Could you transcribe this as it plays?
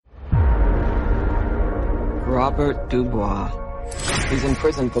Robert Dubois. He's in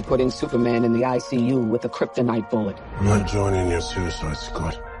prison for putting Superman in the ICU with a kryptonite bullet. I'm not joining your Suicide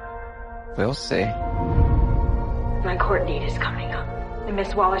Squad. We'll see. My court date is coming up. And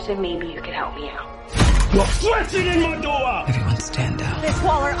Miss Waller said maybe you could help me out. You're flexing in my door! Everyone stand down. Miss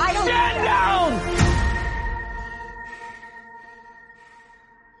Waller, I don't... Stand down!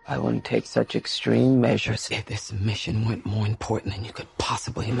 I wouldn't take such extreme measures if this mission went more important than you could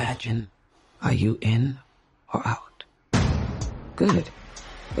possibly imagine. Are you in or out? Good.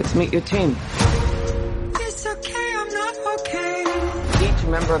 Let's meet your team. It's okay, I'm not okay. Each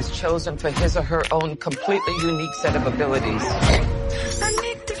member is chosen for his or her own completely unique set of abilities. I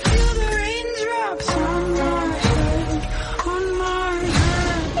need to feel the raindrops on my head, on my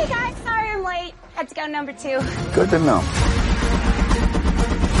head. Hey guys, sorry I'm late. Had to go number 2. Good to know.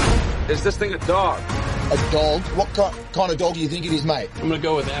 Is this thing a dog? A dog? What kind of dog do you think it is, mate? I'm gonna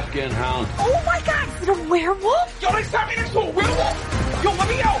go with Afghan Hound. Oh my god, is it a werewolf? Yo, they tell me this to a werewolf? Yo, let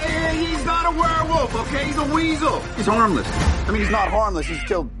me out! Hey, he's not a werewolf, okay? He's a weasel. He's harmless. I mean, he's not harmless. He's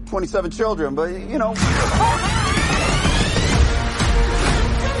killed 27 children, but, you know.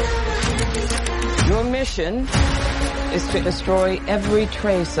 Your mission is to destroy every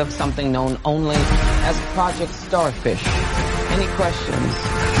trace of something known only as Project Starfish. Any questions?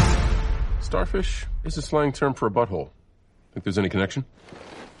 Starfish is a slang term for a butthole. Think there's any connection?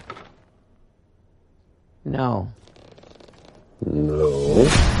 No. No.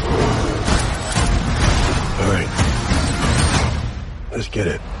 All right. Let's get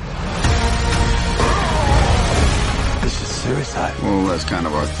it. This is suicide. Well, that's kind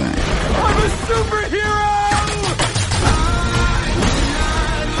of our thing. I'm a superhero!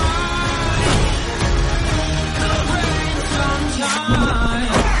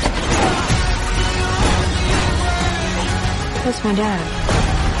 Where's my dad?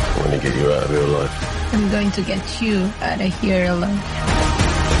 I want to get you out of here alive. I'm going to get you out of here alive.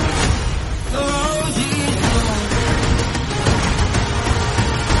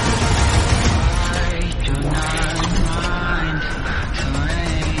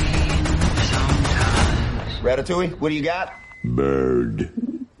 Ratatouille, what do you got? Bird.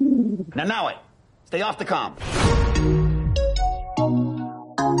 Now it. Stay off the comm.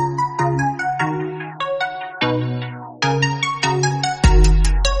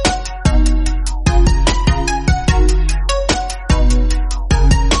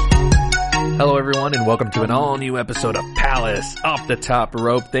 Hello, everyone, and welcome to an all-new episode of Palace Off the Top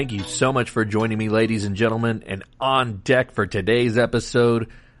Rope. Thank you so much for joining me, ladies and gentlemen. And on deck for today's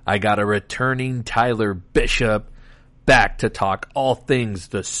episode, I got a returning Tyler Bishop back to talk all things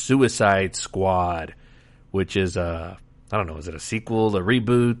the Suicide Squad, which is I don't know, is it a sequel, a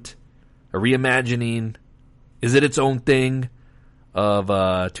reboot, a reimagining? Is it its own thing of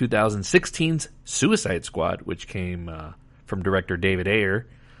 2016's Suicide Squad, which came from director David Ayer?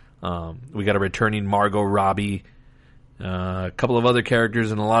 We got a returning Margot Robbie, a couple of other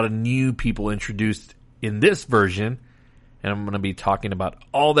characters, and a lot of new people introduced in this version. And I'm going to be talking about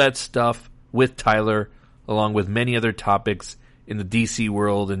all that stuff with Tyler, along with many other topics in the DC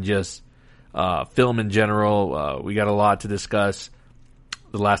world and just film in general. We got a lot to discuss.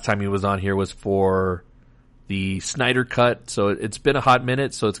 The last time he was on here was for the Snyder Cut, so it's been a hot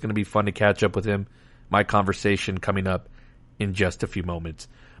minute, so it's going to be fun to catch up with him. My conversation coming up in just a few moments.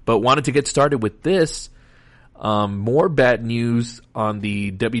 But wanted to get started with this. More bad news on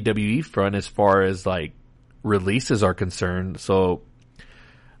the WWE front as far as like releases are concerned. So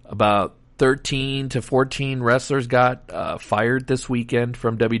about 13 to 14 wrestlers got fired this weekend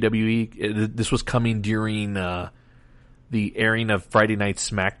from WWE. This was coming during the airing of Friday Night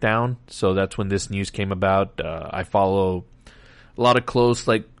SmackDown. So that's when this news came about. I follow a lot of close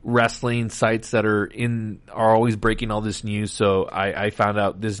like wrestling sites that are always breaking all this news. So I found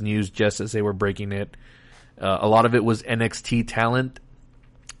out this news just as they were breaking it. A lot of it was NXT talent,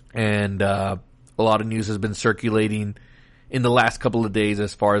 and a lot of news has been circulating in the last couple of days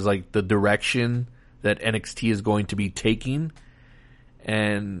as far as like the direction that NXT is going to be taking.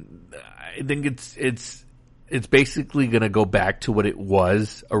 And I think it's basically going to go back to what it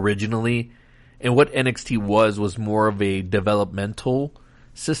was originally. And what NXT was more of a developmental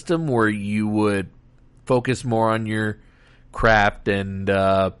system where you would focus more on your craft and,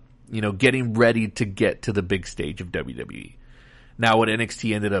 getting ready to get to the big stage of WWE. Now, what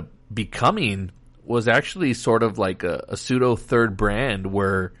NXT ended up becoming was actually sort of like a pseudo third brand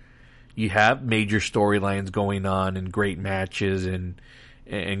where you have major storylines going on and great matches and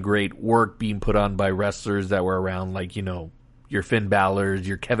great work being put on by wrestlers that were around, like, your Finn Balor's,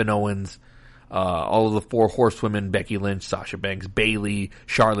 your Kevin Owens, all of the four horsewomen, Becky Lynch, Sasha Banks, Bayley,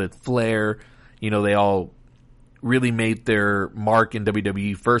 Charlotte Flair, they all really made their mark in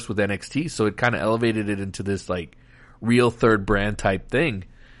WWE first with NXT, so it kind of elevated it into this like real third brand type thing.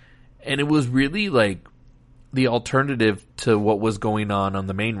 And it was really like the alternative to what was going on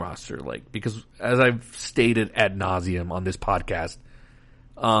the main roster. Like, because as I've stated ad nauseum on this podcast,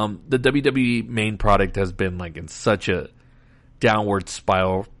 the WWE main product has been like in such a downward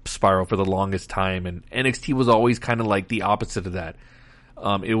spiral for the longest time, and NXT was always kind of like the opposite of that.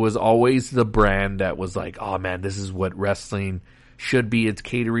 It was always the brand that was like, oh man, this is what wrestling should be. It's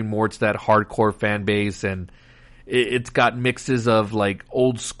catering more to that hardcore fan base, and it's got mixes of like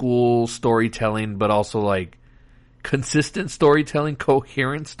old school storytelling, but also like consistent storytelling,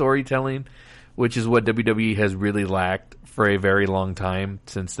 coherent storytelling, which is what WWE has really lacked for a very long time,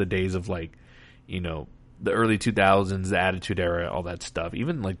 since the days of like, you know, the early 2000s, the Attitude Era, all that stuff.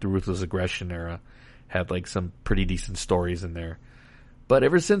 Even like the Ruthless Aggression era had like some pretty decent stories in there. But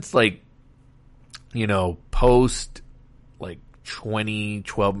ever since like, you know, post like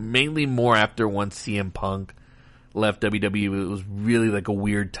 2012, mainly more after once CM Punk left WWE, it was really like a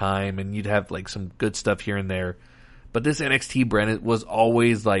weird time, and you'd have like some good stuff here and there. But this NXT brand, it was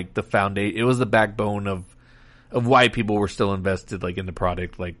always like the foundation. It was the backbone of why people were still invested like in the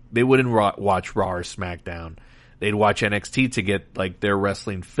product. Like, they wouldn't watch Raw or SmackDown. They'd watch NXT to get like their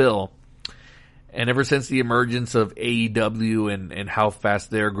wrestling fill. And ever since the emergence of AEW and how fast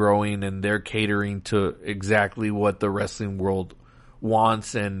they're growing, and they're catering to exactly what the wrestling world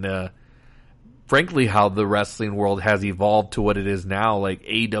wants, and frankly how the wrestling world has evolved to what it is now, like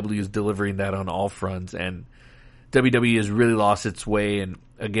AEW is delivering that on all fronts, and WWE has really lost its way. And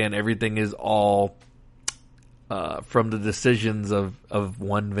again, everything is all from the decisions of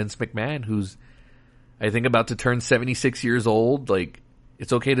one Vince McMahon, who's, I think, about to turn 76 years old. Like,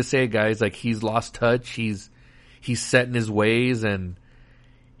 it's okay to say, guys, like, he's lost touch. He's set in his ways, and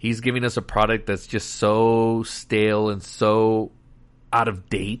he's giving us a product that's just so stale and so out of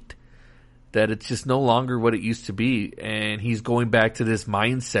date that it's just no longer what it used to be. And he's going back to this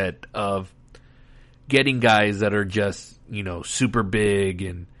mindset of getting guys that are just, you know, super big,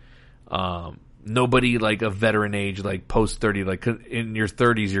 and nobody like a veteran age, like post 30, like in your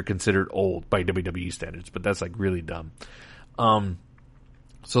 30s, you're considered old by WWE standards, but that's like really dumb.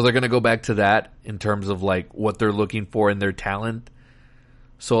 So they're going to go back to that in terms of like what they're looking for in their talent.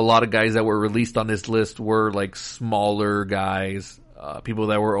 So a lot of guys that were released on this list were like smaller guys, people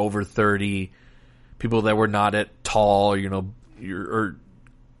that were over 30, people that were not at tall, you know, or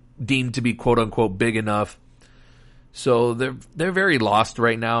deemed to be quote unquote big enough. So they're very lost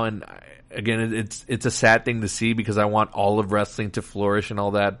right now. And again, it's a sad thing to see, because I want all of wrestling to flourish and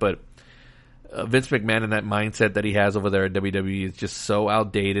all that, but Vince McMahon and that mindset that he has over there at WWE is just so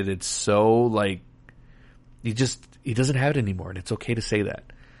outdated. It's so like, he doesn't have it anymore, and it's okay to say that.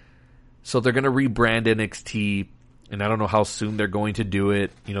 So they're going to rebrand NXT, and I don't know how soon they're going to do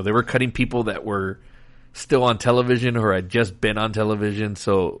it. You know, they were cutting people that were still on television or had just been on television.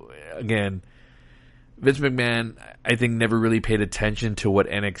 So again, Vince McMahon, I think, never really paid attention to what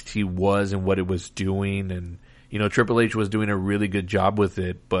NXT was and what it was doing. And, you know, Triple H was doing a really good job with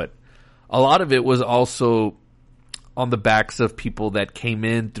it, but a lot of it was also on the backs of people that came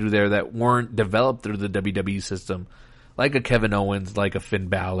in through there that weren't developed through the WWE system, like a Kevin Owens, like a Finn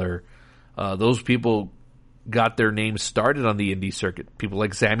Balor. Those people got their names started on the indie circuit. People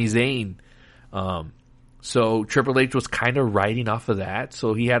like Sami Zayn. So Triple H was kind of riding off of that.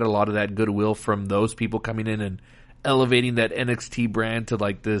 So he had a lot of that goodwill from those people coming in and elevating that NXT brand to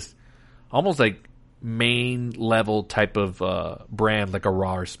like this almost like main level type of brand, like a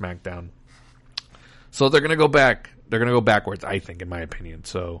Raw or SmackDown. So they're going to go back. They're going to go backwards, I think, in my opinion.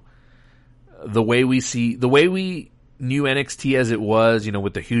 So the way we knew NXT as it was, you know,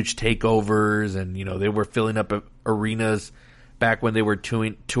 with the huge takeovers, and, you know, they were filling up arenas back when they were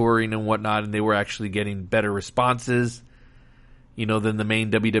touring and whatnot, and they were actually getting better responses, you know, than the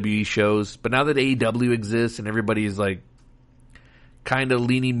main WWE shows. But now that AEW exists and everybody is like kind of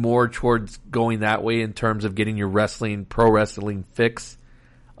leaning more towards going that way in terms of getting your pro wrestling fix,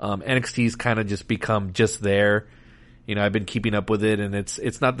 NXT's kind of just become just there. You know, I've been keeping up with it, and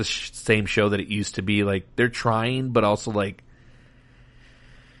it's not the same show that it used to be. Like, they're trying, but also like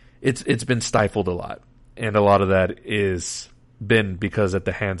it's been stifled a lot, and a lot of that is been because at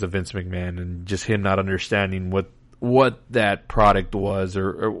the hands of Vince McMahon and just him not understanding what that product was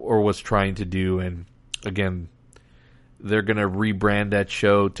or was trying to do. And again, they're gonna rebrand that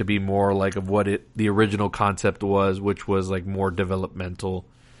show to be more like of what the original concept was, which was like more developmental.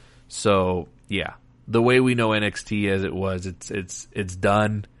 So yeah, the way we know NXT as it was, it's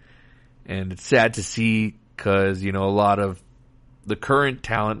done, and it's sad to see, because, you know, a lot of the current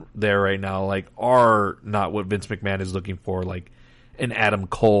talent there right now, like, are not what Vince McMahon is looking for, like an Adam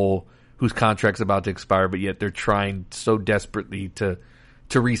Cole whose contract's about to expire, but yet they're trying so desperately to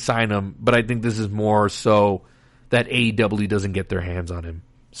re-sign him. But I think this is more so that AEW doesn't get their hands on him.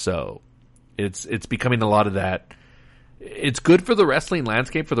 So it's becoming a lot of that. It's good for the wrestling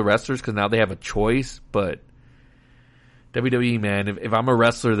landscape for the wrestlers because now they have a choice, but WWE, man, if I'm a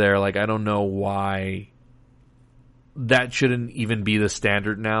wrestler there, like, I don't know why that shouldn't even be the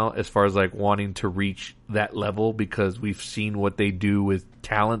standard now as far as, like, wanting to reach that level, because we've seen what they do with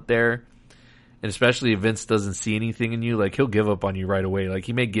talent there. And especially if Vince doesn't see anything in you, like, he'll give up on you right away. Like,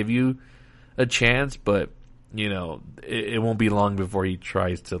 he may give you a chance, but, you know, it won't be long before he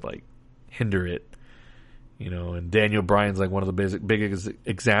tries to, like, hinder it. You know, and Daniel Bryan's, like, one of the biggest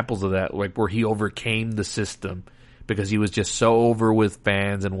examples of that, like, where he overcame the system because he was just so over with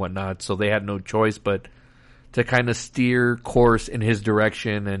fans and whatnot, so they had no choice but to kind of steer course in his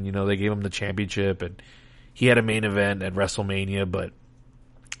direction. And, you know, they gave him the championship, and he had a main event at WrestleMania, but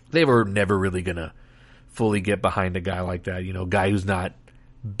they were never really going to fully get behind a guy like that, you know, a guy who's not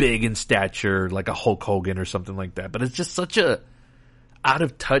big in stature, like a Hulk Hogan or something like that. But it's just such a out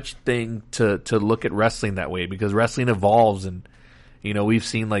of touch thing to look at wrestling that way, because wrestling evolves, and, you know, we've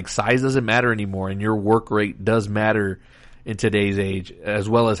seen, like, size doesn't matter anymore, and your work rate does matter in today's age, as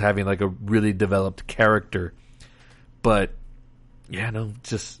well as having, like, a really developed character. But, yeah, no,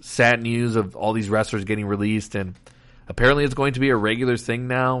 just sad news of all these wrestlers getting released, and apparently it's going to be a regular thing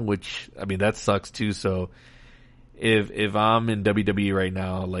now, which, I mean, that sucks too. So if I'm in WWE right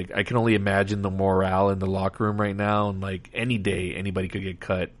now, like, I can only imagine the morale in the locker room right now, and, like, any day anybody could get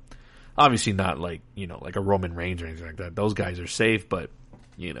cut. Obviously not, like, you know, like a Roman Reigns or anything like that. Those guys are safe, but,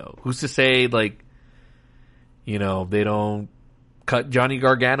 you know, who's to say, like, you know, they don't cut Johnny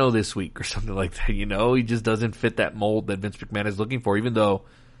Gargano this week or something like that, you know? He just doesn't fit that mold that Vince McMahon is looking for, even though,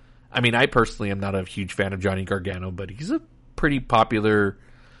 I mean, I personally am not a huge fan of Johnny Gargano, but he's a pretty popular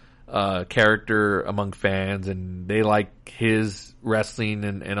character among fans, and they like his wrestling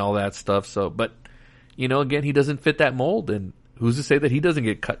and all that stuff. So, but, you know, again, he doesn't fit that mold, and who's to say that he doesn't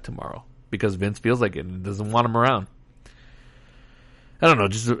get cut tomorrow because Vince feels like it and doesn't want him around? I don't know.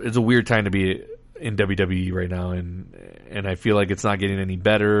 Just it's a weird time to be in WWE right now, and I feel like it's not getting any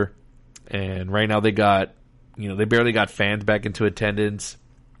better. And right now they got, you know, they barely got fans back into attendance,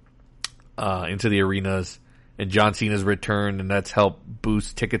 into the arenas, and John Cena's returned, and that's helped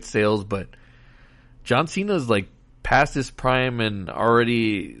boost ticket sales. But John Cena's, like, past his prime and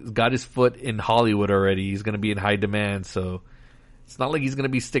already got his foot in Hollywood already. He's going to be in high demand, so it's not like he's going to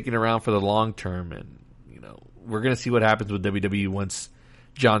be sticking around for the long term. And, you know, we're going to see what happens with WWE once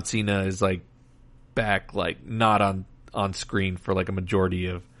John Cena is, like, back, like, not on screen for, like, a majority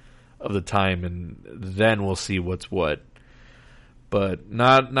of the time, and then we'll see what's what. But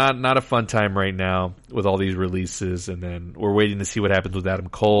not a fun time right now with all these releases, and then we're waiting to see what happens with Adam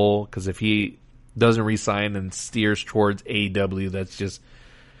Cole, because if he doesn't re-sign and steers towards AEW, that's just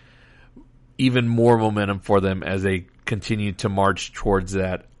even more momentum for them as they continue to march towards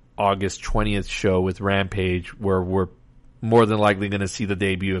that August 20th show with Rampage, where we're more than likely going to see the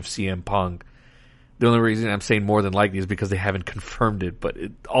debut of CM Punk. The only reason I'm saying more than likely is because they haven't confirmed it, but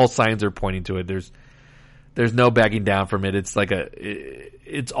all signs are pointing to it. There's no backing down from it. It's like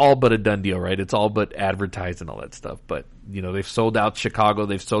it's all but a done deal, right? It's all but advertised and all that stuff. But, you know, they've sold out Chicago.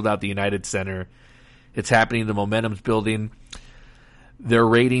 They've sold out the United Center. It's happening. The momentum's building. Their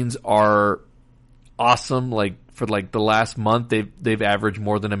ratings are awesome. Like, for, like, the last month, they've averaged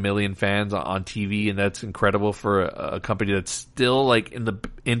more than 1 million fans on TV, and that's incredible for a company that's still, like, in the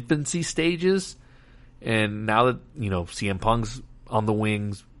infancy stages. And now that, you know, CM Punk's on the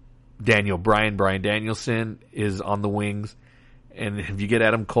wings, Bryan Danielson is on the wings, and if you get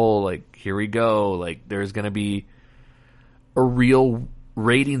Adam Cole, like, here we go. Like, there's going to be a real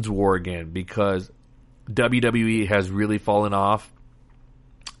ratings war again, because WWE has really fallen off.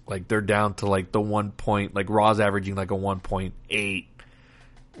 Like, they're down to, like, the 1 point, like, Raw's averaging like a 1.8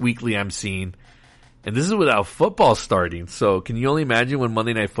 weekly I'm seeing. And this is without football starting. So can you only imagine when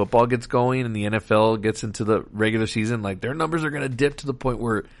Monday Night Football gets going and the NFL gets into the regular season? Like, their numbers are going to dip to the point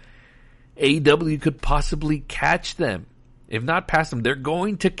where AEW could possibly catch them. If not pass them, they're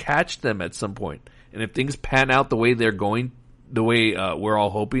going to catch them at some point. And if things pan out the way they're going, the way we're all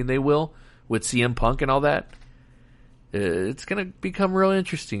hoping they will, with CM Punk and all that, it's going to become real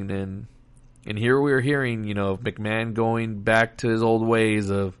interesting. And here we're hearing, you know, McMahon going back to his old ways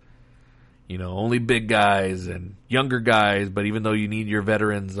of, you know, only big guys and younger guys, but even though you need your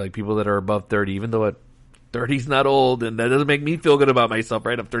veterans, like people that are above 30, even though 30's not old, and that doesn't make me feel good about myself,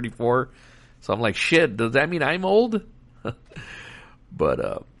 right? I'm 34. So I'm like, shit, does that mean I'm old?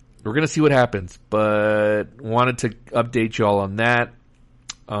 But we're going to see what happens. But wanted to update you all on that.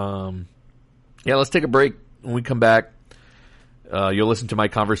 Yeah, let's take a break. When we come back, you'll listen to my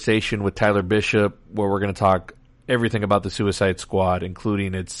conversation with Tyler Bishop, where we're going to talk everything about the Suicide Squad,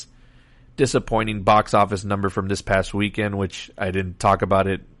 including its disappointing box office number from this past weekend, which I didn't talk about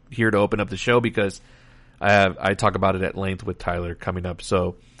it here to open up the show because I talk about it at length with Tyler coming up.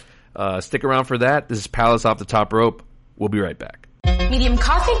 So stick around for that. This is Palace Off the Top Rope. We'll be right back. Medium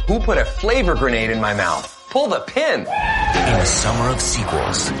coffee? Who put a flavor grenade in my mouth? Pull the pin. In a summer of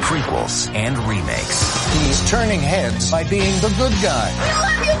sequels, prequels, and remakes. He's turning heads by being the good guy. I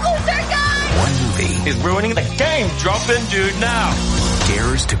love you, loser guy! One movie He's ruining the game. Drop in, dude, now.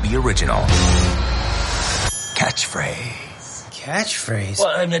 dares to be original. Catchphrase. Catchphrase?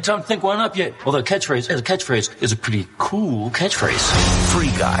 Well, I mean, don't think one up yet. Well, the catchphrase is a pretty cool catchphrase.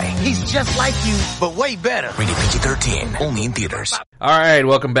 Free Guy. He's just like you, but way better. Rated PG-13. Only in theaters. All right,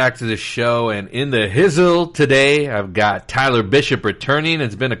 welcome back to the show. And in the hizzle today, I've got Tyler Bishop returning.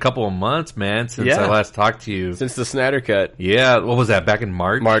 It's been a couple of months, man, since I last talked to you. Since the Snyder Cut. Yeah, what was that, back in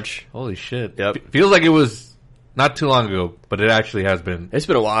March? March. Holy shit. Yep. Feels like it was not too long ago, but it actually has been. It's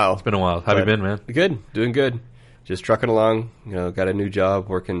been a while. It's been a while. How have you been, man? Good. Doing good. Just trucking along. You know, got a new job,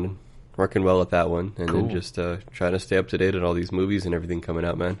 working well at that one. And then just trying to stay up to date on all these movies and everything coming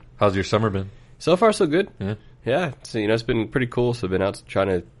out, man. How's your summer been? So far, so good. Yeah. Yeah. So, you know, it's been pretty cool. So I've been out trying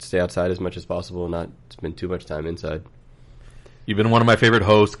to stay outside as much as possible and not spend too much time inside. You've been one of my favorite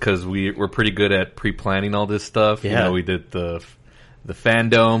hosts because we're pretty good at pre-planning all this stuff. Yeah. You know, we did the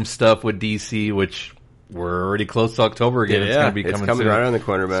fandom stuff with DC, which we're already close to October again. Yeah, it's going to be coming soon. right around the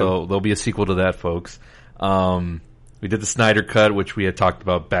corner, man. So there'll be a sequel to that, folks. We did the Snyder Cut, which we had talked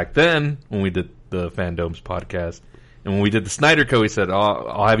about back then when we did the Fandoms podcast. And when we did the Snyder Cut, we said,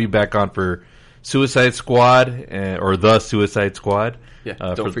 I'll have you back on for Suicide Squad, or The Suicide Squad. Yeah,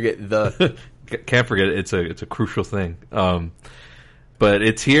 don't forget the. Can't forget it. It's a crucial thing. But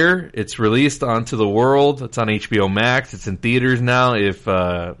it's here. It's released onto the world. It's on HBO Max. It's in theaters now. If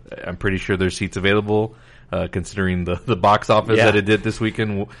I'm pretty sure there's seats available, considering the box office that it did this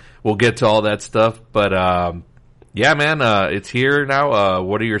weekend. We'll get to all that stuff. But yeah, man, it's here now.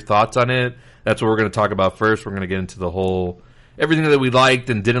 What are your thoughts on it? That's what we're going to talk about first. We're going to get into the whole everything that we liked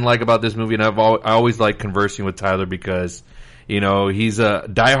and didn't like about this movie. And I always like conversing with Tyler because, you know, he's a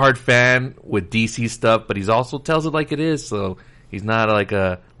diehard fan with DC stuff, but he's also tells it like it is. So he's not like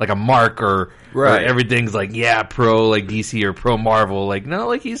a Mark or everything's like pro like DC or pro Marvel. Like no,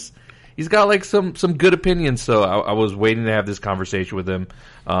 like he's got like some good opinions. So I was waiting to have this conversation with him.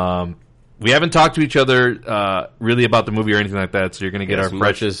 We haven't talked to each other really about the movie or anything like that, so you're going to get our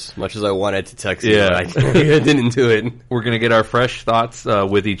fresh... much as I wanted to text you, but I didn't do it. We're going to get our fresh thoughts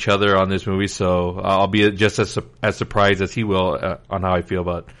with each other on this movie, so I'll be just as surprised as he will on how I feel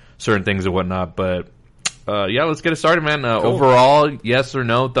about certain things and whatnot. But yeah, let's get it started, man. Cool. Overall, yes or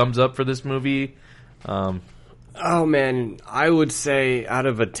no, thumbs up for this movie? Oh, man, I would say out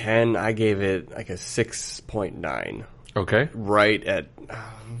of a 10, I gave it like a 6.9. Okay. Right at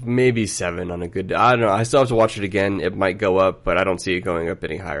maybe 7 on a good day. I don't know. I still have to watch it again. It might go up, but I don't see it going up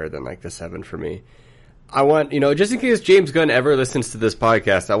any higher than like the 7 for me. I want, just in case James Gunn ever listens to this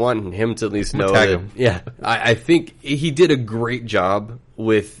podcast, I want him to at least know that, him. Yeah, I think he did a great job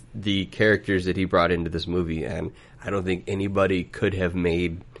with the characters that he brought into this movie, and I don't think anybody could have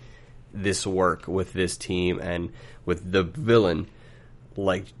made this work with this team and with the villain.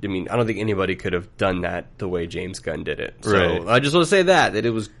 I don't think anybody could have done that the way James Gunn did it. So right. I just want to say that it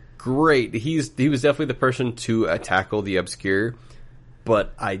was great. He was definitely the person to tackle the obscure,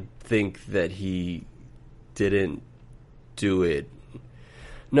 but I think that he didn't do it.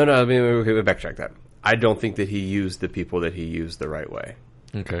 No, I mean, we backtrack that. I don't think that he used the people that he used the right way.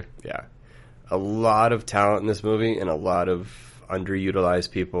 Okay. Yeah. A lot of talent in this movie and a lot of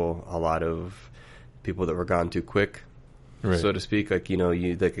underutilized people, a lot of people that were gone too quick. Right. So to speak, you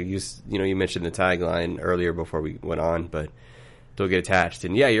mentioned the tagline earlier before we went on, but don't get attached.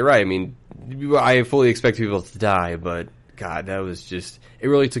 And yeah, you're right. I mean, I fully expect people to die, but God, that was just, it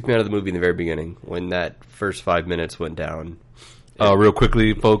really took me out of the movie in the very beginning when that first 5 minutes went down. Real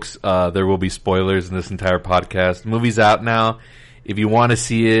quickly, folks, there will be spoilers in this entire podcast. The movie's out now. If you want to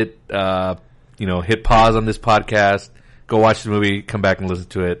see it, hit pause on this podcast, go watch the movie, come back and listen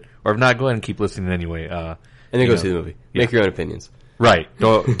to it. Or if not, go ahead and keep listening anyway. And then go see the movie. Make your own opinions. Right.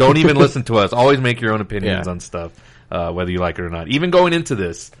 Don't even listen to us. Always make your own opinions on stuff, whether you like it or not. Even going into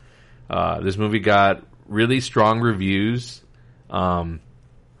this movie got really strong reviews. I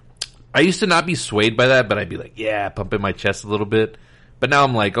used to not be swayed by that, but I'd be like, pumping my chest a little bit. But now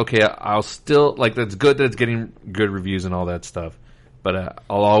I'm like, okay, I'll still, like, that's good that it's getting good reviews and all that stuff. but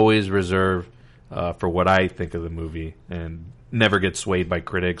I'll always reserve for what I think of the movie and never get swayed by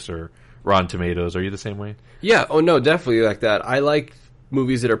critics or Rotten Tomatoes. Are you the same way? Yeah. Oh no, definitely like that. I like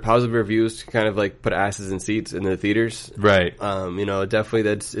movies that are positive reviews to kind of like put asses in seats in the theaters. Right.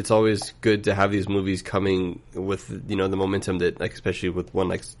 Definitely it's always good to have these movies coming with, the momentum that, like, especially with one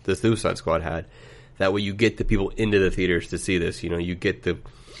like the Suicide Squad had. That way you get the people into the theaters to see this. You get the,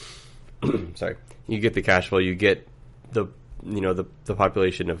 you get the cash flow, you get the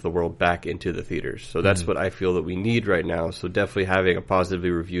population of the world back into the theaters. So that's what I feel that we need right now. So definitely having a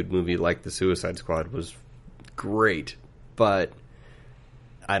positively reviewed movie like the Suicide Squad was great, but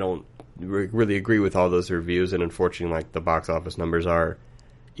I don't really agree with all those reviews, and unfortunately, like, the box office numbers are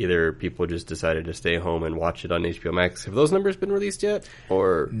either people just decided to stay home and watch it on HBO Max. Have those numbers been released yet?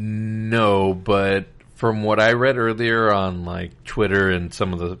 Or no, but from what I read earlier on like Twitter and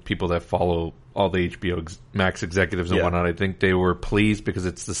some of the people that follow all the HBO Max executives and whatnot, I think they were pleased because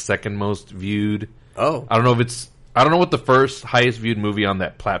it's the second most viewed. Oh, I don't know what the first highest viewed movie on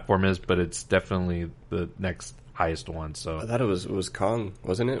that platform is, but it's definitely the next highest one. So I thought it was Kong,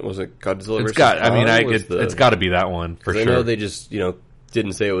 wasn't it? Was it Godzilla? It's got. Kong? I mean, it's got to be that one for sure. I know they just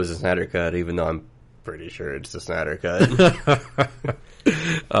didn't say it was a Snyder cut, even though I'm pretty sure it's the Snyder cut.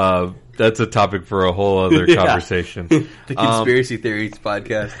 That's a topic for a whole other conversation. The conspiracy theories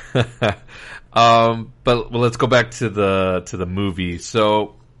podcast. But let's go back to the movie.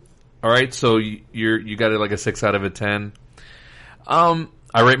 So, all right. So you got it like a 6 out of 10.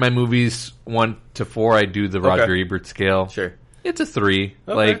 I rate my movies 1 to 4. I do the Roger Ebert scale. Sure. It's a 3.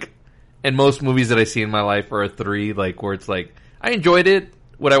 Okay. Like, and most movies that I see in my life are a 3. Like, where it's like, I enjoyed it.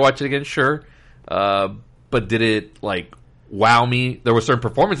 Would I watch it again? Sure. But did it like wow me? There were certain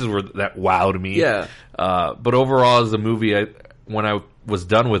performances that wowed me. Yeah. But overall, as a movie, when I was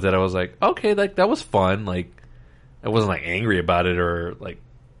done with it, I was like, okay, like that was fun. Like, I wasn't like angry about it or like.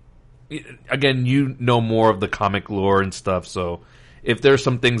 Again, you know more of the comic lore and stuff, so if there's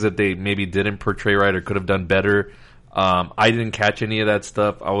some things that they maybe didn't portray right or could have done better, I didn't catch any of that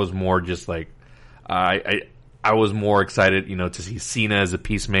stuff. I was more just like, I was more excited, to see Cena as a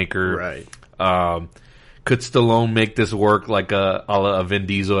peacemaker. Right. Could Stallone make this work like a la Vin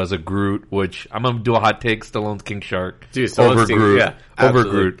Diesel as a Groot? Which I'm gonna do a hot take: Stallone's King Shark over Groot, over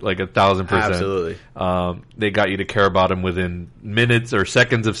Groot, like 1,000%. Absolutely. They got you to care about him within minutes or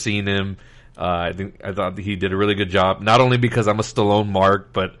seconds of seeing him. I thought he did a really good job. Not only because I'm a Stallone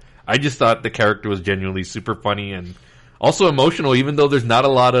mark, but I just thought the character was genuinely super funny and also emotional. Even though there's not a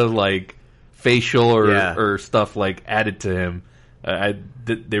lot of like facial or stuff like added to him.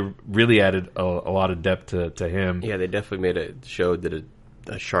 They really added a lot of depth to him. Yeah, they definitely showed that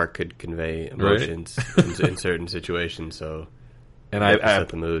a shark could convey emotions in certain situations. So, and I set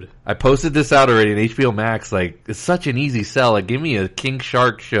the mood. I posted this out already on HBO Max. Like, it's such an easy sell. Like, give me a King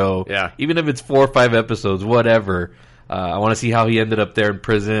Shark show. Yeah, even if it's 4 or 5 episodes, whatever. I want to see how he ended up there in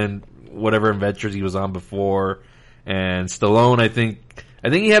prison, whatever adventures he was on before. And Stallone, I think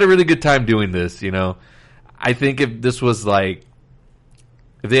he had a really good time doing this. I think if this was like.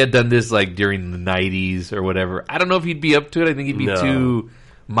 If they had done this like during the 90s or whatever, I don't know if he'd be up to it. I think he'd be too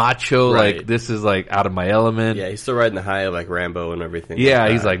macho. Right. Like, this is like out of my element. Yeah, he's still riding the high of like Rambo and everything. Yeah,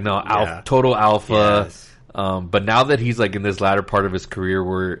 like he's like, no, total alpha. Yes. But now that he's like in this latter part of his career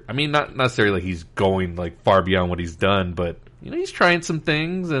where, I mean, not necessarily like he's going like far beyond what he's done, but he's trying some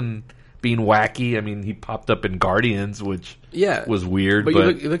things and being wacky. I mean, he popped up in Guardians, which was weird. But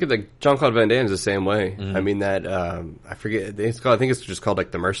you look at like Jean-Claude Van Damme's the same way. Mm-hmm. I mean that I forget. I think it's just called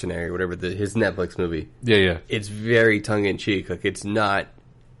like The Mercenary or whatever. His Netflix movie. Yeah. It's very tongue in cheek. Like it's not.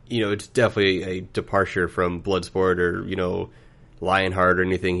 It's definitely a departure from Bloodsport or Lionheart or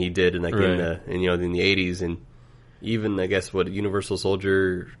anything he did in like in the 80s, and even I guess Universal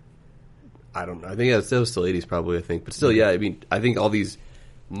Soldier. I don't know. I think that was still 80s probably. I think, but still, yeah. I mean, I think all these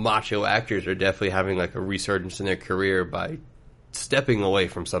macho actors are definitely having like a resurgence in their career by stepping away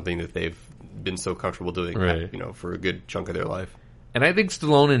from something that they've been so comfortable doing, for a good chunk of their life. And I think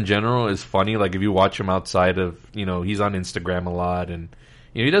Stallone in general is funny. Like if you watch him outside of, he's on Instagram a lot, and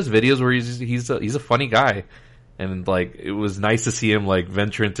he does videos where he's a funny guy, and like it was nice to see him like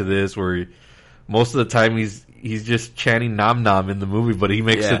venture into this where most of the time he's just chanting "nom nom" in the movie, but he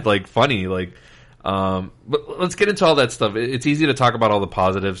makes it like funny, like. But let's get into all that stuff. It's easy to talk about all the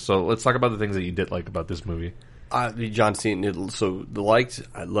positives, so let's talk about the things that you did like about this movie. John Cena.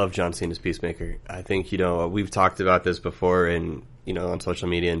 I love John Cena's Peacemaker. I think we've talked about this before, and on social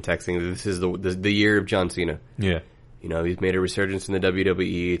media and texting. This is the year of John Cena. Yeah, he's made a resurgence in the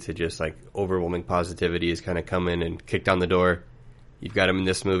WWE to just like overwhelming positivity has kind of come in and kicked down the door. You've got him in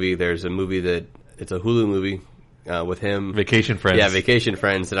this movie. There's a movie it's a Hulu movie with him. Vacation Friends. Yeah, Vacation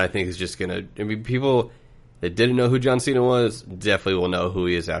Friends, and I think is just gonna. I mean, people that didn't know who John Cena was definitely will know who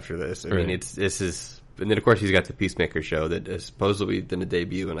he is after this. I mean, this is, and then of course he's got the Peacemaker show that is supposedly going to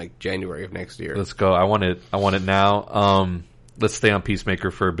debut in like January of next year. Let's go. I want it now. Let's stay on Peacemaker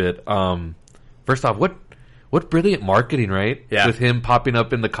for a bit. First off, what brilliant marketing, right? Yeah. With him popping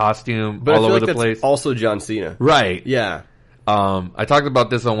up in the costume But all I feel over like the that's place. Also John Cena. Right. Yeah. I talked about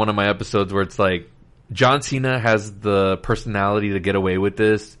this on one of my episodes where it's like John Cena has the personality to get away with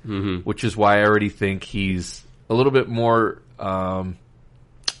this, which is why I already think he's a little bit more.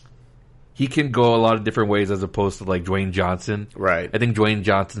 He can go a lot of different ways as opposed to like Dwayne Johnson. Right. I think Dwayne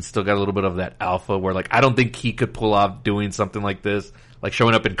Johnson still got a little bit of that alpha where like I don't think he could pull off doing something like this, like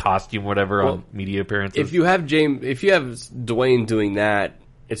showing up in costume, whatever, on media appearances. If you have Dwayne doing that,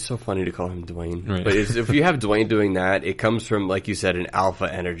 it's so funny to call him Dwayne. Right. But if you have Dwayne doing that, it comes from, like you said, an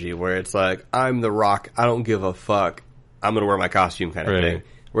alpha energy where it's like, I'm The Rock, I don't give a fuck, I'm going to wear my costume kind of thing.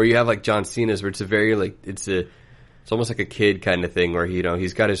 Where you have like John Cena's where it's a very like, it's almost like a kid kind of thing where, you know,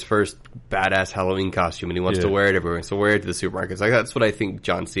 he's got his first badass Halloween costume and he wants to wear it everywhere. So wear it to the supermarkets. Like that's what I think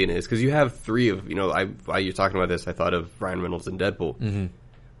John Cena is. Cause you have three of, you know, while you're talking about this, I thought of Ryan Reynolds in Deadpool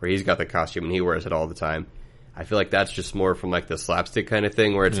where he's got the costume and he wears it all the time. I feel like that's just more from like the slapstick kind of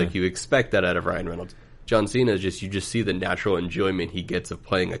thing where it's like you expect that out of Ryan Reynolds. John Cena is just, you just see the natural enjoyment he gets of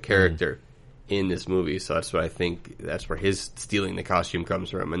playing a character in this movie. So that's what I think, that's where his stealing the costume comes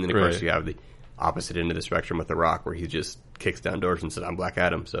from. And then of course you have the opposite end of the spectrum with The Rock where he just kicks down doors and says, I'm Black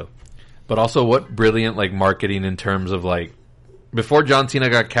Adam. So, but also what brilliant like marketing in terms of like, before John Cena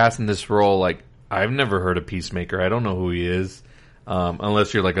got cast in this role, like I've never heard of Peacemaker. I don't know who he is.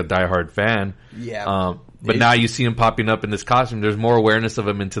 Unless you're like a diehard fan. Yeah. But now you see him popping up in this costume. There's more awareness of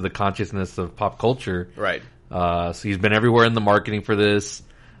him into the consciousness of pop culture. Right. So he's been everywhere in the marketing for this.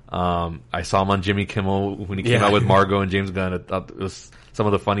 I saw him on Jimmy Kimmel when he came out with Margot and James Gunn. I thought it was some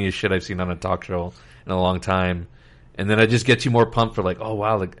of the funniest shit I've seen on a talk show in a long time. And then it just gets you more pumped for like, oh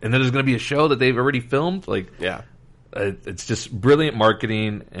wow, like, and then there's going to be a show that they've already filmed. Like, it's just brilliant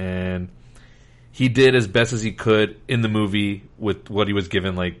marketing, and he did as best as he could in the movie with what he was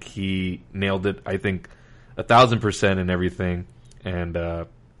given. Like, he nailed it, I think, 1,000% in everything. And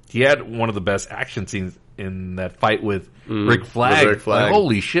he had one of the best action scenes in that fight with Rick Flag. Like,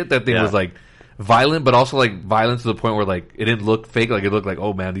 holy shit, that thing was like violent, but also like violent to the point where like it didn't look fake. Like it looked like,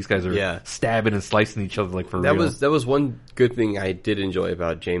 oh man, these guys are stabbing and slicing each other like for real. That was one good thing I did enjoy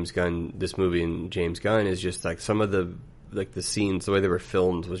about James Gunn, this movie, and James Gunn is just like some of the like the scenes, the way they were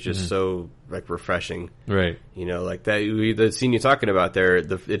filmed was just so like refreshing. Right. You know, like that the scene you're talking about there,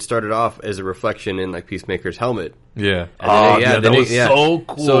 it started off as a reflection in like Peacemaker's helmet. Yeah. And that was so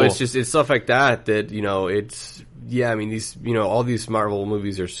cool. So it's stuff like that, you know, it's, I mean, these, you know, all these Marvel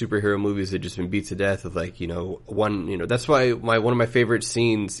movies are superhero movies that just been beat to death of like, you know, that's why one of my favorite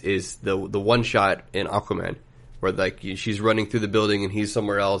scenes is the one shot in Aquaman where like she's running through the building and he's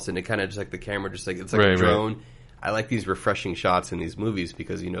somewhere else and it kind of just like the camera just like, it's like a drone. Right. I like these refreshing shots in these movies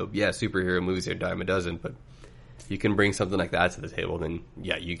because, you know, superhero movies are a dime a dozen, but if you can bring something like that to the table, then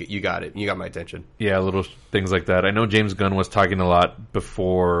you got it. You got my attention. Yeah, little things like that. I know James Gunn was talking a lot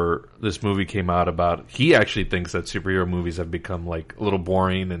before this movie came out about, he actually thinks that superhero movies have become like a little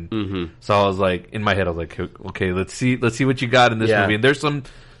boring, and so I was like, in my head, I was like, okay, let's see what you got in this movie. And there's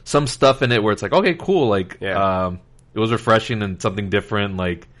some stuff in it where it's like, okay, cool, like it was refreshing and something different.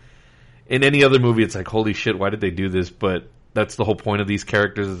 Like in any other movie, it's like, holy shit, why did they do this? But that's the whole point of these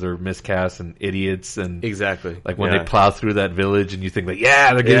characters, is they're miscast and idiots, and exactly like when they plow through that village and you think like,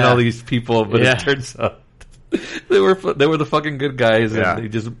 they're getting all these people, but it turns out they were the fucking good guys, and they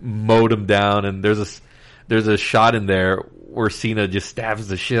just mowed them down. And there's a shot in there where Cena just stabs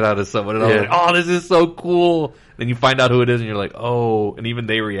the shit out of someone, and I was like, oh, this is so cool. Then you find out who it is, and you're like, oh, and even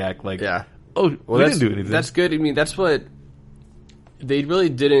they react like, oh, well, we didn't do anything. That's good. I mean, that's what they really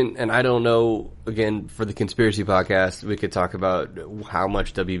didn't, and I don't know, again, for the Conspiracy Podcast, we could talk about how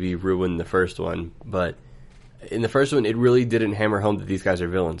much WB ruined the first one, but in the first one, it really didn't hammer home that these guys are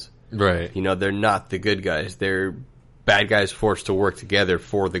villains. Right. You know, they're not the good guys. They're bad guys forced to work together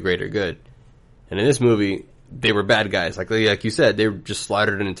for the greater good. And in this movie, they were bad guys. Like you said, they just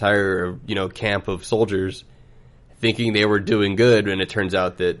slaughtered an entire, you know, camp of soldiers thinking they were doing good, and it turns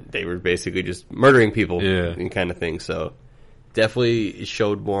out that they were basically just murdering people and kind of thing. So definitely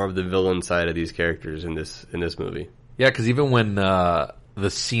showed more of the villain side of these characters in this movie. Yeah, because even when the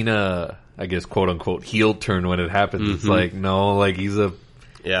Cena, I guess, quote unquote, heel turn when it happens, it's like, no, like he's a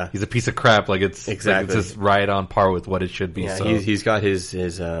piece of crap. Like it's exactly, like, it's just right on par with what it should be. Yeah, so he's got his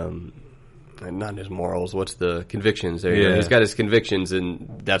not his morals. What's the convictions? There, you go. He's got his convictions,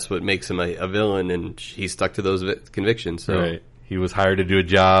 and that's what makes him a villain. And he's stuck to those convictions. So. Right. He was hired to do a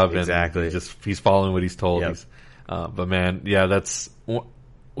job. Exactly. And he's following what he's told. Yep. But man, yeah,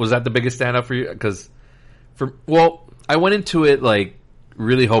 was that the biggest standout for you? Because I went into it like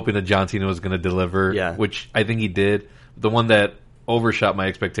really hoping that John Cena was going to deliver, which I think he did. The one that overshot my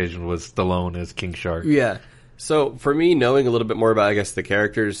expectation was Stallone as King Shark. Yeah. So for me, knowing a little bit more about, I guess, the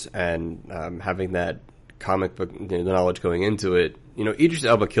characters and having that comic book knowledge going into it, Idris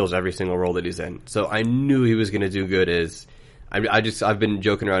Elba kills every single role that he's in. So I knew he was going to do good as... I've been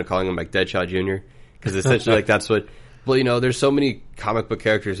joking around calling him like Deadshot Jr. because essentially like that's what... Well, there's so many comic book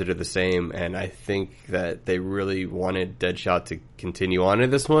characters that are the same, and I think that they really wanted Deadshot to continue on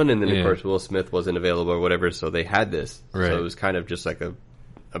in this one, and then of course Will Smith wasn't available or whatever, so they had this. Right. So it was kind of just like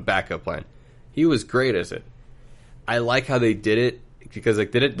a backup plan. He was great as it. I like how they did it because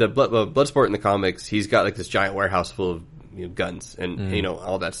like Bloodsport in the comics, he's got like this giant warehouse full of guns and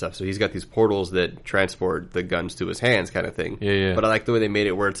all that stuff. So he's got these portals that transport the guns to his hands, kind of thing. Yeah. But I like the way they made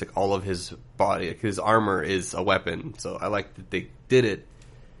it where it's like all of his body, like his armor is a weapon. So I like that they did it.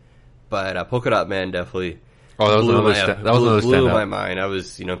 But Polka Dot Man definitely blew my mind. I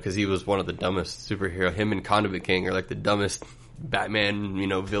was because he was one of the dumbest superhero. Him and Condiment King are like the dumbest Batman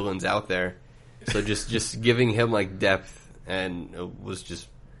villains out there. So just giving him like depth and it was just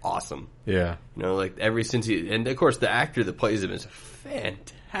awesome. Yeah. Like and of course the actor that plays him is a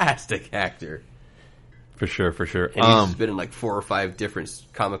fantastic actor. For sure. And he's been in like 4 or 5 different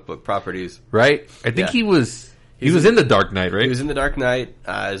comic book properties. Right? I think he was in The Dark Knight, right? He was in The Dark Knight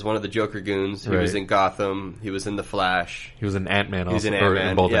as one of the Joker goons. He was in Gotham. He was in The Flash. He was in Ant-Man also. He's in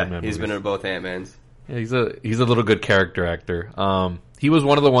Ant-Man. Both Ant-Man he's movies. been in both Ant-Mans. Yeah, he's a little good character actor. He was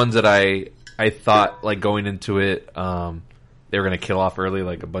one of the ones that I thought like going into it they were going to kill off early,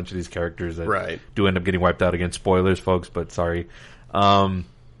 like a bunch of these characters that do end up getting wiped out. Again, spoilers, folks, but sorry.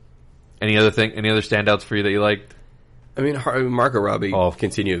 Any other standouts for you that you liked? I mean, Margot Robbie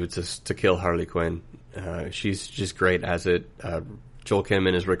continued to kill Harley Quinn. She's just great as it. Joel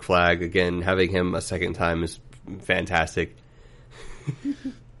Kinnaman as Rick Flag. Again, having him a second time is fantastic.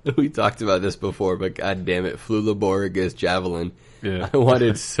 We talked about this before, but god damn it, Flula Borg as Javelin. Yeah. I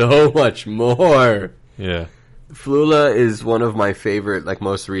wanted so much more. Yeah. Flula is one of my favorite, like,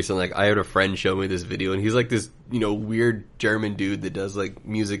 most recent, like, I had a friend show me this video, and he's like this, weird German dude that does, like,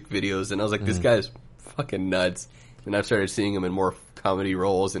 music videos, and I was like, this guy's fucking nuts. And I've started seeing him in more comedy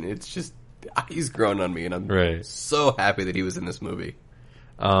roles, and it's just, he's grown on me, and I'm so happy that he was in this movie.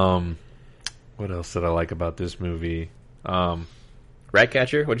 What else did I like about this movie?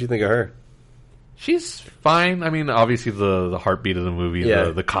 Ratcatcher, what'd you think of her? She's fine. I mean, obviously the heartbeat of the movie,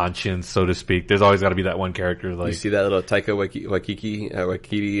 the conscience, so to speak. There's always got to be that one character. Like you see that little Taika Waititi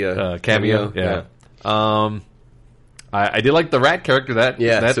cameo. Yeah. I did like the rat character. That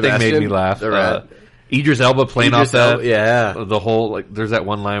Sebastian, thing made me laugh. The rat. Idris Elba playing off that. The whole like. There's that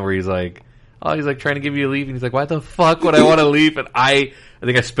one line where he's like trying to give you a leave, and he's like, "Why the fuck would I want to leave?" And I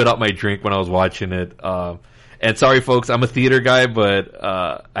think I spit out my drink when I was watching it. And sorry, folks, I'm a theater guy, but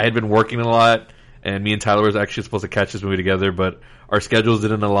I had been working a lot. And me and Tyler was actually supposed to catch this movie together, but our schedules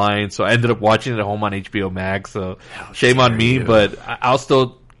didn't align, so I ended up watching it at home on HBO Max, so shame on me, but I'll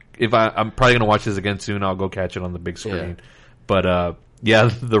still, if I'm probably going to watch this again soon, I'll go catch it on the big screen. Yeah. But,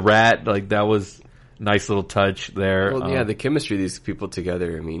 the rat, like, that was a nice little touch there. Well, the chemistry of these people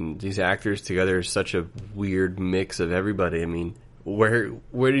together, I mean, these actors together is such a weird mix of everybody. I mean, where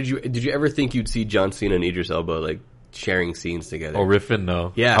did you ever think you'd see John Cena and Idris Elba, like, sharing scenes together? Oh, riffing,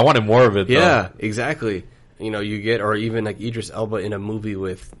 no. Yeah. I wanted more of it, though. Yeah, exactly. You get, or even like Idris Elba in a movie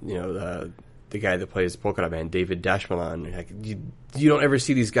with, the guy that plays Polka Dot Man, David Dashmalan. Like, you don't ever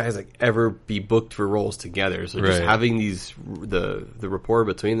see these guys, like, ever be booked for roles together. So just having the rapport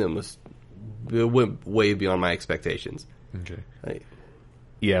between them it went way beyond my expectations. Okay.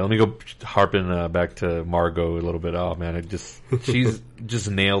 Let me go harping back to Margot a little bit. Oh, man, she's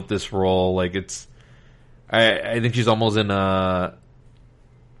just nailed this role. Like, I think she's almost in like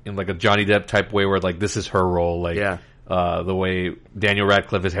a Johnny Depp type way where like this is her role. Like the way Daniel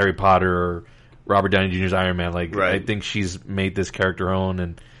Radcliffe is Harry Potter or Robert Downey Jr.'s Iron Man. Like I think she's made this character her own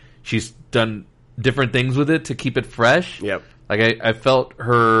and she's done different things with it to keep it fresh. Yep. Like I felt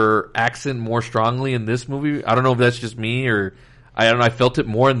her accent more strongly in this movie. I don't know if that's just me or I don't know. I felt it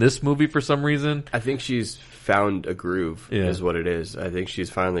more in this movie for some reason. I think she's found a groove is what it is. I think she's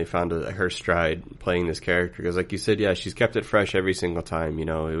finally found her stride playing this character because like you said, she's kept it fresh every single time.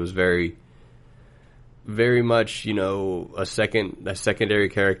 It was very very much, you know, a secondary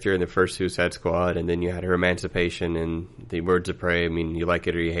character in the first Suicide Squad, and then you had her emancipation in the Birds of Prey. I mean, you like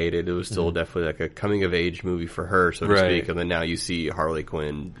it or you hate it. It was still definitely like a coming of age movie for her, so to speak. And then now you see Harley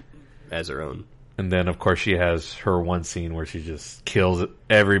Quinn as her own. And then, of course, she has her one scene where she just kills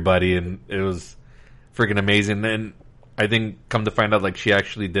everybody, and it was freaking amazing. And I think, come to find out, like, she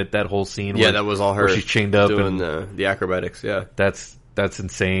actually did that whole scene. Yeah, that was all her. Where she's chained up doing and the acrobatics. Yeah, that's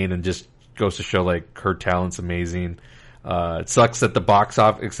insane, and just goes to show like her talent's amazing. It sucks that the box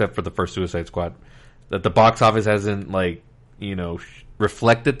office, except for the first Suicide Squad, that the box office hasn't like, you know,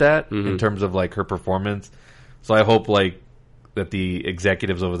 reflected that in terms of like her performance. So I hope like that the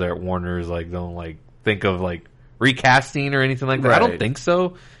executives over there at Warner's like don't like think of like recasting or anything like that. Right. I don't think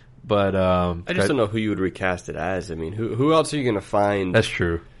so. But I just don't know who you would recast it as. I mean, who else are you going to find? That's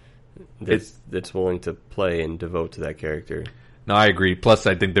true. That's willing to play and devote to that character. No, I agree. Plus,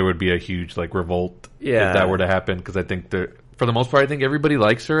 I think there would be a huge like revolt if that were to happen, because I think for the most part, I think everybody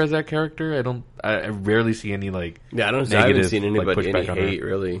likes her as that character. I rarely see any like I haven't seen anybody like, any hate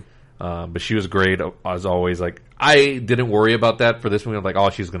really. But she was great as always. Like I didn't worry about that for this one.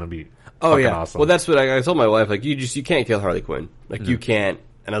 Like, she's gonna be awesome. Well, that's what I told my wife. Like, you can't kill Harley Quinn. Like, you can't.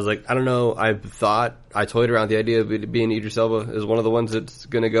 And I was like, I don't know. I toyed around the idea of it being Idris Elba is one of the ones that's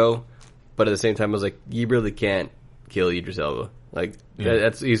gonna go. But at the same time, I was like, you really can't kill Idris Elba. Like,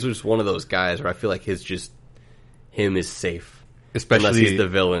 he's just one of those guys where I feel like him is safe. Especially unless he's the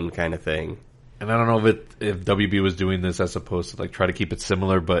villain kind of thing. And I don't know if WB was doing this as opposed to like try to keep it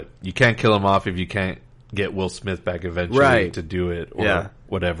similar, but you can't kill him off if you can't get Will Smith back eventually to do it or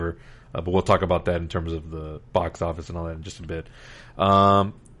whatever. But we'll talk about that in terms of the box office and all that in just a bit.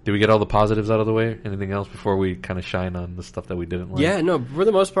 Did we get all the positives out of the way? Anything else before we kind of shine on the stuff that we didn't like? Yeah, no, for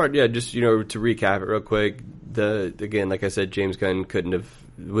the most part, just, you know, to recap it real quick, again, like I said, James Gunn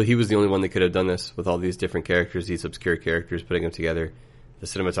he was the only one that could have done this with all these different characters, these obscure characters, putting them together. The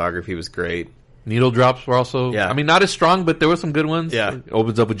cinematography was great. Needle drops were also, I mean, not as strong, but there were some good ones. Yeah. It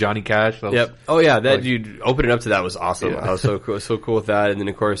opens up with Johnny Cash. Oh, yeah, opening up to that was awesome. I was so cool with that. And then,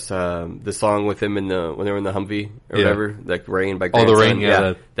 of course, the song with him when they were in the Humvee or whatever, like Rain by Grandson. Oh, the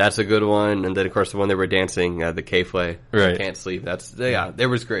Rain, that's a good one. And then, of course, the one they were dancing, the K-Flay. Right. Can't Sleep. That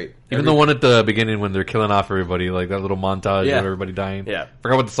was great. Even the one at the beginning when they're killing off everybody, like that little montage of everybody dying. Yeah.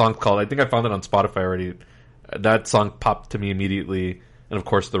 Forgot what the song's called. I think I found it on Spotify already. That song popped to me immediately. And, of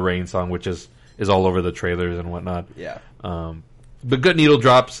course, the Rain song, which is all over the trailers and whatnot. Yeah. But good needle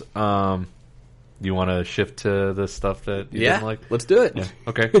drops. Do you want to shift to the stuff that you didn't like? Let's do it. Yeah.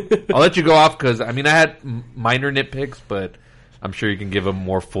 Okay. I'll let you go off because, I mean, I had minor nitpicks, but I'm sure you can give a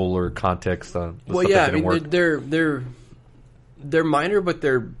more fuller context on the stuff that didn't work. They're minor, but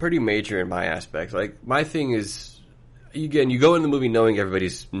they're pretty major in my aspects. Like, my thing is, again, you go in the movie knowing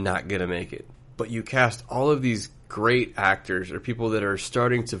everybody's not going to make it, but you cast all of these great actors or people that are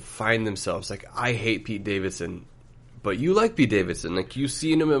starting to find themselves. Like, I hate Pete Davidson, but you like Pete Davidson. Like, you've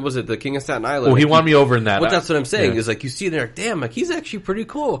seen him in, was it The King of Staten Island? Well, like, he won me over in that. Well, that's what I'm saying, is like, you see there, damn, like, he's actually pretty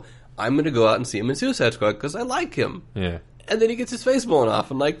cool. I'm going to go out and see him in Suicide Squad because I like him. Yeah. And then he gets his face blown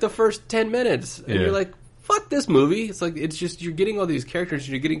off in like the first 10 minutes. And you're like, fuck this movie. It's like, it's just, you're getting all these characters,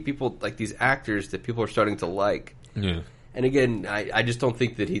 you're getting people, like these actors that people are starting to like. Yeah. And again, I just don't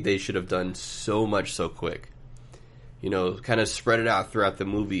think that they should have done so much so quick. You know, kind of spread it out throughout the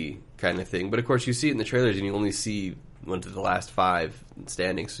movie kind of thing. But of course, you see it in the trailers and you only see one of the last 5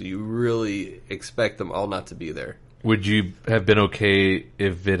 standing. So you really expect them all not to be there. Would you have been okay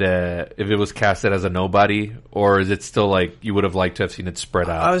if it was casted as a nobody, or is it still like you would have liked to have seen it spread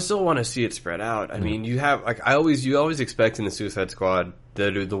out? I still want to see it spread out. I mean, you have like you always expect in the Suicide Squad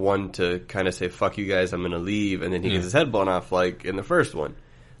the one to kind of say "fuck you guys, I'm going to leave," and then he gets his head blown off like in the first one.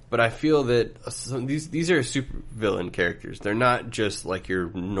 But I feel that these are super villain characters. They're not just like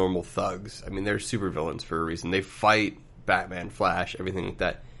your normal thugs. I mean, they're super villains for a reason. They fight Batman, Flash, everything like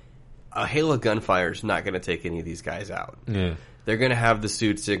that. A hail of gunfire is not going to take any of these guys out. Yeah. They're going to have the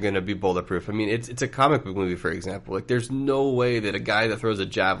suits. They're going to be bulletproof. I mean, it's a comic book movie, for example. Like, there's no way that a guy that throws a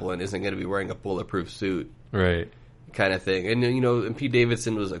javelin isn't going to be wearing a bulletproof suit. Right. Kind of thing. And, you know, and Pete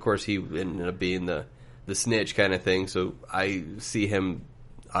Davidson was, of course, he ended up being the snitch kind of thing. So I see him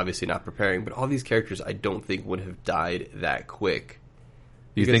obviously not preparing. But all these characters I don't think would have died that quick.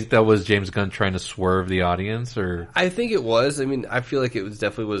 Do you think that was James Gunn trying to swerve the audience, or? I think it was. I mean, I feel like it was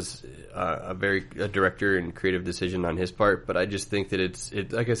definitely was a director and creative decision on his part. But I just think that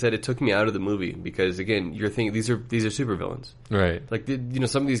it like I said, it took me out of the movie because again, you're thinking these are supervillains, right? Like you know,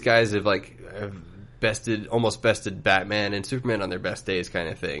 some of these guys have almost bested Batman and Superman on their best days, kind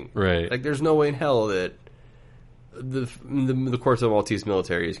of thing, right? Like there's no way in hell that the Corto Maltese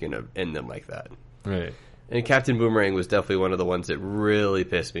military is going to end them like that. Right. And Captain Boomerang was definitely one of the ones that really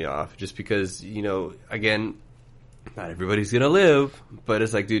pissed me off. Just because, again, not everybody's gonna live, but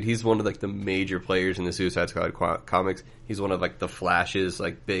it's like, dude, he's one of like the major players in the Suicide Squad comics. He's one of like the Flash's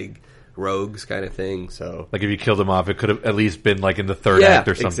like big rogues kind of thing. So, like, if you killed him off, it could have at least been like in the third act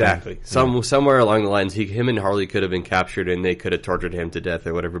or something. Exactly. Somewhere along the lines, him and Harley could have been captured, and they could have tortured him to death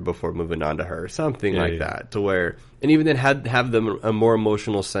or whatever before moving on to her, something like that. To where, and even then, have them a more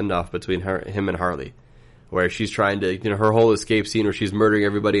emotional send off between him and Harley. Where she's trying to, her whole escape scene where she's murdering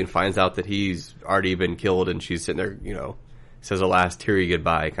everybody and finds out that he's already been killed, and she's sitting there, says a last teary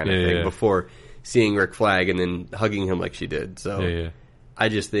goodbye kind of thing before seeing Rick Flag and then hugging him like she did. So I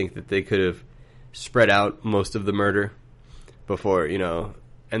just think that they could have spread out most of the murder before,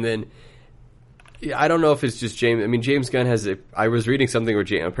 and then I don't know if it's just James. I mean, James Gunn I was reading something where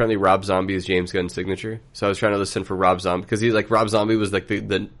apparently Rob Zombie is James Gunn's signature. So I was trying to listen for Rob Zombie because he's like, Rob Zombie was like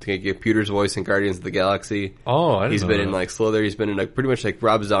the computer's voice in Guardians of the Galaxy. Oh, I didn't He's know been that. in like Slither. He's been in like pretty much like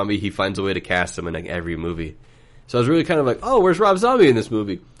Rob Zombie. He finds a way to cast him in like every movie. So I was really kind of like, oh, where's Rob Zombie in this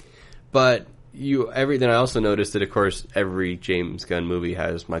movie? But then I also noticed that, of course, every James Gunn movie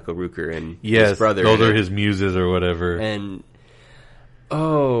has Michael Rooker and his brother. Those are his muses or whatever. And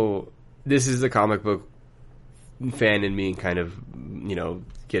this is the comic book fan in me kind of,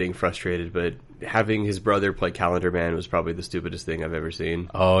 getting frustrated, but having his brother play Calendar Man was probably the stupidest thing I've ever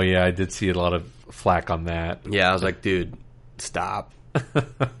seen. Oh, yeah, I did see a lot of flack on that. Yeah, I was like, dude, stop.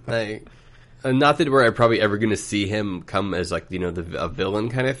 Like, not that we're probably ever going to see him come as, like, a villain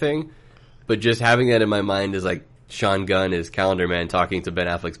kind of thing, but just having that in my mind is like Sean Gunn is Calendar Man talking to Ben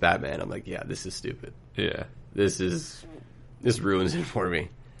Affleck's Batman. I'm like, yeah, this is stupid. Yeah. This ruins it for me.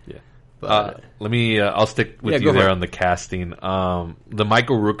 But, I'll stick with you there on the casting. The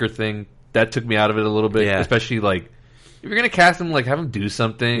Michael Rooker thing, that took me out of it a little bit, especially like, if you're going to cast him, like, have him do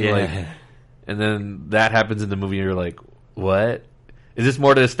something, like, and then that happens in the movie and you're like, what? Is this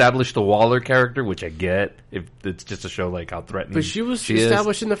more to establish the Waller character, which I get, if it's just to show like how threatening but she was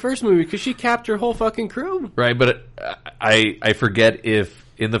established in the first movie because she capped her whole fucking crew. Right, but I forget if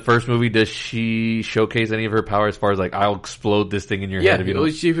in the first movie does she showcase any of her power as far as like, I'll explode this thing in your head. Yeah,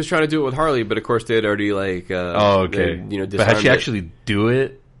 she was trying to do it with Harley, but of course they had already like but had she actually do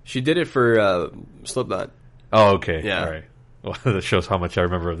it? She did it for Slipknot. Oh, okay. Yeah. All right. Well, that shows how much I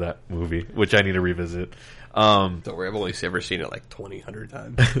remember of that movie, which I need to revisit. Don't worry, I've only ever seen it like 100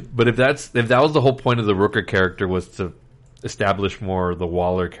 times. But if that was the whole point of the Rooker character, was to establish more the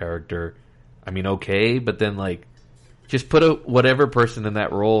Waller character, I mean, okay, but then like, just put whatever person in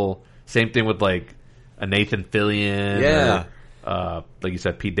that role. Same thing with like a Nathan Fillion, or, like you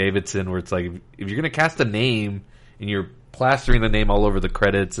said, Pete Davidson, where it's like, if you're gonna cast a name and you're plastering the name all over the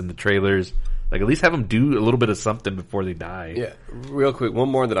credits and the trailers, like, at least have them do a little bit of something before they die. Yeah, real quick, one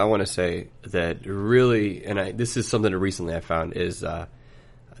more that I want to say that really, and this is something that recently I found, is, I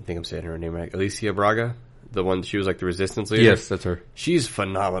think I'm saying her name right, Alicia Braga, the one, she was like the Resistance leader. Yes, that's her. She's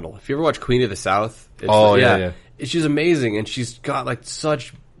phenomenal. If you ever watch Queen of the South, yeah. She's amazing, and she's got like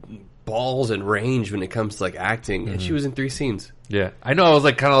such balls and range when it comes to like acting, and she was in 3 scenes. Yeah, I know, I was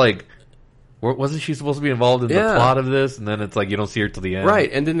like, kind of like, wasn't she supposed to be involved in the plot of this? And then it's like, you don't see her till the end.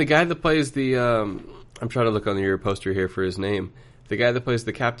 Right, and then the guy that plays the, I'm trying to look on your poster here for his name. The guy that plays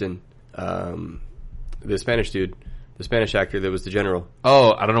the captain, the Spanish dude, the Spanish actor that was the general.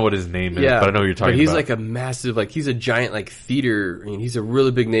 Oh, I don't know what his name is, but I know what you're talking about. But he's like a massive, like, he's a giant, like, theater, I mean, he's a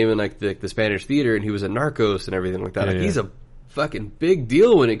really big name in, like, the Spanish theater, and he was in Narcos and everything like that. Yeah, like, he's a fucking big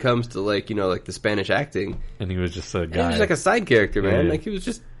deal when it comes to, like, like, the Spanish acting. And he was just a guy. He was like a side character, man. Like, he was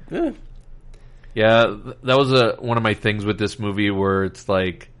just, Yeah, that was one of my things with this movie, where it's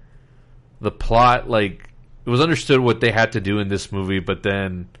like, the plot, like, it was understood what they had to do in this movie, but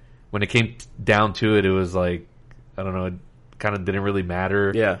then when it came down to it, it was like, I don't know, it kind of didn't really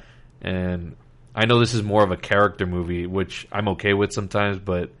matter. Yeah. And I know this is more of a character movie, which I'm okay with sometimes,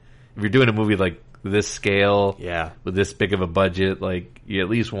 but if you're doing a movie like this scale, with this big of a budget, like, you at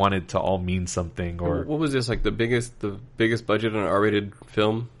least want it to all mean something. Or what was this, like, the biggest budget on an R-rated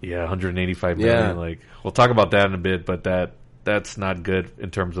film? Yeah, $185 million. Like, we'll talk about that in a bit, but that's not good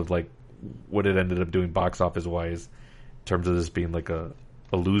in terms of like what it ended up doing box office wise, in terms of this being like a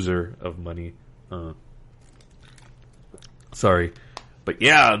loser of money. Sorry, but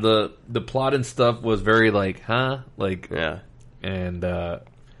yeah, the plot and stuff was very like, and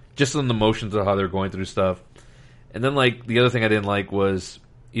just on the motions of how they're going through stuff. And then, like, the other thing I didn't like was,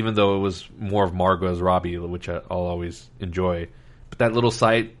 even though it was more of Margot as Robbie, which I'll always enjoy, but that little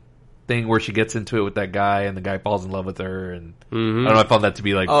side thing where she gets into it with that guy and the guy falls in love with her, and I don't know, I found that to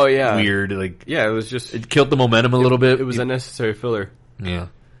be like weird. Like, it was just, it killed the momentum a little bit. It was unnecessary filler. Yeah.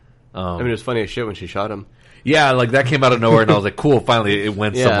 I mean, it was funny as shit when she shot him. Yeah, like that came out of nowhere, and I was like, cool, finally it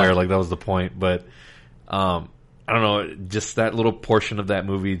went somewhere. Like that was the point. But I don't know, just that little portion of that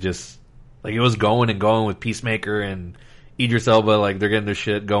movie, just like it was going and going with Peacemaker and Idris Elba, like they're getting their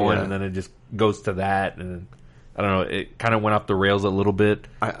shit going, and then it just goes to that, and I don't know, it kind of went off the rails a little bit.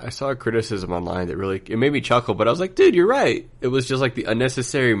 I saw a criticism online that it made me chuckle, but I was like, dude, you're right. It was just like the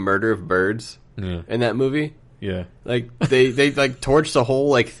unnecessary murder of birds in that movie. Yeah, like they like torched the whole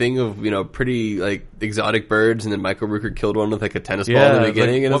like thing of pretty like exotic birds, and then Michael Rooker killed one with like a tennis ball in the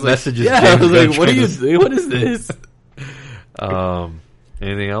beginning. Like, and what messages? Like, I was like, what are you doing? What is this?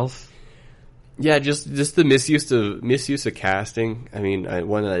 Anything else? Yeah, just the misuse of casting. I mean,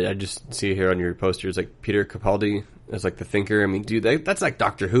 one that I just see here on your poster is like Peter Capaldi as like the Thinker. I mean, dude, that's like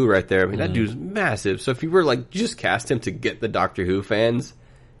Doctor Who right there. I mean, that dude's massive. So if you were like just cast him to get the Doctor Who fans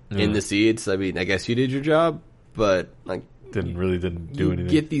in the seats, I mean, I guess you did your job. But like, didn't do anything.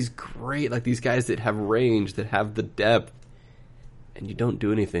 Get these great these guys that have range, that have the depth, and you don't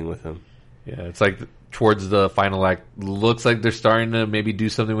do anything with them. Yeah, it's like towards the final act, looks like they're starting to maybe do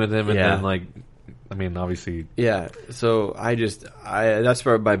something with him, and then like, I mean, obviously, yeah. So that's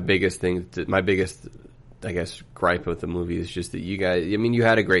probably my biggest thing. My biggest, I guess, gripe with the movie is just that you guys. I mean, you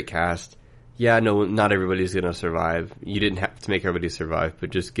had a great cast. Yeah, no, not everybody's gonna survive. You didn't have to make everybody survive, but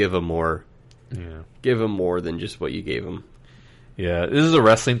just give them more. Yeah, give them more than just what you gave them. Yeah, this is a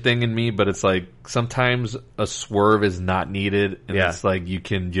wrestling thing in me, but it's like sometimes a swerve is not needed, and it's like you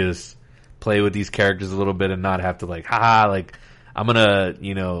can just play with these characters a little bit and not have to like, like I'm gonna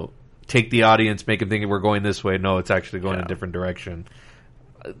take the audience, make them think we're going this way. No, it's actually going a different direction.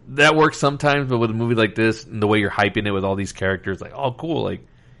 That works sometimes, but with a movie like this and the way you're hyping it with all these characters, like, oh, cool, like,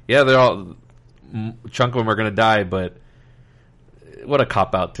 yeah, they're all a chunk of them are gonna die, but what a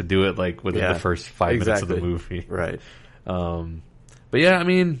cop out to do it like within the first 5 minutes of the movie, right? But yeah, I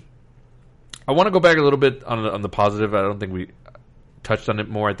mean, I want to go back a little bit on the positive. I don't think we touched on it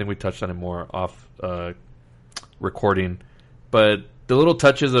more. I think we touched on it more off recording, but the little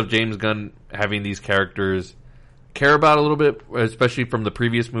touches of James Gunn having these characters care about a little bit, especially from the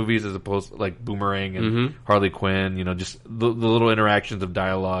previous movies, as opposed to like Boomerang and Harley Quinn. Just the little interactions of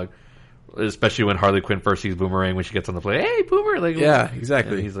dialogue. Especially when Harley Quinn first sees Boomerang when she gets on the plane. Hey, Boomer! Like, yeah,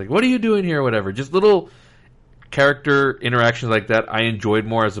 exactly. And he's like, "What are you doing here?" Or whatever. Just little character interactions like that I enjoyed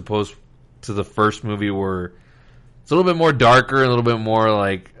more as opposed to the first movie, where it's a little bit more darker, a little bit more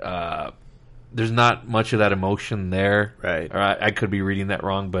like there's not much of that emotion there. Right. Or I could be reading that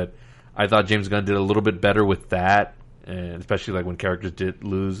wrong, but I thought James Gunn did a little bit better with that, and especially like when characters did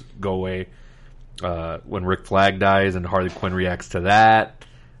go away. When Rick Flag dies and Harley Quinn reacts to that.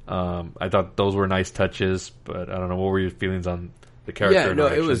 I thought those were nice touches, but I don't know, what were your feelings on the character? Yeah, no,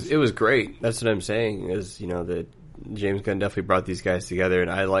 it was great. That's what I'm saying. Is that James Gunn definitely brought these guys together,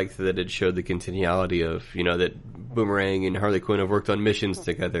 and I liked that it showed the continuality of that Boomerang and Harley Quinn have worked on missions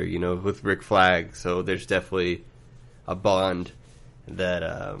together. With Rick Flag, so there's definitely a bond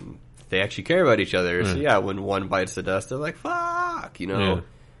that they actually care about each other. So yeah, when one bites the dust, they're like, "Fuck," So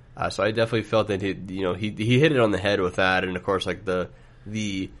I definitely felt that he hit it on the head with that, and of course like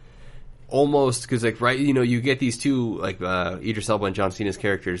the almost, because like you get these two like Idris Elba and John Cena's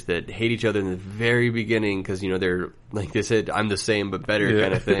characters that hate each other in the very beginning because they're like they said, I'm the same but better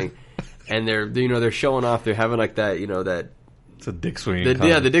kind of thing, and they're showing off, they're having like that that it's a dick swing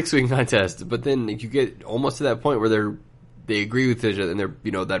the dick swing contest, but then you get almost to that point where they agree with each other, and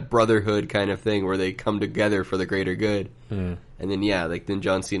they're that brotherhood kind of thing where they come together for the greater good, and then then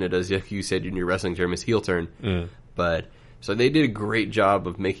John Cena does, like you said in your wrestling term, his heel turn, but. So they did a great job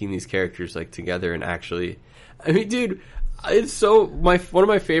of making these characters like together, and actually, I mean, dude, it's so one of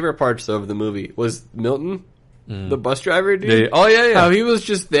my favorite parts of the movie was Milton, the bus driver dude. Oh yeah. How he was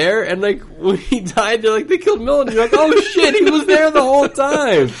just there, and like when he died, they're like, they killed Milton. You're like, oh shit, he was there the whole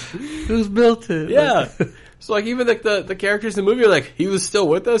time. Who's Milton? Yeah. So like even like the characters in the movie are like, he was still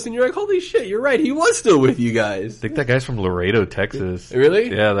with us, and you're like, holy shit, you're right, he was still with you guys. I think that guy's from Laredo, Texas.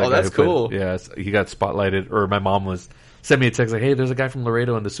 Really? Yeah. That guy that's cool. He got spotlighted, or my mom sent me a text like, hey, there's a guy from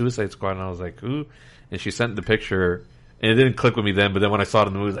Laredo in the Suicide Squad, and I was like, who? And she sent the picture, and it didn't click with me then, but then when I saw it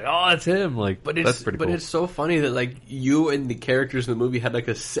in the movie, I was like, oh, that's him. Like, that's pretty cool. But it's so funny that like you and the characters in the movie had like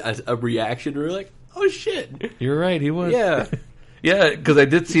a reaction where you're like, oh shit. You're right, he was. Yeah. Yeah, because I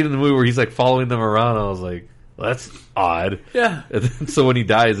did see it in the movie where he's like following them around, and I was like, well, that's odd. Yeah. And then, so when he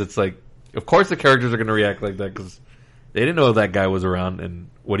dies, it's like, of course the characters are going to react like that, because they didn't know that guy was around and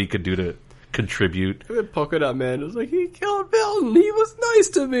what he could do to contribute. Polka Dot Man was like, he killed Milton, he was nice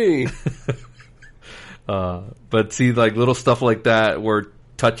to me. But see, like little stuff like that where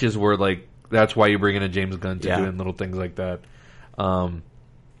touches where like that's why you bring in a James Gunn to doing little things like that.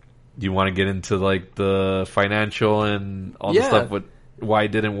 you want to get into like the financial and all the stuff with why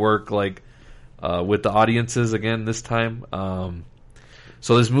it didn't work like with the audiences again this time.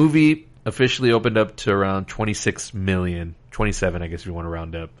 So this movie officially opened up to around 26 million, 27 I guess if you want to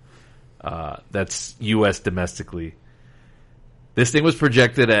round up. That's US domestically. This thing was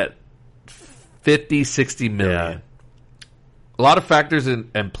projected at 50, 60 million. Yeah. A lot of factors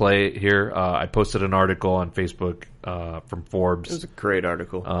in play here. I posted an article on Facebook from Forbes. It was a great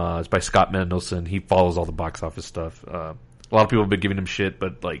article. It's by Scott Mendelson. He follows all the box office stuff. A lot of people have been giving him shit,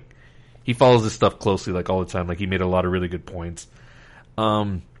 but like he follows this stuff closely, like all the time. Like he made a lot of really good points.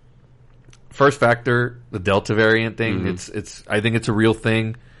 First factor, the Delta variant thing. It's. I think it's a real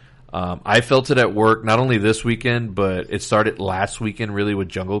thing. I felt it at work, not only this weekend, but it started last weekend really with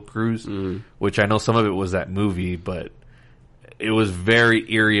Jungle Cruise, which I know some of it was that movie, but it was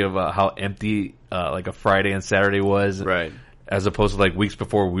very eerie about how empty like a Friday and Saturday was. Right. As opposed to like weeks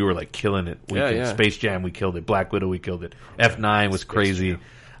before we were like killing it. Space Jam, we killed it. Black Widow, we killed it. F9 was crazy.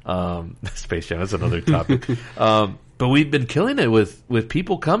 Space Jam, that's another topic. But we've been killing it with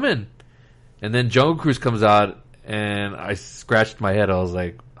people coming. And then Jungle Cruise comes out and I scratched my head. I was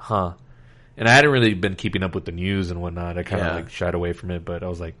like, huh. And I hadn't really been keeping up with the news and whatnot. I kind of like shied away from it, but I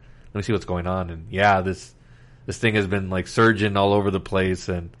was like, let me see what's going on. And this thing has been like surging all over the place,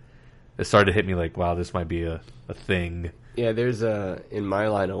 and it started to hit me like, wow, this might be a thing. Yeah, there's in my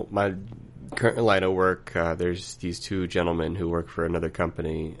current line of work, there's these two gentlemen who work for another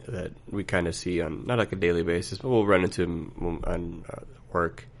company that we kind of see on not like a daily basis, but we'll run into them on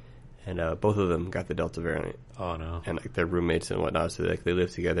work, and both of them got the Delta variant. Oh no! And like their roommates and whatnot, so like they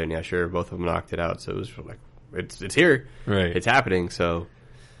live together, and both of them knocked it out. So it was like it's here, right? It's happening, so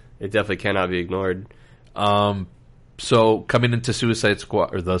it definitely cannot be ignored. So coming into Suicide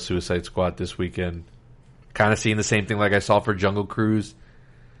Squad or the Suicide Squad this weekend, kind of seeing the same thing like I saw for Jungle Cruise,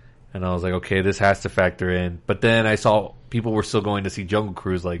 and I was like, okay, this has to factor in. But then I saw people were still going to see Jungle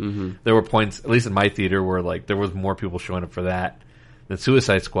Cruise. Like there were points, at least in my theater, where like there was more people showing up for that than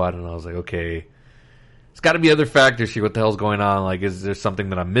Suicide Squad, and I was like, okay, it's got to be other factors here. What the hell's going on? Like, is there something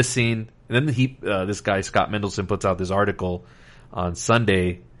that I'm missing? And then this guy Scott Mendelson puts out this article on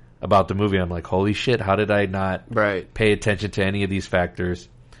Sunday about the movie. I'm like, holy shit, how did I not pay attention to any of these factors?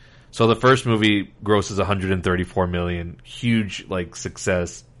 So the first movie grosses $134 million. Huge, like,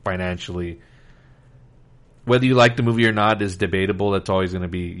 success financially. Whether you like the movie or not is debatable. That's always going to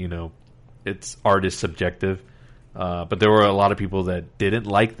be, it's art is subjective. But there were a lot of people that didn't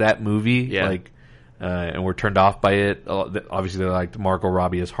like that movie, and were turned off by it. Obviously, they liked Margot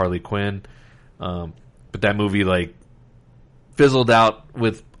Robbie as Harley Quinn. But that movie, like, fizzled out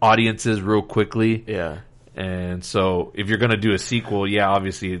with audiences real quickly. Yeah. And so if you're going to do a sequel,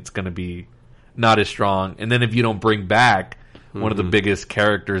 obviously it's going to be not as strong. And then if you don't bring back one of the biggest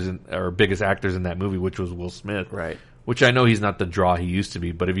characters or biggest actors in that movie, which was Will Smith, right? Which I know he's not the draw he used to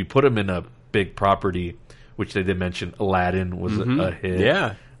be, but if you put him in a big property, which they did mention, Aladdin was a hit.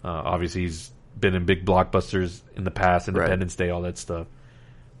 Yeah. Obviously he's been in big blockbusters in the past, Independence Day, all that stuff.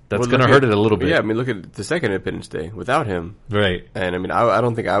 That's going to hurt it a little bit. Yeah, I mean, look at the second Independence Day without him. Right. And I mean, I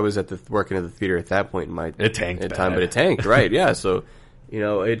don't think I was working at the theater at that point in my time, but it tanked, right? Yeah. So,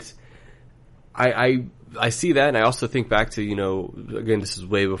 it's, I see that, and I also think back to, again, this is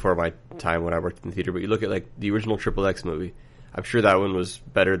way before my time when I worked in the theater, but you look at like the original XXX movie. I'm sure that one was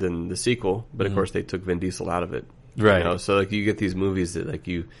better than the sequel, but of course they took Vin Diesel out of it. Right. So like you get these movies that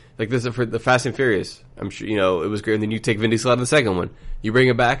like this for the Fast and Furious. I'm sure it was great. And then you take Vin Diesel out of the second one, you bring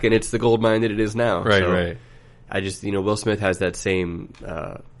it back, and it's the gold mine that it is now. Right. So right. I just Will Smith has that same.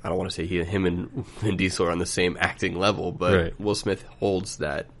 I don't want to say him and Vin Diesel are on the same acting level, but Will Smith holds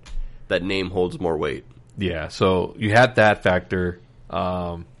that name holds more weight. Yeah. So you had that factor.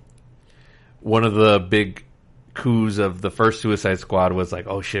 One of the big coups of the first Suicide Squad was like,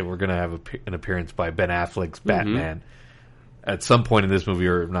 oh shit, we're gonna have an appearance by Ben Affleck's Batman at some point in this movie,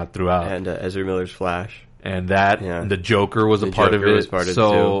 or not throughout, and Ezra Miller's Flash, and the Joker was a part of it.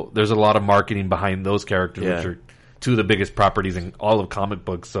 So there's a lot of marketing behind those characters, which are two of the biggest properties in all of comic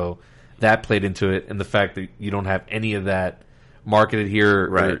books. So that played into it, and the fact that you don't have any of that marketed here,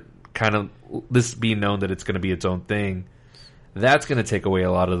 or kind of this being known that it's going to be its own thing, that's going to take away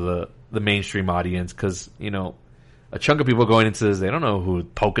a lot of the mainstream audience, because a chunk of people going into this, they don't know who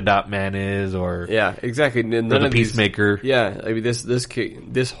Polka Dot Man is, or exactly, none or the of Peacemaker. I mean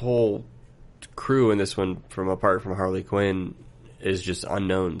this whole crew in this one, from apart from Harley Quinn, is just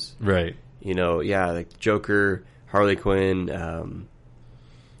unknowns, right? Like Joker, Harley Quinn,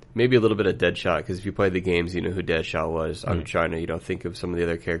 maybe a little bit of Deadshot, because if you play the games, you know who Deadshot was. I'm trying to think of some of the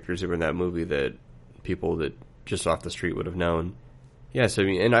other characters that were in that movie that people that just off the street would have known. Yeah, so I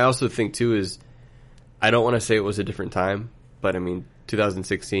mean, and I also think too is, I don't want to say it was a different time, but I mean,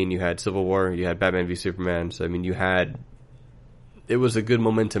 2016 you had Civil War, you had Batman v Superman, so I mean, it was a good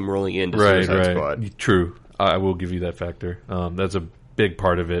momentum rolling into Suicide Squad. True, I will give you that factor. That's a big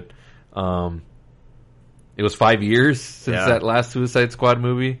part of it. It was 5 years since that last Suicide Squad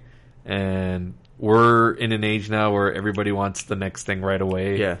movie, and we're in an age now where everybody wants the next thing right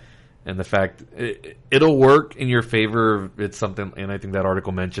away. Yeah. And the fact it'll work in your favor if it's something, and I think that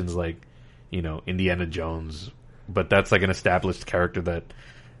article mentions like, you know, Indiana Jones, but that's like an established character that,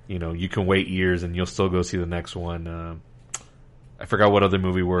 you know, you can wait years and you'll still go see the next one. I forgot what other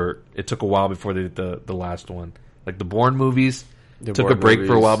movie where it took a while before they did the last one. Like the Bourne movies took a break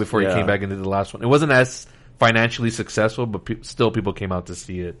for a while before he came back and did the last one. It wasn't as financially successful, but still people came out to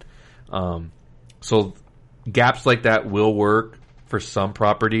see it. So gaps like that will work for some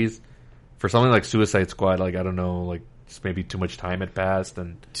properties. For something like Suicide Squad, like, I don't know, like, just maybe too much time had passed.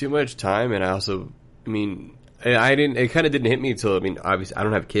 Too much time, and it kind of didn't hit me until, I mean, obviously, I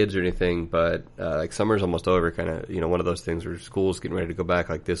don't have kids or anything, but, like, summer's almost over, kind of, you know, one of those things where school's getting ready to go back,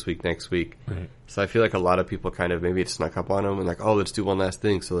 like, this week, next week. Right. So I feel like a lot of people kind of, maybe it snuck up on them, and like, oh, let's do one last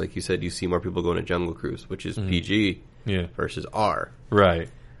thing. So, like you said, you see more people going to Jungle Cruise, which is PG versus R. Right.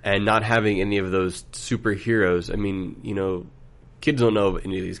 And not having any of those superheroes, I mean, you know, kids don't know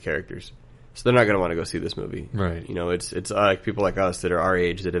any of these characters. So they're not going to want to go see this movie. Right. You know, it's like people like us that are our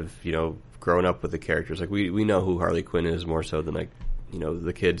age that have, you know, grown up with the characters. Like, we know who Harley Quinn is more so than, like, you know,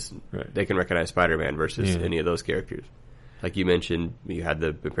 the kids. Right. They can recognize Spider-Man versus any of those characters. Like you mentioned, you had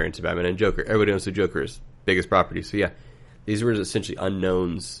the appearance of Batman and Joker. Everybody knows who Joker is. Biggest property. So, yeah, these were essentially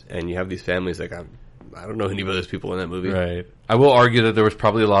unknowns. And you have these families like, I don't know any of those people in that movie. Right. I will argue that there was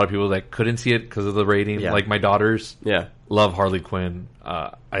probably a lot of people that couldn't see it because of the rating. Yeah. Like my daughters Yeah. love Harley Quinn.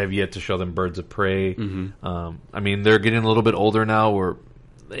 I have yet to show them Birds of Prey. Mm-hmm. I mean, they're getting a little bit older now where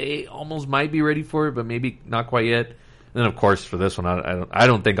they almost might be ready for it, but maybe not quite yet. And then, of course, for this one, I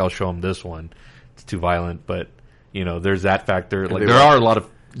don't think I'll show them this one. It's too violent. But, you know, there's that factor. Like, there are a lot of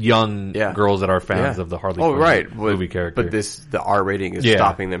young girls that are fans of the Harley Quinn movie character. But the R rating is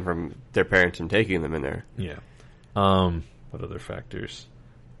stopping them from their parents from taking them in there. Yeah. What other factors?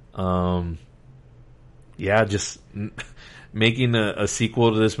 Just making a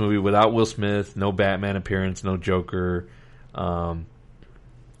sequel to this movie without Will Smith, no Batman appearance, no Joker. A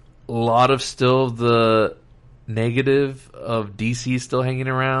lot of still the negative of DC still hanging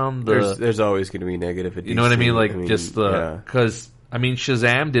around. There's always going to be negative at DC. You know what I mean? Like, because I mean,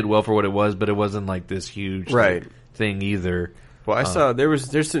 Shazam did well for what it was, but it wasn't like this huge thing either. Well, I saw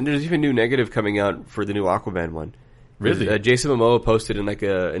there's even new negative coming out for the new Aquaman one. Really? Jason Momoa posted in like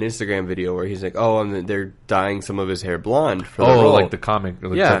an Instagram video where he's like, they're dyeing some of his hair blonde for the role. Like the comic.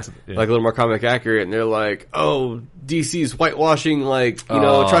 Like like a little more comic accurate. And they're like, DC's whitewashing, like, you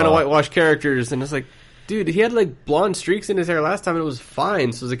know, trying to whitewash characters. And it's like, dude, he had like blonde streaks in his hair last time and it was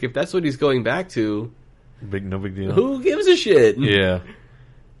fine. So it's like, if that's what he's going back to, no big deal. Who gives a shit? Yeah.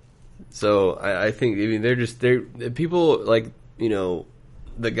 So I think, I mean, they're people like, you know,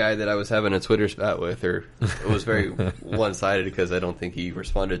 the guy that I was having a Twitter spat with, or it was very one-sided because I don't think he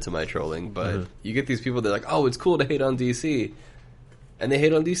responded to my trolling, but you get these people that are like, oh, it's cool to hate on DC, and they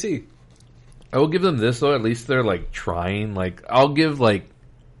hate on DC. I will give them this, though. At least they're, like, trying. Like, I'll give, like,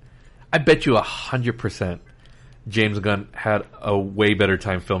 I bet you 100% James Gunn had a way better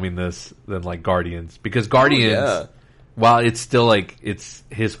time filming this than, like, Guardians. Because Guardians, while it's still, like, it's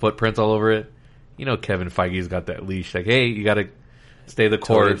his footprints all over it, you know, Kevin Feige's got that leash. Like, hey, you got to stay the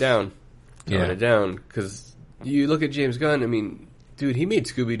course. Tone it down. Because you look at James Gunn, I mean, dude, he made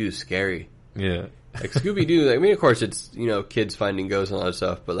Scooby-Doo scary. Yeah. Like, Scooby-Doo, like, I mean, of course, it's, you know, kids finding ghosts and all that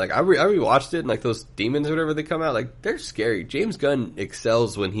stuff, but, like, I rewatched it, and, like, those demons or whatever that come out, like, they're scary. James Gunn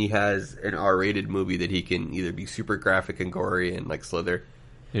excels when he has an R-rated movie that he can either be super graphic and gory and, like, Slither.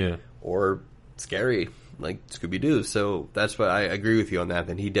 Yeah. Or scary, like Scooby-Doo. So that's why I agree with you on that.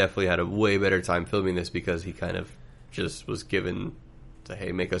 And he definitely had a way better time filming this because he kind of just was given to,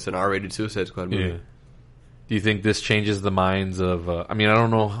 hey, make us an R-rated Suicide Squad movie. Yeah. Do you think this changes the minds of... I mean, I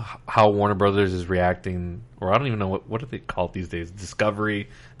don't know how Warner Brothers is reacting, or I don't even know what do they call it these days? Discovery.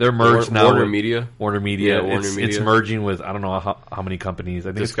 They're merged now. Warner Media. Warner Media. Yeah, Warner Media. It's merging with, I don't know how many companies. I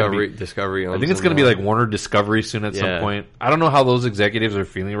think Discovery. I think it's going to be like Warner Discovery soon at some point. I don't know how those executives are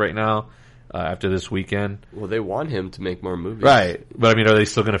feeling right now after this weekend. Well, they want him to make more movies. Right. But I mean, are they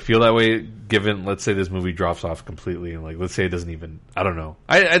still going to feel that way given, let's say this movie drops off completely and like, let's say it doesn't even, I don't know.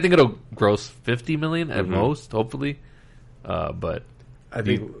 I think it'll gross $50 million at most, hopefully. But I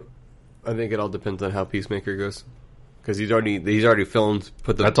think it all depends on how Peacemaker goes. Because he's already filmed.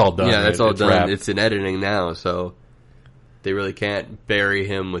 That's all done. Yeah, right? that's all it's done. wrapped. It's in editing now, so they really can't bury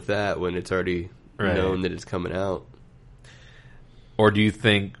him with that when it's already known that it's coming out. Or do you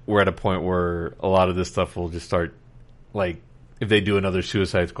think we're at a point where a lot of this stuff will just start, like, if they do another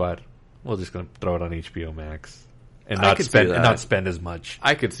Suicide Squad, we're just going to throw it on HBO Max and not spend as much.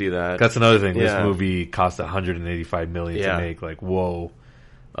 I could see that. That's another thing. Yeah. This movie cost $185 million to make. Like, whoa.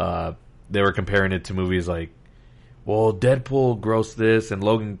 They were comparing it to movies like, well, Deadpool grossed this and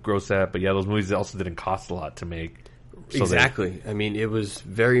Logan grossed that, but yeah, those movies also didn't cost a lot to make. So exactly. I mean, it was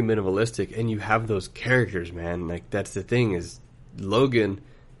very minimalistic, and you have those characters, man. Like, that's the thing is, Logan,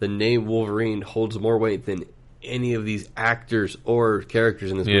 the name Wolverine, holds more weight than any of these actors or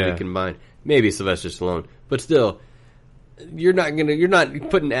characters in this movie combined. Maybe Sylvester Stallone, but still, you're not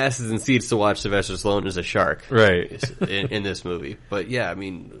putting asses in seats to watch Sylvester Stallone as a shark, right? in this movie. But yeah, I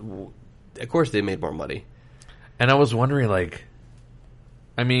mean, of course they made more money. And I was wondering, like,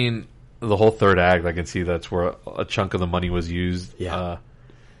 I mean, the whole third act, I can see that's where a chunk of the money was used. Yeah.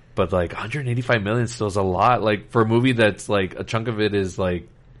 But, like, $185 million still is a lot. Like, for a movie that's, like, a chunk of it is, like,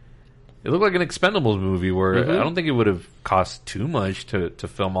 it looked like an Expendables movie where I don't think it would have cost too much to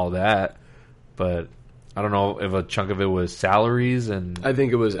film all that. But I don't know if a chunk of it was salaries and... I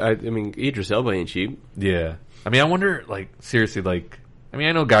think it was... I mean, Idris Elba ain't cheap. Yeah. I mean, I wonder, like, seriously, like... I mean,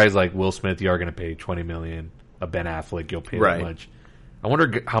 I know guys like Will Smith, you are going to pay $20 million. A Ben Affleck, you'll pay that much. I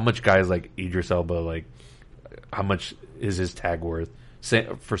wonder how much guys like Idris Elba, like, how much is his tag worth?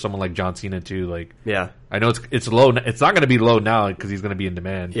 For someone like John Cena too, like, I know it's low. It's not going to be low now because he's going to be in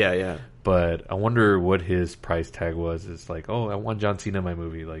demand. Yeah. But I wonder what his price tag was. It's like, oh, I want John Cena in my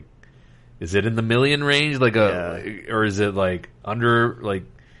movie. Like, is it in the million range? Like or is it like under? Like,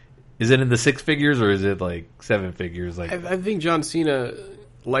 is it in the six figures or is it like seven figures? Like, I think John Cena,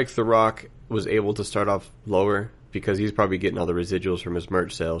 like The Rock, was able to start off lower because he's probably getting all the residuals from his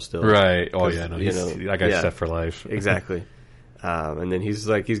merch sales still. Right. Oh yeah. No, that guy's set for life. Exactly. And then he's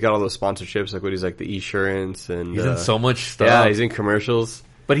got all those sponsorships, like what he's like the Esurance and he's in so much stuff. Yeah, he's in commercials,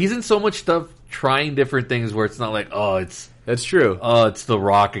 but he's in so much stuff, trying different things where it's not like, that's true. Oh, it's The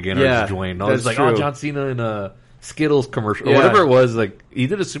Rock again or it's Dwayne. No, it's like true. John Cena in a Skittles commercial or whatever it was. Like he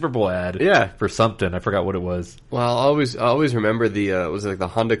did a Super Bowl ad, for something. I forgot what it was. Well, I always remember the was it like the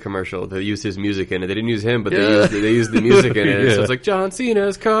Honda commercial. They used his music in it. They didn't use him, but they used the music in it. So it's like John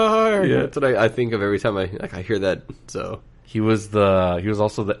Cena's car. Yeah, that's what I think of every time I hear that. So. He was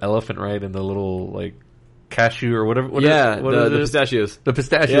also the elephant, right, in the little like cashew or whatever. The pistachios. The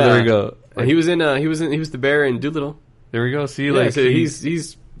pistachio. Yeah. There we go. And he was the bear in Doolittle. There we go. See, like so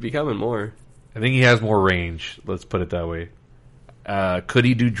he's becoming more. I think he has more range. Let's put it that way. Could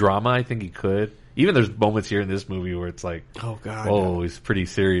he do drama? I think he could. Even there's moments here in this movie where it's like, oh god, he's pretty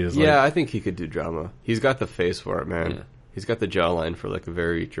serious. Yeah, I think he could do drama. He's got the face for it, man. Yeah. He's got the jawline for like a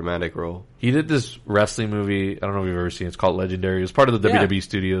very dramatic role. He did this wrestling movie. I don't know if you've ever seen it. It's called Legendary. It was part of the WWE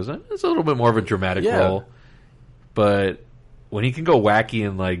studios. It's a little bit more of a dramatic role. But when he can go wacky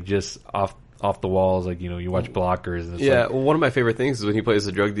and like just off the walls, like, you watch Blockers. And it's well, one of my favorite things is when he plays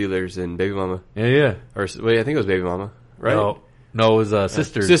the drug dealers in Baby Mama. Yeah. Or wait, I think it was Baby Mama, right? No, it was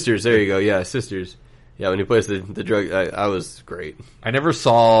Sisters. Sisters, there you go. Yeah, Sisters. Yeah, when he plays the drug, I was great. I never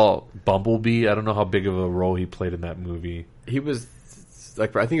saw Bumblebee. I don't know how big of a role he played in that movie. He was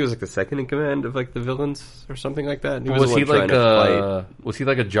like, I think he was like the second in command of like the villains or something like that. Was he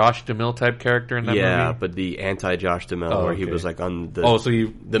like a Josh Duhamel type character in that movie? Yeah, but the anti Josh Duhamel, where he was like on the. Oh, so he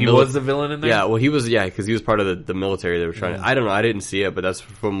was the villain in there? Yeah, well, he was. Yeah, because he was part of the military. They were trying to. I don't know. I didn't see it, but that's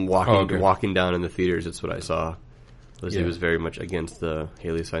from walking down in the theaters. That's what I saw. He was very much against the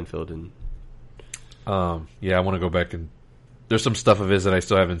Haley Steinfeld and. I want to go back and there's some stuff of his that I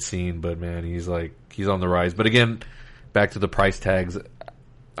still haven't seen, but man, he's on the rise. But again, back to the price tags.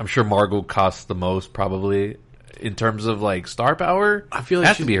 I'm sure Margot costs the most probably in terms of like star power. I feel like it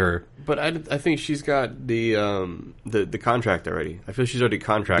has to be her. But I think she's got the contract already. I feel she's already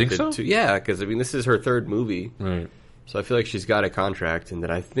contracted. Think so? Yeah, because I mean this is her third movie, right? So I feel like she's got a contract, and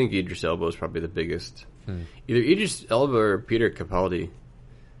then I think Idris Elba is probably the biggest. Either Idris Elba or Peter Capaldi.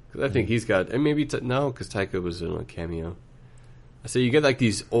 Because I think he's got, and maybe because Taika was in a cameo. So you get like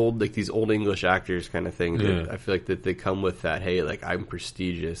these old English actors kind of thing. That I feel like that they come with that. Hey, like I'm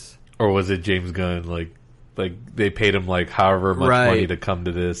prestigious. Or was it James Gunn? Like they paid him like however much money to come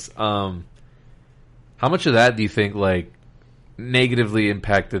to this. How much of that do you think like negatively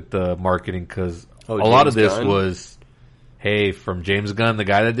impacted the marketing? Because a lot of this was. Hey, from James Gunn, the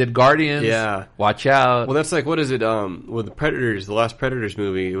guy that did Guardians. Yeah. Watch out. Well, that's like, what is it? With the Predators, the last Predators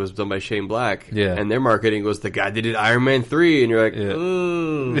movie, it was done by Shane Black. Yeah. And their marketing was the guy that did Iron Man 3. And you're like,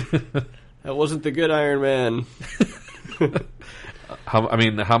 ooh, that wasn't the good Iron Man.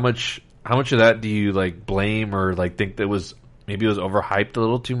 How much how much of that do you like blame or like think that maybe it was overhyped a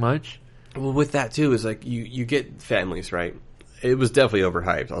little too much? Well, with that too is like you get families, right? It was definitely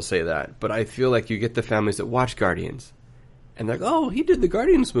overhyped, I'll say that. But I feel like you get the families that watch Guardians, and they're like, oh, he did the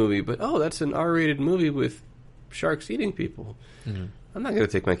Guardians movie, but oh, that's an R-rated movie with sharks eating people. Mm-hmm. I'm not going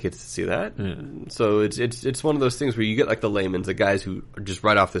to take my kids to see that. So it's one of those things where you get like the laymen, the guys who are just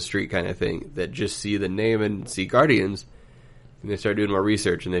right off the street kind of thing, that just see the name and see Guardians, and they start doing more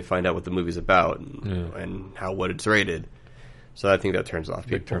research and they find out what the movie's about and what it's rated. So I think that turns off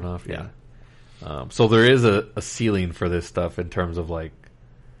people. Big turn off, yeah. So there is a ceiling for this stuff in terms of like,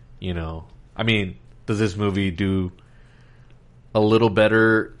 I mean, does this movie do a little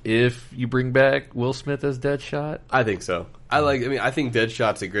better if you bring back Will Smith as Deadshot? I think so. I think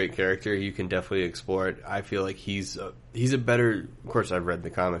Deadshot's a great character. You can definitely explore it. I feel like he's a better, of course I've read the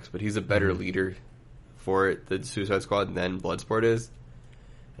comics, but he's a better leader for it, the Suicide Squad, than Bloodsport is.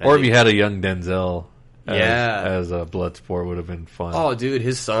 Or if you had a young Denzel as a Bloodsport would have been fun. Oh, dude,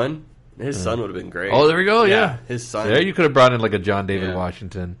 his son would have been great. Oh, there we go, yeah. His son. There you could have brought in like a John David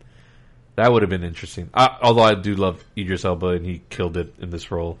Washington. That would have been interesting. Although I do love Idris Elba, and he killed it in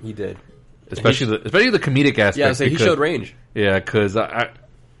this role. He did. Especially the comedic aspect. Yeah, so he showed range. Yeah, because I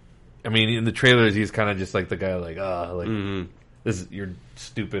mean, in the trailers, he's kind of just like the guy, like, this is, you're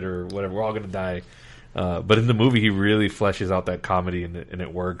stupid or whatever. We're all gonna die. But in the movie, he really fleshes out that comedy, and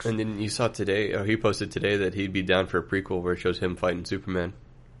it works. And then you saw today, he posted today that he'd be down for a prequel where it shows him fighting Superman.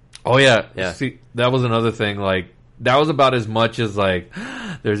 Oh yeah. See, that was another thing. Like, that was about as much as like,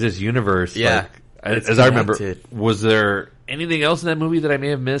 there's this universe. Yeah. Like, as I remember, was there anything else in that movie that I may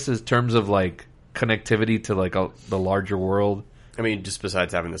have missed in terms of like connectivity to like the larger world? I mean, just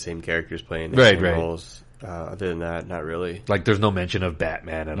besides having the same characters playing roles. Other than that, not really. Like, there's no mention of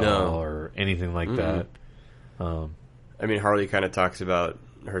Batman at all or anything like that. I mean, Harley kind of talks about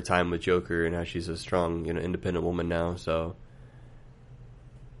her time with Joker and how she's a strong, independent woman now. So,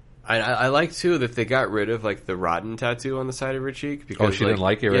 I like too that they got rid of like the rotten tattoo on the side of her cheek because she didn't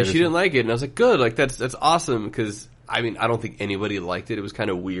like it. Yeah, she didn't like it, and I was like, good, like that's awesome because I mean, I don't think anybody liked it. It was kind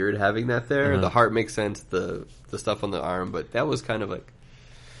of weird having that there. The heart makes sense, the stuff on the arm, but that was kind of like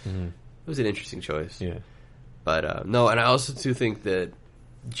it was an interesting choice. Yeah. But no, and I also too think that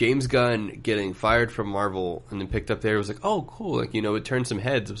James Gunn getting fired from Marvel and then picked up there was like, oh, cool, like it turned some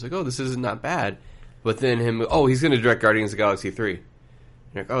heads. It was like, oh, this is not bad. But then he's going to direct Guardians of the Galaxy 3.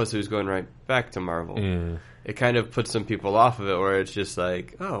 You're like, oh, so he's going right back to Marvel. Yeah. It kind of puts some people off of it, where it's just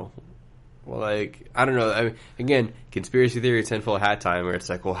like, oh, well, like I don't know. I mean, again, conspiracy theory, tinfoil hat time, where it's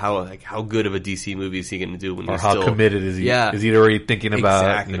like, well, how good of a DC movie is he going to do when? Or how committed is he? Yeah. Is he already thinking about?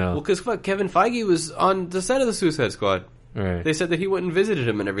 Exactly. Well, because Kevin Feige was on the set of the Suicide Squad. Right. They said that he went and visited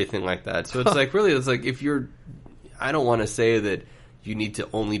him and everything like that. So it's like, really, it's like if you're, I don't want to say that you need to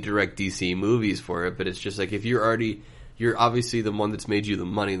only direct DC movies for it, but it's just like if you're obviously the one that's made you the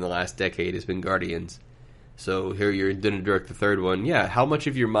money in the last decade has been Guardians. So here you're going to direct the third one. Yeah, how much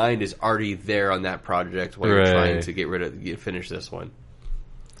of your mind is already there on that project while you're trying to finish this one?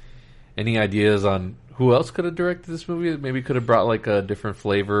 Any ideas on who else could have directed this movie? Maybe could have brought like a different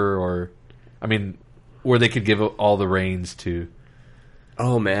flavor, or, I mean, where they could give all the reins to.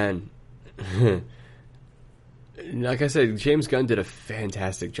 Oh man, like I said, James Gunn did a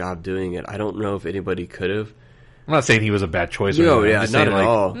fantastic job doing it. I don't know if anybody could have. I'm not saying he was a bad choice. No, yeah, not at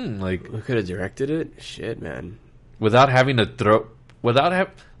all. Like, who could have directed it? Shit, man. Without having to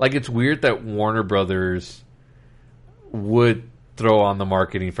like, it's weird that Warner Brothers would throw on the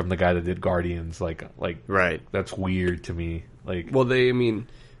marketing from the guy that did Guardians. Like, right. That's weird to me. Like, well, but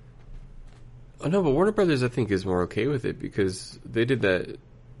Warner Brothers, I think, is more okay with it because they did that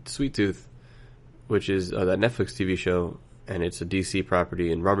Sweet Tooth, which is that Netflix TV show, and it's a DC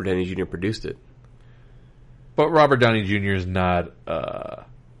property, and Robert Downey Jr. produced it. But Robert Downey Jr. is not,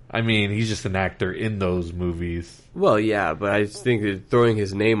 he's just an actor in those movies. Well, yeah, but I think that throwing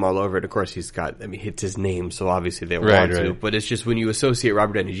his name all over it, of course it's his name, so obviously they want to. But it's just when you associate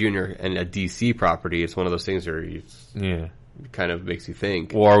Robert Downey Jr. and a DC property, it's one of those things where it kind of makes you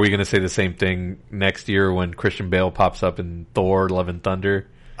think. Or are we going to say the same thing next year when Christian Bale pops up in Thor, Love and Thunder?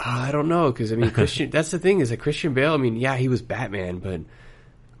 I don't know, because, Christian, that's the thing, is that Christian Bale, he was Batman, but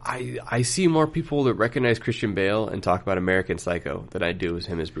I see more people that recognize Christian Bale and talk about American Psycho than I do as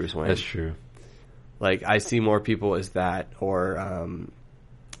him as Bruce Wayne. That's true. Like, I see more people as that, or,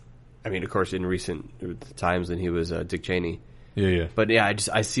 of course, in recent times than he was Dick Cheney. Yeah. But yeah,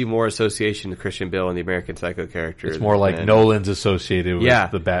 I see more association with Christian Bale and the American Psycho character. It's more like Nolan's associated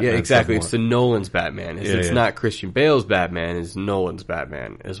with the Batman. Yeah, exactly. It's the Nolan's Batman. It's not Christian Bale's Batman. It's Nolan's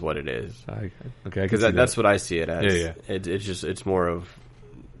Batman is what it is. Okay, because that's what I see it as. Yeah. It's more of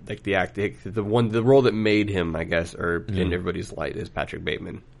like the role that made him, I guess, or in everybody's light is Patrick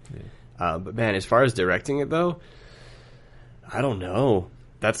Bateman. Yeah. But man, as far as directing it though, I don't know.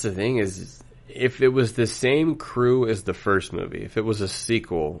 That's the thing is, if it was the same crew as the first movie, if it was a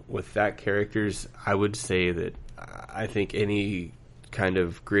sequel with that characters, I would say that I think any kind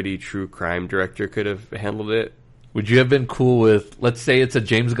of gritty true crime director could have handled it. Would you have been cool with, let's say it's a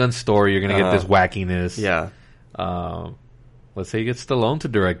James Gunn story, you're going to get this wackiness. Yeah. Let's say you get Stallone to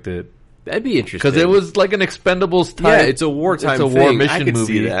direct it. That'd be interesting. Because it was like an Expendables type. Yeah, it's a wartime It's a thing. war mission I could movie.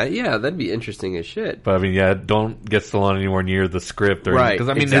 see that. Yeah, that'd be interesting as shit. But I mean, yeah, don't get Stallone anywhere near the script. Right, Because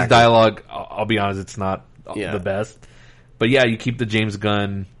I mean, exactly. his dialogue, I'll be honest, it's not the best. But yeah, you keep the James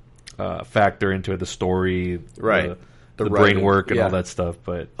Gunn factor into it, the story, right, the brain work and all that stuff.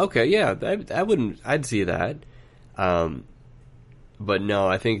 But okay, yeah, I'd see that. But no,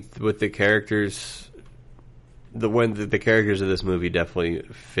 I think with the characters, the characters of this movie definitely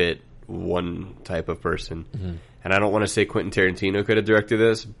fit one type of person. Mm-hmm. And I don't want to say Quentin Tarantino could have directed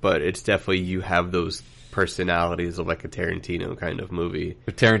this, but it's definitely, you have those personalities of like a Tarantino kind of movie.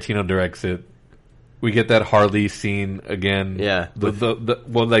 If Tarantino directs it, we get that Harley scene again. Yeah. Like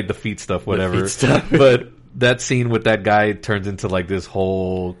the feet stuff, whatever. The feet stuff. But that scene with that guy turns into like this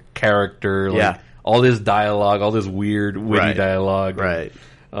whole character. Like, all this dialogue, all this weird, witty dialogue. Right.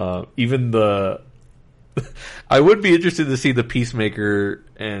 Even I would be interested to see the Peacemaker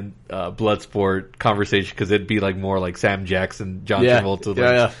and Bloodsport conversation, because it'd be like more like Sam Jackson, John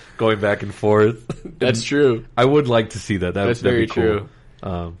Travolta, going back and forth. That's true. I would like to see that. That's very cool. true.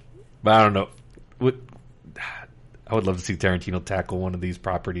 But I don't know. I would love to see Tarantino tackle one of these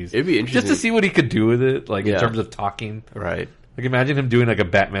properties. It'd be interesting just to see what he could do with it, like in terms of talking. Right. Like imagine him doing like a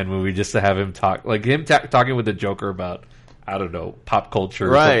Batman movie just to have him talk, like him talking with the Joker about, I don't know, pop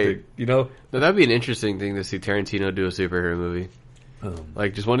culture or something, you know? Now, that'd be an interesting thing to see Tarantino do a superhero movie.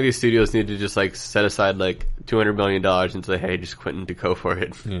 Like, just one of these studios need to just, like, set aside, like, $200 million and say, hey, just Quentin to go for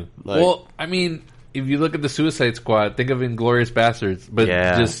it. Yeah. Like, well, I mean, if you look at the Suicide Squad, think of Inglourious Bastards, but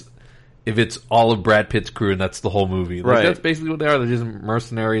just if it's all of Brad Pitt's crew and that's the whole movie. Like, that's basically what they are. They're just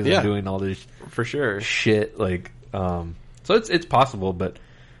mercenaries and doing all this for sure shit. Like, so it's possible, but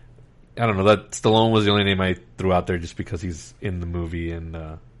I don't know. That Stallone was the only name I threw out there just because he's in the movie, and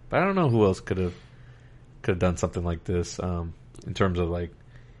but I don't know who else could have done something like this. In terms of like,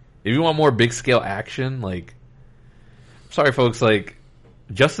 if you want more big scale action, like, sorry folks, like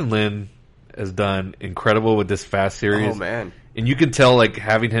Justin Lin has done incredible with this Fast series. Oh man. And you can tell, like,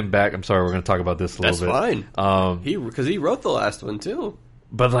 having him back. I'm sorry, we're going to talk about this a little bit. That's fine. Because he wrote the last one too.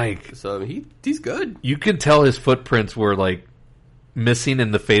 But like, so he's good. You can tell his footprints were like missing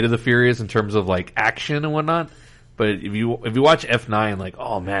in the Fate of the Furious in terms of like action and whatnot. But if you watch F9, like,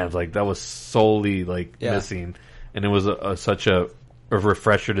 oh man, like that was solely like missing, and it was such a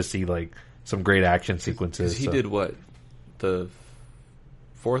refresher to see like some great action sequences. He did what, the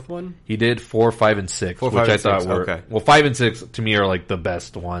fourth one? He did 4, 5, and 6, which I thought were well. 5 and 6 to me are like the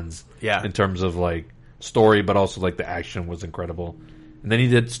best ones. Yeah. In terms of like story, but also like the action was incredible. And then he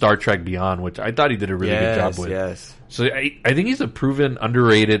did Star Trek Beyond, which I thought he did a really good job with. Yes. So I think he's a proven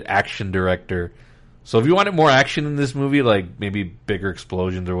underrated action director. So if you wanted more action in this movie, like maybe bigger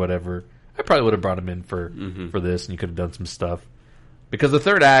explosions or whatever, I probably would have brought him in for this, and you could have done some stuff. Because the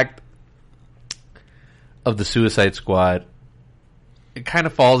third act of the Suicide Squad, it kind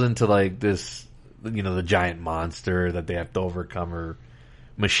of falls into like this, you know, the giant monster that they have to overcome, or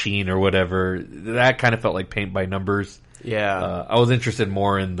machine or whatever. That kind of felt like paint by numbers. Yeah. I was interested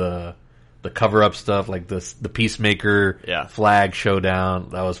more in the cover up stuff, like the Peacemaker flag showdown.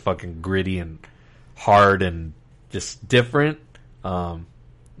 That was fucking gritty and hard and just different. But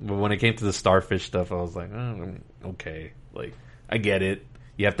when it came to the starfish stuff, I was like, oh, okay, like I get it.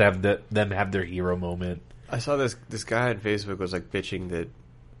 You have to have them have their hero moment. I saw this guy on Facebook was like bitching that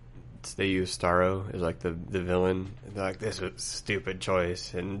they use Starro as like the villain. They're like, this was a stupid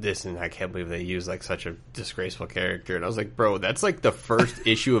choice, and I can't believe they use like such a disgraceful character. And I was like, bro, that's like the first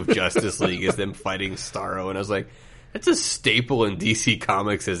issue of Justice League is them fighting Starro, and I was like, that's a staple in DC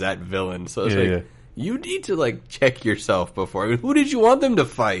Comics as that villain. So I was you need to like check yourself before. I mean, who did you want them to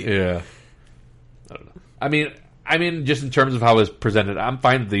fight? Yeah, I don't know. I mean, just in terms of how it was presented, I'm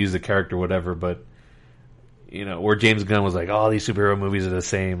fine that they use the character, whatever, but. You know, where James Gunn was like, "Oh, these superhero movies are the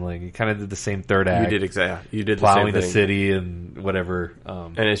same." Like, you kind of did the same third act. You did plowing the same thing. City and whatever,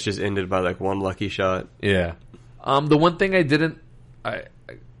 and it's just ended by like one lucky shot. Yeah. The one thing I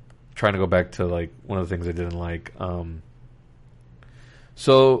trying to go back to like one of the things I didn't like.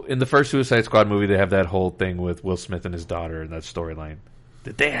 So in the first Suicide Squad movie, they have that whole thing with Will Smith and his daughter and that storyline.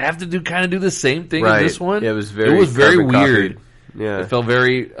 Did they have to do the same thing in this one? Yeah, it was very weird. Yeah. It felt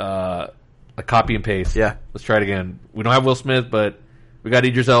very a copy and paste. Yeah. Let's try it again. We don't have Will Smith, but we got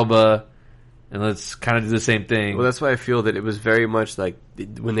Idris Elba, and let's kind of do the same thing. Well, that's why I feel that it was very much like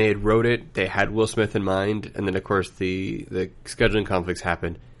when they had wrote it, they had Will Smith in mind, and then of course the scheduling conflicts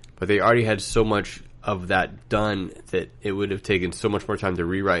happened, but they already had so much of that done that it would have taken so much more time to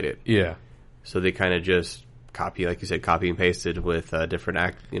rewrite it. Yeah. So they kind of just copy and pasted with a different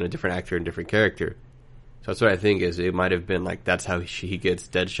actor and different character. So that's what I think is it might have been like that's how he gets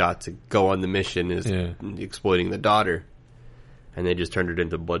Deadshot to go on the mission is exploiting the daughter, and they just turned it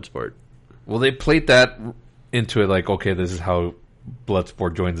into Bloodsport. Well, they played that into it like, okay, this is how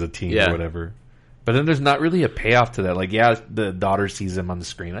Bloodsport joins the team or whatever. But then there's not really a payoff to that. Like, yeah, the daughter sees him on the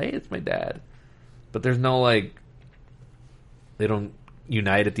screen. Hey, it's my dad. But there's no, like, they don't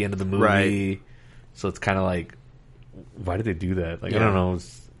unite at the end of the movie. Right. So it's kind of like, why did they do that? Like, I don't know. It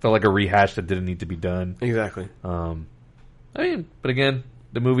felt like a rehash that didn't need to be done. Exactly. I mean, but again,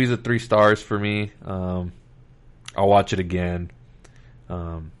 the movie's at 3 stars for me. I'll watch it again.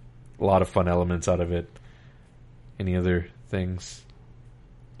 A lot of fun elements out of it. Any other things?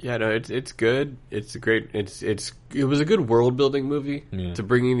 Yeah, no, it's good. It's a great. It was a good world building movie to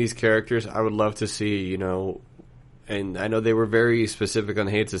bring in these characters. I would love to see, and I know they were very specific on,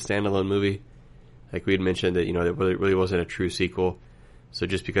 hey, it's a standalone movie. Like we had mentioned that, it really wasn't a true sequel. So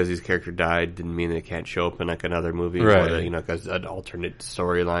just because these character died didn't mean they can't show up in like another movie, right? Or, because an alternate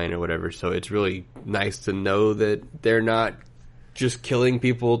storyline or whatever. So it's really nice to know that they're not just killing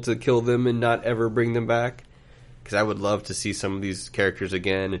people to kill them and not ever bring them back. Because I would love to see some of these characters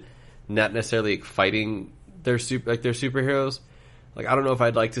again, not necessarily fighting their superheroes. Like, I don't know if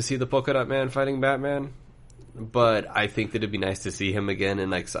I'd like to see the Polka Dot Man fighting Batman, but I think that it'd be nice to see him again in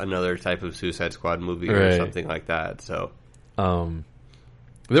like another type of Suicide Squad movie or something like that. So,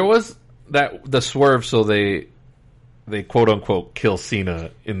 there was the swerve, so they quote unquote kill Cena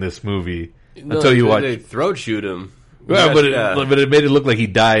in this movie until you watch. They throat shoot him. Yeah, but it made it look like he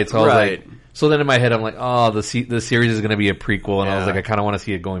died. So I was like. So then in my head, I'm like, oh, the series is going to be a prequel. And I was like, I kind of want to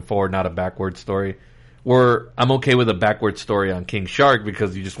see it going forward, not a backward story. Where I'm okay with a backward story on King Shark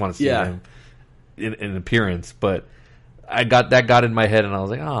because you just want to see him in appearance. But that got in my head, and I was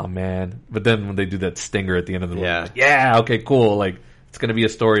like, oh, man. But then when they do that stinger at the end of the movie, like, okay, cool. Like, it's going to be a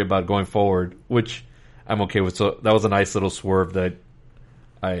story about going forward, which I'm okay with. So that was a nice little swerve that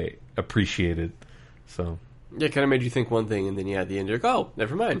I appreciated. So... Yeah, it kind of made you think one thing, and then at the end you're like, oh,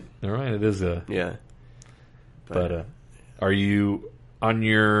 never mind. Never mind, it is a... Yeah. But are you, on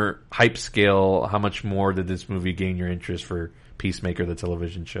your hype scale, how much more did this movie gain your interest for Peacemaker, the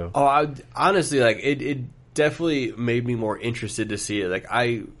television show? Oh, honestly, like, it definitely made me more interested to see it. Like,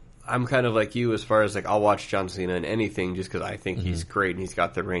 I'm kind of like you as far as, like, I'll watch John Cena in anything just because I think he's great and he's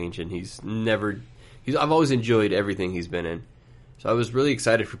got the range, and I've always enjoyed everything he's been in. So I was really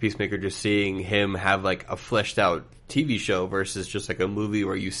excited for Peacemaker, just seeing him have like a fleshed out TV show versus just like a movie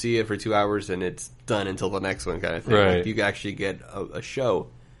where you see it for 2 hours and it's done until the next one kind of thing. Right. Like you actually get a show.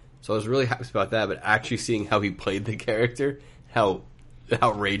 So I was really happy about that, but actually seeing how he played the character, how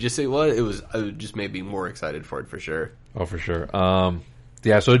outrageous it just made me more excited for it for sure. Oh, for sure.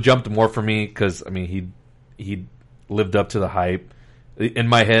 So it jumped more for me because, I mean, he lived up to the hype in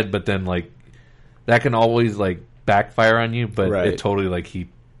my head, but then like that can always like backfire on you, but it totally like he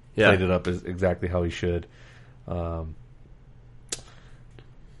played it up as exactly how he should.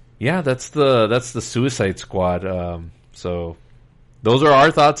 That's the Suicide Squad. So those are our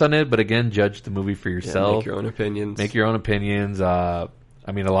thoughts on it, but again, judge the movie for yourself. Make your own opinions. I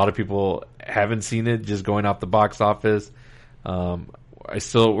mean, a lot of people haven't seen it just going off the box office. We're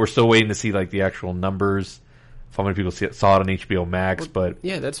still waiting to see like the actual numbers. How many people saw it on HBO Max, but...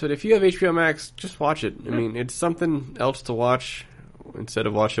 Yeah, that's what... If you have HBO Max, just watch it. I mean, it's something else to watch instead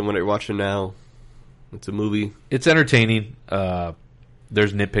of watching what you're watching now. It's a movie. It's entertaining.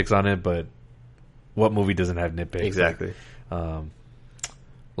 There's nitpicks on it, but what movie doesn't have nitpicks? Exactly. A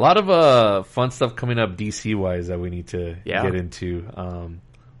lot of fun stuff coming up DC-wise that we need to get into. A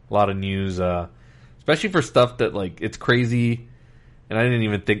lot of news, especially for stuff that, like, it's crazy, and I didn't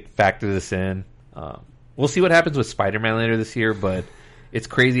even factor this in. We'll see what happens with Spider-Man later this year, but it's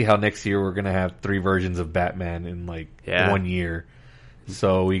crazy how next year we're going to have 3 versions of Batman in, like, 1 year.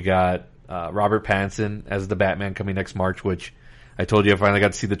 So we got Robert Pattinson as the Batman coming next March, which I told you I finally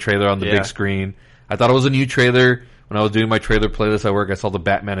got to see the trailer on the big screen. I thought it was a new trailer. When I was doing my trailer playlist at work, I saw the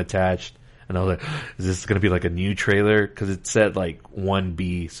Batman attached, and I was like, is this going to be like a new trailer? Because it said, like,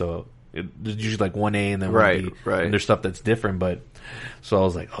 1B, so there's usually, like, 1A and then 1B. Right. And there's stuff that's different, but... So I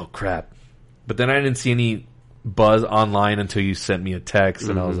was like, oh, crap. But then I didn't see any buzz online until you sent me a text,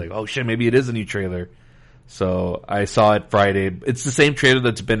 and I was like, oh shit, maybe it is a new trailer. So I saw it Friday. It's the same trailer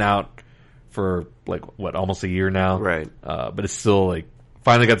that's been out for like what, almost a year now, right? But it's still like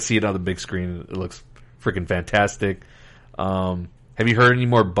finally got to see it on the big screen. It looks freaking fantastic. Have you heard any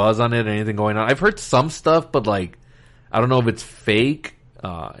more buzz on it? Or anything going on? I've heard some stuff, but like I don't know if it's fake.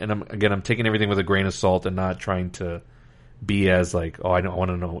 And I'm taking everything with a grain of salt and not trying to be as like, oh, I want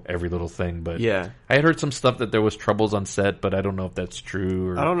to know every little thing. But yeah, I had heard some stuff that there was troubles on set, but I don't know if that's true.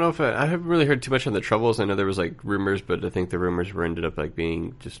 Or... I don't know if I haven't really heard too much on the troubles. I know there was like rumors, but I think the rumors were ended up like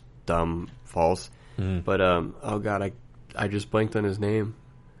being just dumb, false. Mm. But oh god, I just blanked on his name.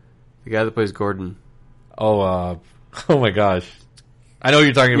 The guy that plays Gordon. Oh my gosh, I know what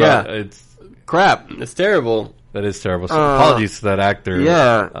you're talking about. It's crap. It's terrible. That is terrible. So apologies to that actor.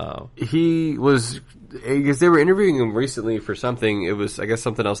 Yeah, he was. I guess they were interviewing him recently for something. It was, I guess,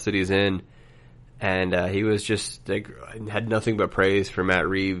 something else that he's in, and he was just like had nothing but praise for Matt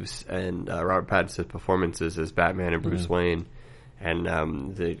Reeves and Robert Pattinson's performances as Batman and Bruce Wayne, and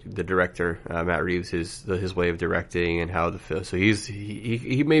the director Matt Reeves his way of directing and how the film. So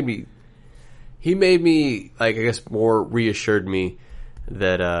he made me like, I guess, more reassured me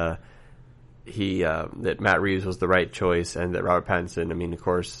that that Matt Reeves was the right choice, and that Robert Pattinson, I mean, of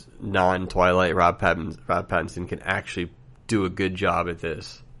course, non-Twilight Rob Pattinson can actually do a good job at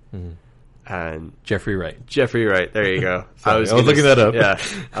this. Mm-hmm. And Jeffrey Wright, there you go. I was looking that up. Yeah,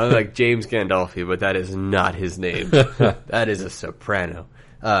 I was like James Gandolfini, but that is not his name. That is a soprano.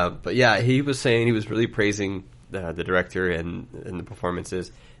 But yeah, he was saying, he was really praising the director and the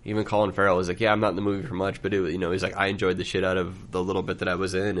performances. Even Colin Farrell was like, yeah, I'm not in the movie for much, but he's like, I enjoyed the shit out of the little bit that I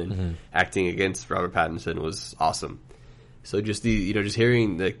was in, and acting against Robert Pattinson was awesome. So just just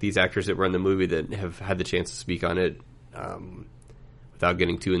hearing like these actors that were in the movie that have had the chance to speak on it, without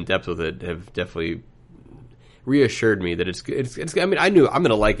getting too in depth with it, have definitely reassured me that it's. I mean, I knew I'm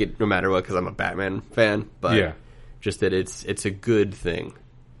gonna like it no matter what because I'm a Batman fan, but just that it's a good thing.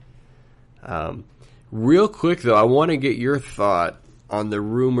 Real quick though, I want to get your thought on the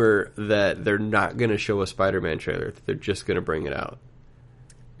rumor that they're not going to show a Spider-Man trailer. They're just going to bring it out.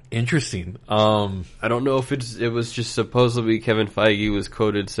 Interesting. I don't know if it was just supposedly Kevin Feige was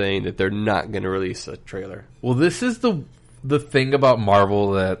quoted saying that they're not going to release a trailer. Well, this is the thing about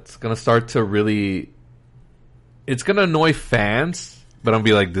Marvel that's going to start to really... It's going to annoy fans, but I'm going to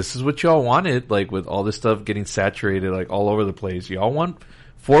be like, this is what y'all wanted, like with all this stuff getting saturated like all over the place. Y'all want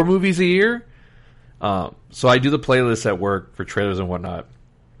 4 movies a year? So I do the playlist at work for trailers and whatnot.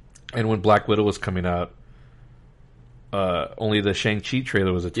 And when Black Widow was coming out, only the Shang-Chi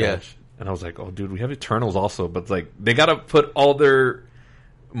trailer was attached. Yeah. And I was like, oh, dude, we have Eternals also. But like, they got to put all their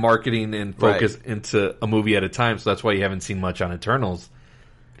marketing and focus into a movie at a time. So that's why you haven't seen much on Eternals.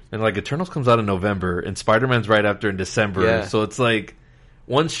 And like, Eternals comes out in November, and Spider-Man's right after in December. Yeah. So it's like,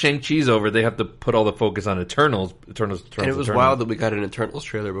 once Shang-Chi's over, they have to put all the focus on Eternals. And it was wild that we got an Eternals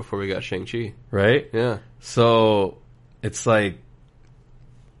trailer before we got Shang-Chi. Right? Yeah. So, it's like,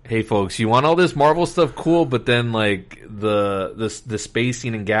 hey folks, you want all this Marvel stuff, cool, but then like, the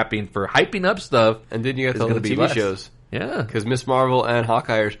spacing and gapping for hyping up stuff. And then you got the TV shows. Yeah. Because Ms. Marvel and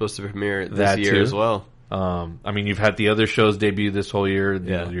Hawkeye are supposed to premiere this year as well. I mean, you've had the other shows debut this whole year.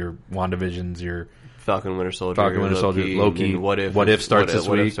 Yeah. Your WandaVisions, your... Falcon Winter Soldier, Loki. What if starts this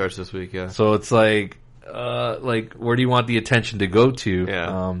week? Yeah. So it's like where do you want the attention to go to?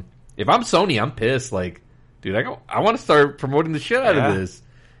 Yeah. If I'm Sony, I'm pissed. Like, dude, I want to start promoting the shit out of this,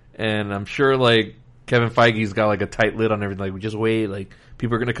 and I'm sure like Kevin Feige's got like a tight lid on everything. Like, we just wait. Like,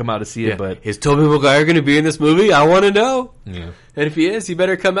 people are gonna come out to see it, but is Tobey Maguire gonna be in this movie? I want to know. Yeah. And if he is, he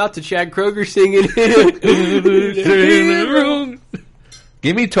better come out to Chad Kroger singing.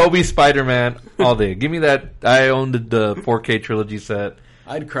 Give me Tobey Spider-Man all day. Give me that. I owned the 4K trilogy set.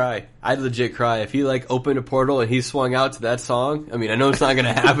 I'd cry. I'd legit cry if he like opened a portal and he swung out to that song. I mean, I know it's not going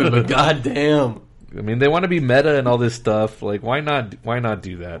to happen, but goddamn. I mean, they want to be meta and all this stuff. Like, why not? Why not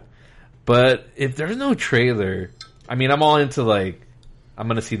do that? But if there's no trailer, I mean, I'm all into like, I'm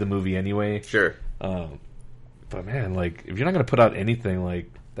going to see the movie anyway. Sure. But man, like, if you're not going to put out anything,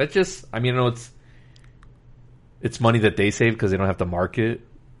 like that, just, I mean, I know it's money that they save because they don't have to market.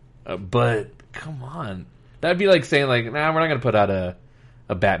 But come on, that'd be like saying like, nah, we're not going to put out a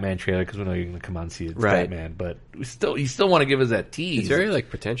Batman trailer because we know you're going to come out and see it. It's Batman, but you still want to give us that tease. It's very like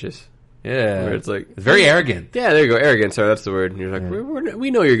pretentious. Yeah, where it's like it's very arrogant. Yeah, there you go, arrogant. Sorry, that's the word. And you're like,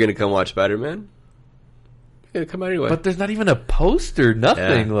 we know you're going to come watch Spider-Man. You're going to come out anyway. But there's not even a poster.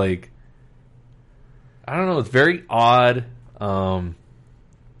 Nothing. Yeah. Like, I don't know. It's very odd.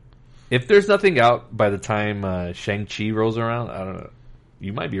 If there's nothing out by the time Shang-Chi rolls around, I don't know.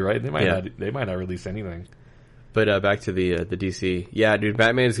 You might be right. They might not release anything. But back to the DC. Yeah, dude,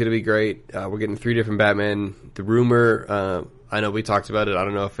 Batman is going to be great. We're getting 3 different Batman. The rumor, I know we talked about it. I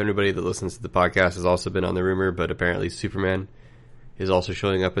don't know if anybody that listens to the podcast has also been on the rumor, but apparently Superman is also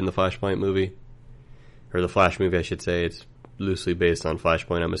showing up in the Flashpoint movie. Or the Flash movie, I should say. It's loosely based on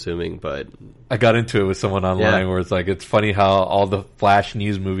Flashpoint, I'm assuming, but... I got into it with someone online where it's like, it's funny how all the Flash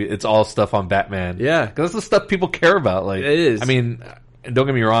news movie, it's all stuff on Batman. Yeah. Because that's the stuff people care about. Like, it is. I mean, don't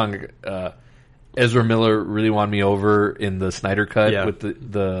get me wrong, Ezra Miller really won me over in the Snyder Cut with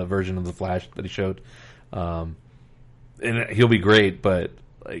the version of the Flash that he showed. And he'll be great, but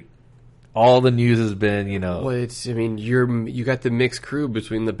like all the news has been, you know. Well, it's, I mean, you got the mixed crew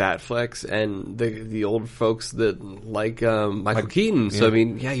between the Batflex and the old folks that like Michael Keaton. So I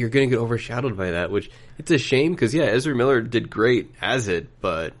mean, yeah, you're going to get overshadowed by that, which it's a shame because Ezra Miller did great as it,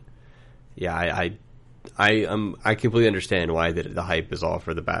 but yeah, I completely understand why the hype is all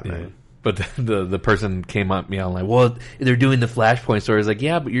for the Batman. Yeah. But the person came up me on like, well, they're doing the Flashpoint story. It's like,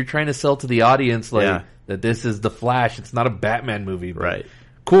 yeah, but you're trying to sell to the audience like that this is the Flash. It's not a Batman movie, right?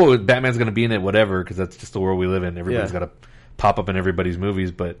 Cool, Batman's going to be in it, whatever, because that's just the world we live in. Everybody's got to pop up in everybody's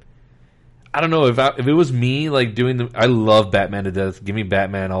movies. But I don't know if it was me like doing I love Batman to death. Give me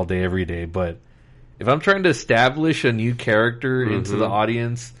Batman all day, every day. But if I'm trying to establish a new character into the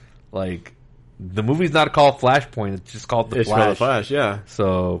audience, like the movie's not called Flashpoint; it's just called The Flash. It's called The Flash, yeah.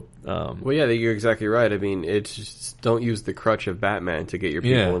 So. Well, yeah, you're exactly right. I mean, it's just don't use the crutch of Batman to get your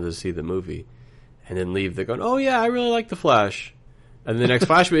people in to see the movie, and then leave. They're going, "Oh yeah, I really like the Flash," and the next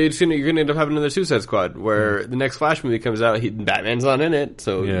Flash movie, you're going to end up having another Suicide Squad, where the next Flash movie comes out, Batman's not in it,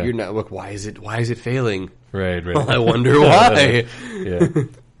 so you're not. Look, why is it failing? Right. I wonder why. Yeah.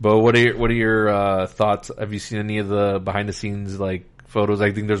 But what are your thoughts? Have you seen any of the behind the scenes like photos?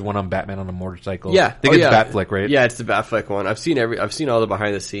 I think there's one on Batman on a motorcycle. Yeah, I think it's Batfleck, right? Yeah, it's the Batfleck one. I've seen all the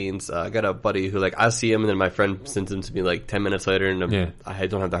behind the scenes. I got a buddy who like I see him, and then my friend sends him to me like 10 minutes later, and I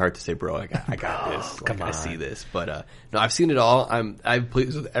don't have the heart to say, bro, I got this. Come on, I see this. But no, I've seen it all. I'm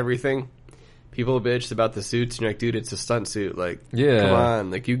pleased with everything. People bitched about the suits, and you're like, dude, it's a stunt suit. Like, come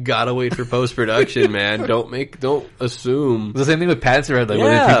on, like you gotta wait for post production, man. Don't assume. The same thing with Pattinson, right? Like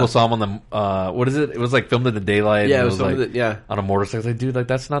when people saw him on the what is it? It was like filmed in the daylight. Yeah, and it was like on a motorcycle. Like, dude, like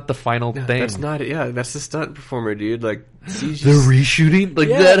that's not the final thing. That's not it. Yeah, that's the stunt performer, dude. Like the reshooting, like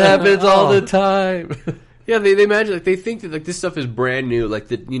that happens all the time. Yeah, they imagine like they think that like this stuff is brand new. Like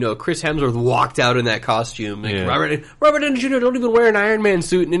that, Chris Hemsworth walked out in that costume. Like Robert Downey Jr. don't even wear an Iron Man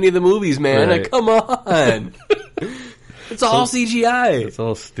suit in any of the movies, man. Right. Like, come on, it's all CGI. It's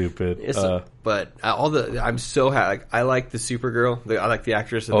all stupid. But I'm so happy. Like, I like the Supergirl. I like the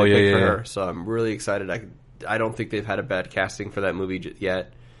actress that they picked for her. So I'm really excited. I don't think they've had a bad casting for that movie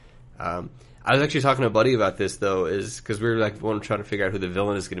yet. I was actually talking to a buddy about this, though, is because we were like trying to figure out who the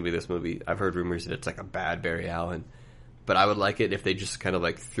villain is going to be this movie. I've heard rumors that it's like a bad Barry Allen, but I would like it if they just kind of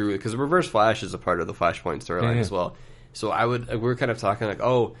like threw it, because Reverse Flash is a part of the Flashpoint storyline as well. So we were kind of talking like,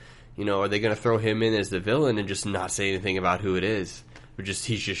 are they going to throw him in as the villain and just not say anything about who it is, or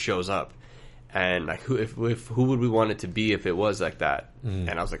he just shows up? And like, who would we want it to be if it was like that? And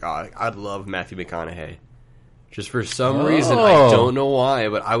I was like, I'd love Matthew McConaughey. Just for some reason, I don't know why,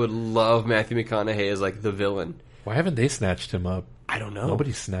 but I would love Matthew McConaughey as like the villain. Why haven't they snatched him up? I don't know.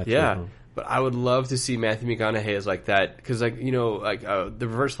 Nobody snatched him up. But I would love to see Matthew McConaughey as like that, because like the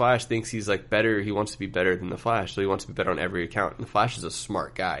Reverse Flash thinks he's like better. He wants to be better than the Flash, so he wants to be better on every account. And the Flash is a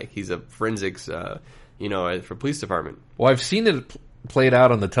smart guy. He's a forensics, for police department. Well, I've seen it played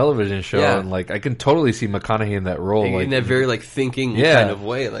out on the television show, and like I can totally see McConaughey in that role, in that very like thinking kind of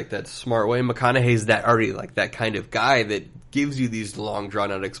way, like that smart way. McConaughey's already like that kind of guy that gives you these long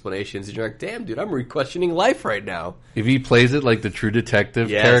drawn out explanations, and you're like, damn, dude, I'm re-questioning life right now. If he plays it like the True Detective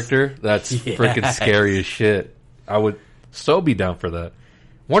character, that's freaking scary as shit. I would so be down for that.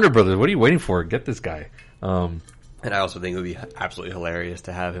 Warner Brothers, what are you waiting for? Get this guy. And I also think it would be absolutely hilarious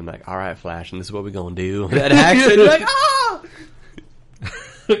to have him like, all right, Flash, and this is what we're gonna do. That accent, you're like, ah.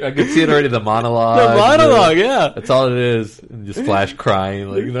 I could see it already. The monologue. That's all it is. And just Flash crying,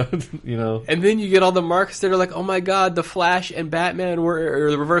 like And then you get all the marks that are like, "Oh my God, the Flash and Batman or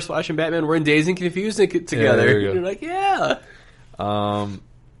the Reverse Flash and Batman were in Dazed and Confused together." You're like, "Yeah." I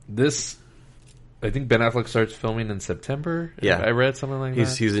think Ben Affleck starts filming in September. Yeah, I read something like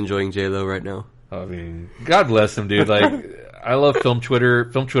that. He's enjoying J-Lo right now. I mean, God bless him, dude. Like, I love film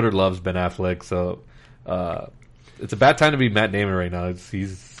Twitter. Film Twitter loves Ben Affleck, so. It's a bad time to be Matt Damon right now.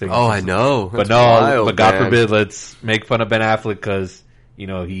 He's singing. Oh, I know. But wild, God forbid, let's make fun of Ben Affleck because, he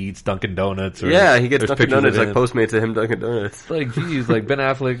eats Dunkin' Donuts. Or he gets Dunkin' Donuts, like Postmates of him Dunkin' Donuts. Like, geez, like Ben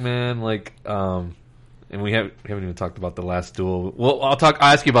Affleck, man, like, and we haven't even talked about The Last Duel. Well, I'll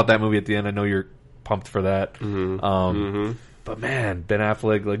ask you about that movie at the end. I know you're pumped for that. But man, Ben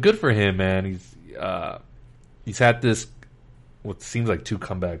Affleck, like, good for him, man. He's had this what seems like 2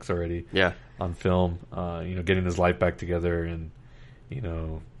 comebacks already. Yeah, on film. Getting his life back together, and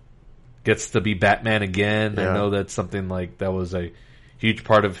gets to be Batman again. Yeah. I know that's something like that was a huge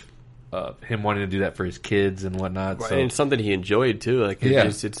part of him wanting to do that for his kids and whatnot. Right, so and it's something he enjoyed too. Like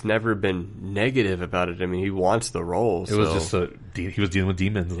it's never been negative about it. I mean, he wants the role. It was just he was dealing with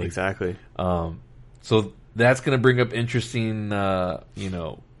demons. Like, exactly. So that's going to bring up interesting.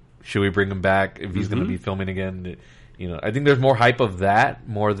 Should we bring him back if he's going to be filming again? I think there's more hype of that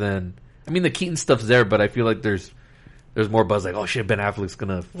more than. I mean, the Keaton stuff's there, but I feel like there's more buzz. Like, oh shit, Ben Affleck's going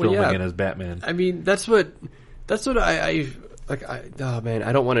to film again as Batman. I mean, that's what I like. Oh man,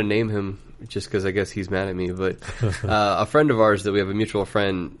 I don't want to name him just because I guess he's mad at me. But a friend of ours that we have a mutual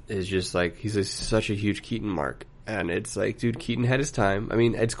friend is just like he's such a huge Keaton mark, and it's like, dude, Keaton had his time. I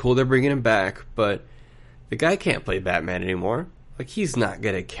mean, it's cool they're bringing him back, but the guy can't play Batman anymore. Like, he's not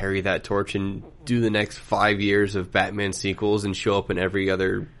gonna carry that torch and do the next 5 years of Batman sequels and show up in every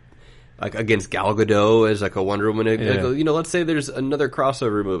other, like, against Gal Gadot as like a Wonder Woman. Yeah. Like, let's say there's another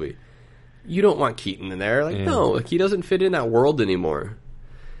crossover movie. You don't want Keaton in there. Like, no, like, he doesn't fit in that world anymore.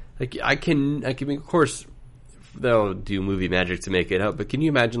 Like, I mean, of course, they'll do movie magic to make it up, but can you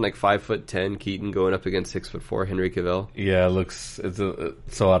imagine, like, 5'10" Keaton going up against 6'4" Henry Cavill? Yeah, it's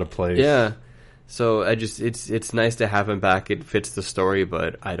so out of place. Yeah. So it's nice to have him back. It fits the story,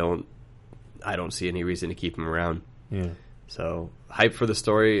 but I don't see any reason to keep him around. Yeah. So hype for the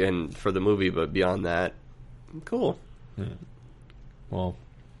story and for the movie, but beyond that, cool. Yeah. Well,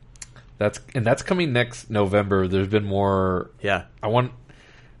 that's coming next November. There's been more. Yeah. I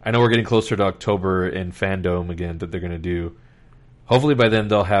know we're getting closer to October in Fandom again that they're going to do. Hopefully by then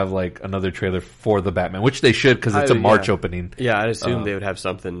they'll have like another trailer for the Batman, which they should because it's a March opening. Yeah, I'd assume they would have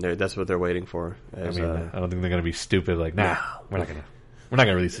something there. That's what they're waiting for. I don't think they're going to be stupid. Like, nah, we're not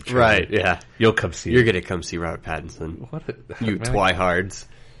gonna release a trailer. Right? Yeah, you'll come see. You're gonna come see Robert Pattinson. You twihards!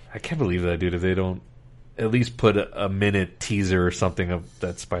 I can't believe that, dude. If they don't at least put a minute teaser or something of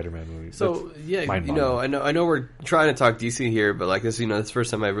that Spider-Man movie. So I know we're trying to talk DC here, but like this, this is the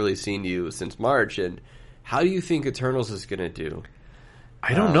first time I've really seen you since March. And how do you think Eternals is gonna do?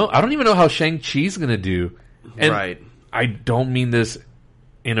 I don't know. I don't even know how Shang-Chi's going to do. And right. I don't mean this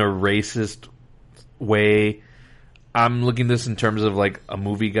in a racist way. I'm looking at this in terms of like a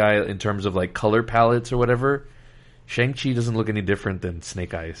movie guy, in terms of like color palettes or whatever. Shang-Chi doesn't look any different than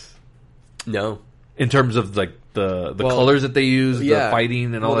Snake Eyes. No. In terms of like the colors that they use, the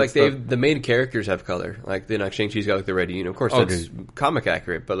fighting and all that stuff. The main characters have color. Like Shang-Chi's got like the red union. Of course, that's comic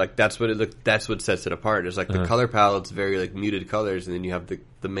accurate, but like that's what sets it apart. Is like the color palette's very like muted colors, and then you have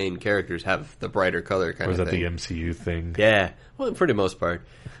the main characters have the brighter color kind of thing. Or is that the MCU thing? Yeah, well, for the most part.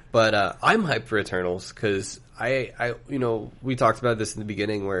 But I'm hyped for Eternals because I we talked about this in the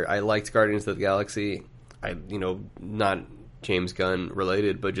beginning where I liked Guardians of the Galaxy. Not James Gunn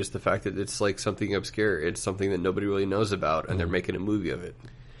related, but just the fact that it's like something obscure. It's something that nobody really knows about, and they're making a movie of it.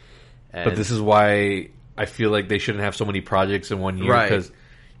 And but this is why I feel like they shouldn't have so many projects in one year, because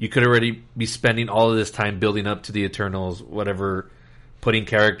you could already be spending all of this time building up to the Eternals, whatever, putting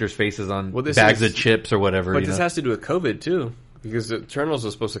characters' faces on bags of chips or whatever. But this has to do with COVID too, because Eternals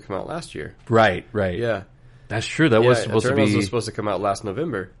was supposed to come out last year. Right. Yeah, that's true. That was supposed Eternals to be. Was supposed to come out last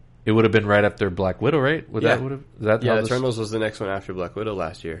November. It would have been right after Black Widow, right? Eternals was the next one after Black Widow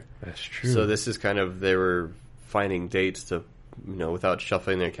last year. That's true. So this is kind of, they were finding dates to, without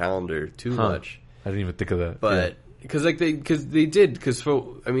shuffling their calendar too much. I didn't even think of that. But, because again, back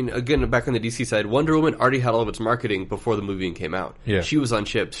on the DC side, Wonder Woman already had all of its marketing before the movie came out. Yeah. She was on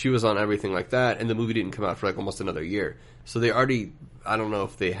chips, she was on everything like that, and the movie didn't come out for like almost another year. So they already, I don't know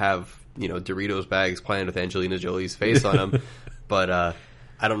if they have, Doritos bags planned with Angelina Jolie's face on them, but,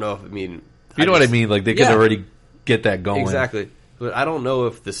 I don't know if, you know what I mean? Like, they could already get that going. Exactly. But I don't know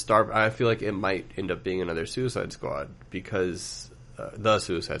if I feel like it might end up being another Suicide Squad, because, the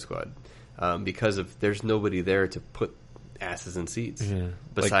Suicide Squad, because of, there's nobody there to put asses in seats,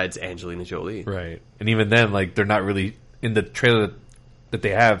 besides Angelina Jolie. Right. And even then, like, they're not really, in the trailer that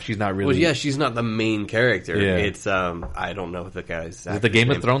they have, she's not really... Well, yeah, she's not the main character. Yeah. It's, I don't know what the guy's... Is it the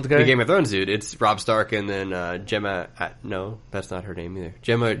Game of Thrones guy? The Game of Thrones dude. It's Rob Stark and then Gemma... no, that's not her name either.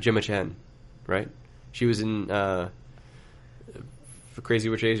 Gemma Chan, right? She was in for Crazy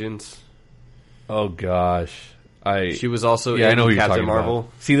Rich Asians. Oh, gosh. She was also in I know who you're Captain talking Marvel.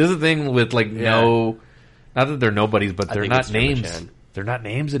 About. See, this is the thing with, like, not that they're nobodies, but they're not names. Chan. They're not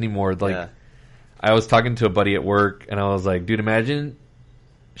names anymore. Like, I was talking to a buddy at work, and I was like, dude, imagine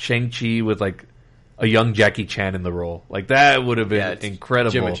Shang-Chi with like a young Jackie Chan in the role. Like, that would have been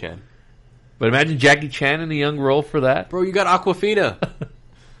incredible. Gemma Chan. But imagine Jackie Chan in a young role for that. Bro, you got Awkwafina.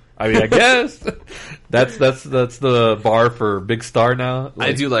 I mean, I guess that's the bar for big star now.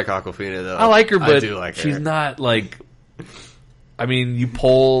 I do like Awkwafina though. I like her, but I do like she's her. not like. I mean, you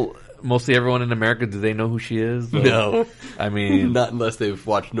poll mostly everyone in America. Do they know who she is? Like, No. I mean, not unless they've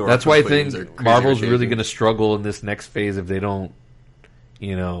watched Nora. That's why I Queens think or Crazy Marvel's Rich really Asians. going to struggle in this next phase if they don't,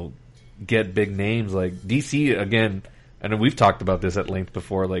 get big names like DC again. And we've talked about this at length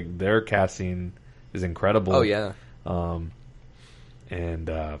before. Like their casting is incredible. Oh yeah. But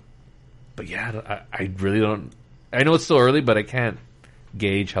yeah, I really don't. I know it's still early, but I can't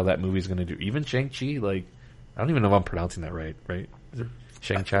gauge how that movie's going to do. Even Shang-Chi, like I don't even know if I'm pronouncing that right. Right? Is it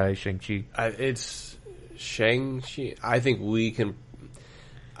Shang-Chi? It's Shang-Chi. I think we can.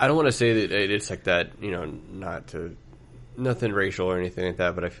 I don't want to say that it's like that. Nothing racial or anything like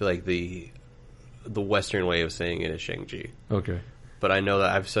that. But I feel like the Western way of saying it is Shang-Chi. Okay. But I know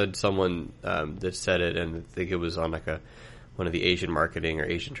that I've said someone that said it, and I think it was on like one of the Asian marketing or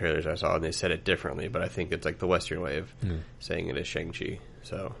Asian trailers I saw, and they said it differently. But I think it's like the Western way of saying it is Shang-Chi.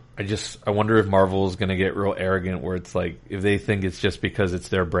 So I wonder if Marvel is going to get real arrogant, where it's like if they think it's just because it's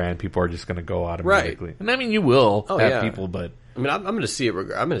their brand, people are just going to go automatically. Right. And I mean, you will have yeah. people, but I mean, I'm going to see it. I'm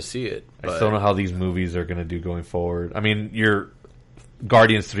going to see it. I still don't know how these movies are going to do going forward. I mean, your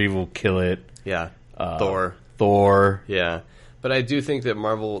Guardians 3 will kill it. Yeah. Thor. Yeah. But I do think that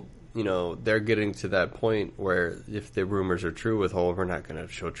Marvel, they're getting to that point where if the rumors are true with we're not going to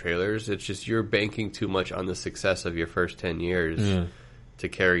show trailers. It's just you're banking too much on the success of your first 10 years to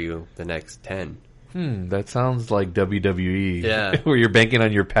carry you the next 10. That sounds like WWE. Yeah. Where you're banking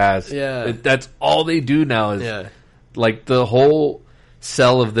on your past. Yeah. That's all they do now is like the whole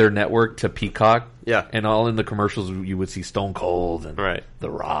sell of their network to Peacock. Yeah. And all in the commercials you would see Stone Cold and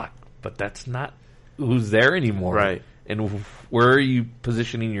The Rock. But that's not who's there anymore. Right. And where are you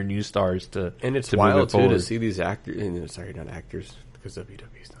positioning your new stars to? And it's to wild too to see these actors. Sorry, not actors, because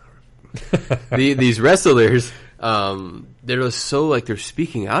WWE's not. These wrestlers, they're just so like they're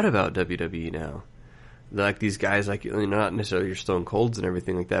speaking out about WWE now. They're like these guys, like not necessarily your Stone Colds and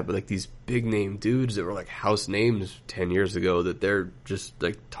everything like that, but like these big name dudes that were like house names 10 years ago. That they're just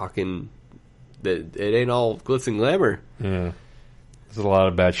like talking that it ain't all glitz and glamour. Yeah. There's a lot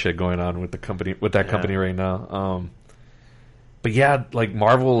of bad shit going on with the company, with that company right now. But yeah, like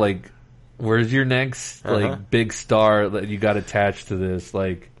Marvel, like where's your next like big star that you got attached to this?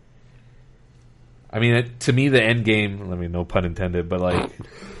 Like, I mean, to me, the end game. I mean, no pun intended, but like,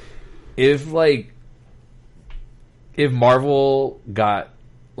 if Marvel got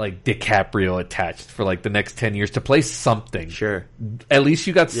like DiCaprio attached for like the next 10 years to play something, sure, at least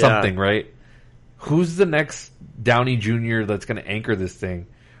you got something, right? Who's the next Downey Jr. that's going to anchor this thing?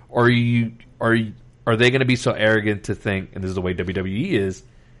 Or are they going to be so arrogant to think, and this is the way WWE is,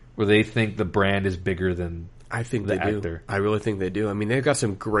 where they think the brand is bigger than I think the they actor? do. I really think they do. I mean, they've got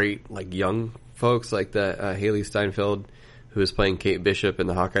some great like young folks like that Haley Steinfeld, who is playing Kate Bishop in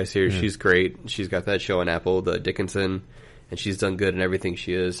the Hawkeye series. She's great. She's got that show on Apple, the Dickinson, and she's done good in everything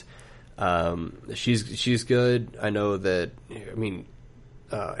she is. She's good. I know that. I mean,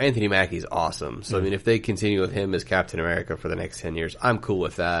 Anthony Mackie's awesome. So I mean, if they continue with him as Captain America for the next 10 years, I'm cool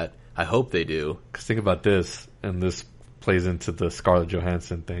with that. I hope they do. Because think about this, and this plays into the Scarlett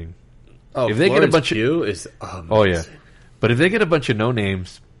Johansson thing. Oh, if they get a bunch Pugh of is but if they get a bunch of no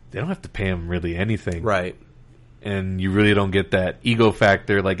names, they don't have to pay him really anything, right? And you really don't get that ego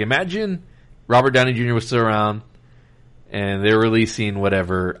factor. Like, imagine Robert Downey Jr. was still around, and they're releasing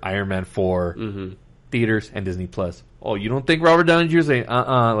whatever Iron Man 4 theaters and Disney Plus. Oh, you don't think Robert Downey Jr. is saying,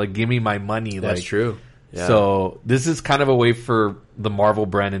 like, give me my money? That's like, true. Yeah. So this is kind of a way for the Marvel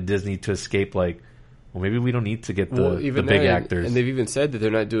brand and Disney to escape, like, well, maybe we don't need to get the big actors. And they've even said that they're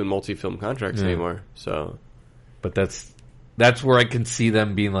not doing multi-film contracts anymore. So, but that's where I can see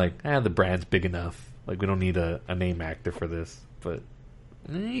them being like, the brand's big enough. Like, we don't need a name actor for this. But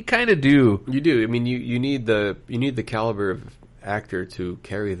you kind of do. You do. I mean, you need the caliber of actor to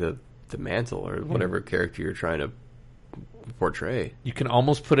carry the mantle or whatever character you're trying to portray. You can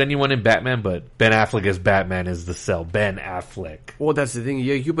almost put anyone in Batman, but Ben Affleck as Batman is the sell. Ben Affleck. Well, that's the thing.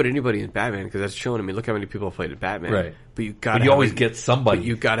 Yeah, you put anybody in Batman because that's showing. I mean, look how many people have played Batman. Right. But you always get somebody. But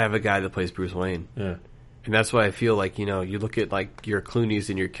you got to have a guy that plays Bruce Wayne. Yeah. And that's why I feel like, you look at like your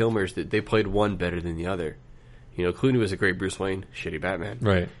Clooney's and your Kilmers, that they played one better than the other. Clooney was a great Bruce Wayne, shitty Batman.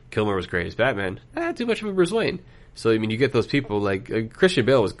 Right. Kilmer was great as Batman, too much of a Bruce Wayne. So, I mean, you get those people like Christian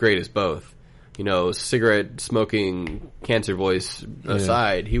Bale was great as both. Cigarette smoking, cancer voice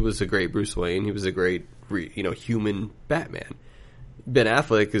aside, he was a great Bruce Wayne. He was a great, human Batman. Ben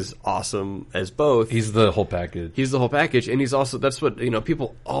Affleck is awesome as both. He's the whole package. He's the whole package, and he's also, that's what,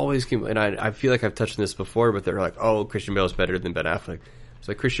 people always keep, and I feel like I've touched on this before, but they're like, oh, Christian Bale's better than Ben Affleck. It's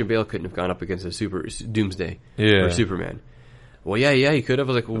like Christian Bale couldn't have gone up against a Doomsday or Superman. Well, yeah, he could have.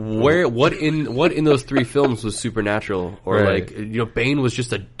 I was like, what in those 3 films was supernatural? Or Bane was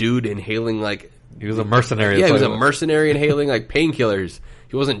just a dude inhaling he was a mercenary. Yeah, he was a mercenary inhaling painkillers.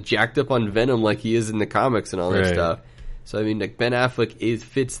 He wasn't jacked up on venom like he is in the comics and all that stuff. So I mean, Ben Affleck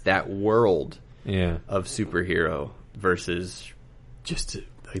fits that world of superhero versus just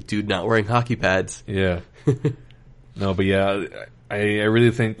a dude not wearing hockey pads. Yeah. No, but I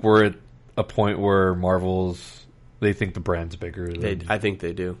really think we're at a point where they think the brand's bigger. I think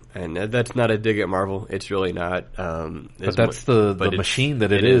they do, and that's not a dig at Marvel. It's really not. But that's the machine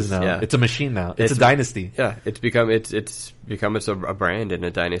that it is now. Yeah. It's a machine now. It's a dynasty. Yeah, it's become a brand and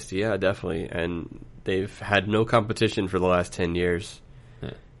a dynasty. Yeah, definitely. And they've had no competition for the last 10 years,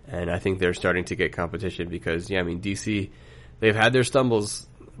 and I think they're starting to get competition because DC, they've had their stumbles,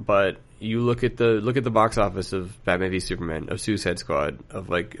 but you look at the box office of Batman v Superman, of Suicide Squad, of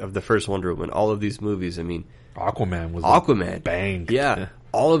the first Wonder Woman, all of these movies. I mean, Aquaman was bang. Yeah,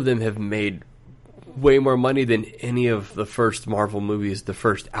 all of them have made way more money than any of the first Marvel movies, the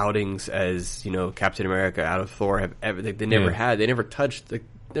first outings as Captain America out of Thor have ever. They never had. They never touched.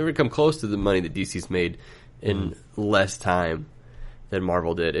 Never come close to the money that DC's made in less time than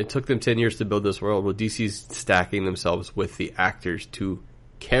Marvel did. It took them 10 years to build this world. Well, DC's stacking themselves with the actors to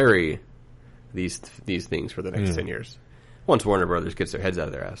carry these things for the next 10 years. Once Warner Brothers gets their heads out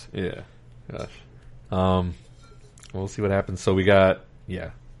of their ass. Yeah. Gosh. We'll see what happens. So we got,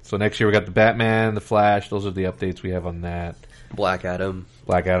 so next year we got the Batman, the Flash. Those are the updates we have on that. Black Adam,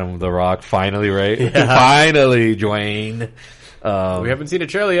 The Rock. Finally, right? Yeah. Finally, Dwayne. We haven't seen a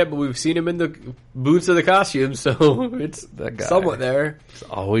trailer yet, but we've seen him in the boots of the costume, so it's somewhat there. It's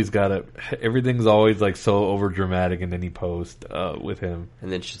always everything's always so over dramatic in any post with him.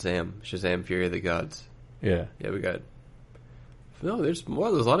 And then Shazam, Fury of the Gods. Yeah, we got. No, there's a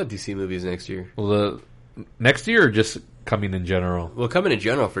lot of DC movies next year. Well, next year or just coming in general? Well, coming in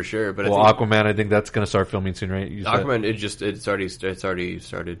general for sure. But Aquaman, I think that's going to start filming soon, right? Aquaman, it's already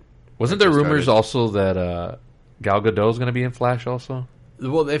started. Wasn't there rumors also that Gal Gadot's going to be in Flash also?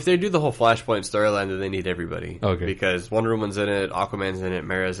 Well, if they do the whole Flashpoint storyline, then they need everybody. Okay. Because Wonder Woman's in it, Aquaman's in it,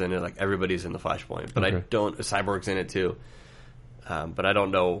 Mara's in it, everybody's in the Flashpoint. But Cyborg's in it too. But I don't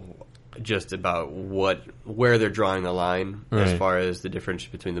know just about where they're drawing the line as far as the difference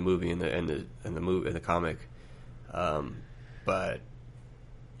between the movie and the comic. But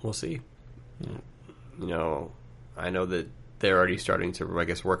we'll see. I know that they're already starting to,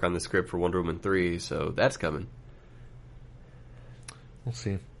 work on the script for Wonder Woman 3, so that's coming. We'll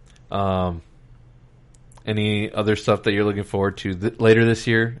see. Any other stuff that you're looking forward to later this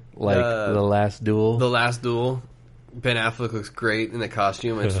year? The Last Duel? The Last Duel. Ben Affleck looks great in the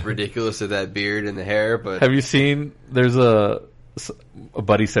costume. It's ridiculous with that beard and the hair. But have you seen? There's a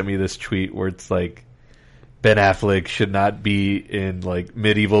buddy sent me this tweet where it's Ben Affleck should not be in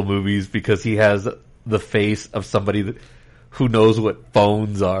medieval movies because he has the face of somebody who knows what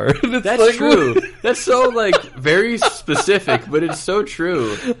phones are. That's true. That's so very specific, but it's so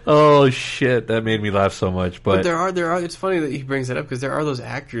true. Oh shit, that made me laugh so much. But there are. It's funny that he brings that up because there are those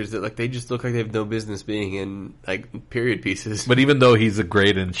actors that they just look like they have no business being in period pieces. But even though he's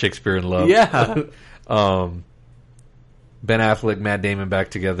great in Shakespeare in Love, yeah. Ben Affleck, Matt Damon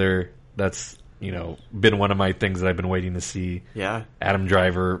back together. That's been one of my things that I've been waiting to see. Yeah. Adam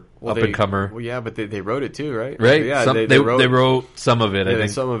Driver, up and comer. Well, yeah, but they wrote it too, right? Right. So, yeah, they wrote some of it. I think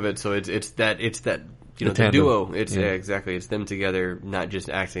some of it. So it's that the duo. It's exactly. It's them together, not just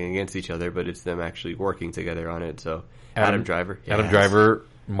acting against each other, but it's them actually working together on it. So Adam Driver. Yes. Adam Driver.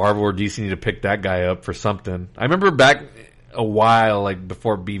 Marvel or DC need to pick that guy up for something. I remember back a while,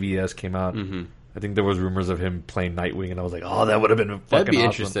 before BVS came out. Mm-hmm. I think there was rumors of him playing Nightwing, and I was like, "Oh, that would have been fucking awesome."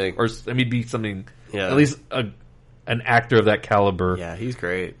 Interesting. Or be something. Yeah. At least an actor of that caliber. Yeah, he's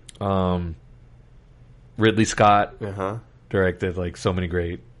great. Ridley Scott directed so many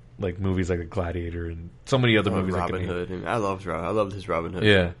great movies like Gladiator and so many other movies. Robin Hood. I loved his Robin Hood.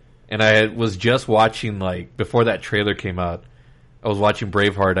 Yeah, and I was just watching before that trailer came out. I was watching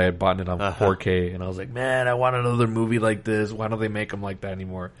Braveheart. I had bought it on 4K, and I was like, "Man, I want another movie like this. Why don't they make them like that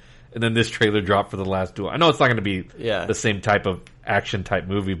anymore?" And then this trailer dropped for The Last Duel. I know it's not going to be the same type of action type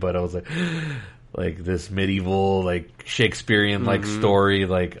movie, but I was like this medieval, Shakespearean story.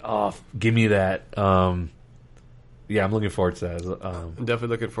 Give me that. Yeah, I'm looking forward to that. I'm definitely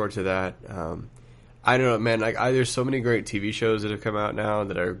looking forward to that. I don't know, man. There's so many great TV shows that have come out now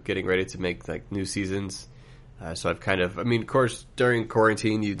that are getting ready to make new seasons. So I've of course, during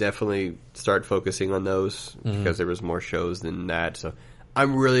quarantine, you definitely start focusing on those because there was more shows than that. So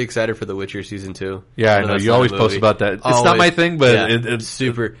I'm really excited for The Witcher Season 2. Yeah, I know. You always post about that. It's not my thing, but it's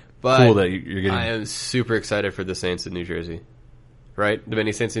super cool that you're getting... I am super excited for The Saints of New Jersey. Right? The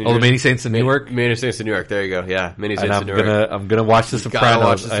Many Saints of New Jersey? The Many Saints of Newark? Many Saints of Newark. There you go. Yeah, Many Saints of Newark. I'm gonna watch The Sopranos.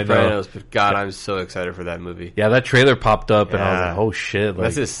 Watch The Sopranos, but God, I'm so excited for that movie. Yeah, that trailer popped up, and I was like, oh shit.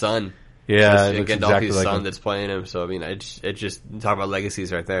 That's his son. Yeah, it's Gandalf's exactly son that's playing him. So it just talk about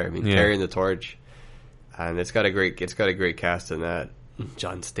legacies right there. Carrying the torch, and it's got a great cast in that.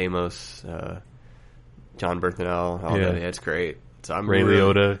 John Stamos, John Berthenel, all that. Yeah, it's great. So I'm Ray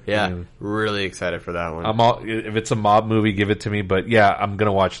Liotta. Yeah, really excited for that one. If it's a mob movie, give it to me. But yeah, I'm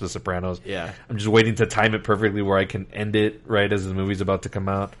gonna watch The Sopranos. Yeah, I'm just waiting to time it perfectly where I can end it right as the movie's about to come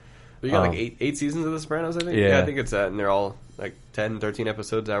out. But you got eight seasons of The Sopranos, I think. Yeah, I think it's that, and they're all 10, 13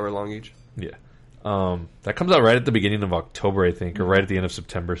 episodes, hour long each. Yeah, that comes out right at the beginning of October, I think, or right at the end of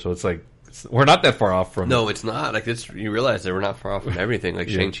September. So it's we're not that far off from. No, it's not. You realize that we're not far off from everything.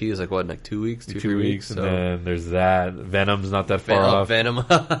 Shang-Chi is 2 weeks, 2-3 weeks. So. And then there's that. Venom's not that far off. Venom.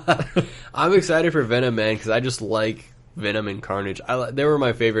 I'm excited for Venom, man, because I just like Venom and Carnage. They were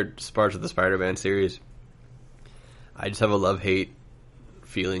my favorite parts of the Spider-Man series. I just have a love-hate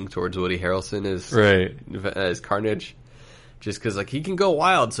feeling towards Woody Harrelson as Carnage. Just because, he can go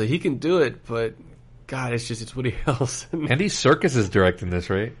wild, so he can do it, but, God, it's Woody Harrelson. Andy Serkis is directing this,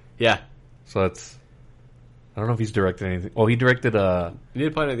 right? Yeah. So that's... I don't know if he's directed anything. Oh, he directed, He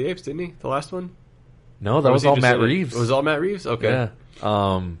did Planet of the Apes, didn't he? The last one? No, that was all Matt Reeves. It was all Matt Reeves? Okay. Yeah.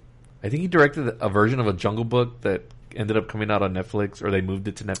 I think he directed a version of a Jungle Book that ended up coming out on Netflix, or they moved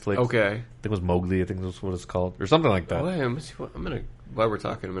it to Netflix. Okay. I think it was Mowgli, I think that's what it's called, or something like that. While we're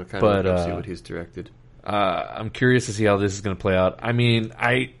talking, I'm going to kind of look up see what he's directed. I'm curious to see how this is going to play out. I mean,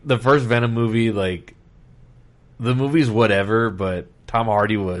 the first Venom movie, the movie's whatever, but Tom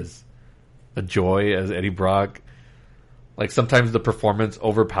Hardy was a joy as Eddie Brock. Sometimes the performance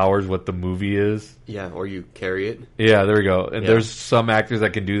overpowers what the movie is. Yeah, or you carry it. Yeah, there we go. And there's some actors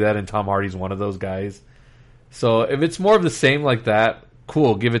that can do that, and Tom Hardy's one of those guys. So if it's more of the same like that,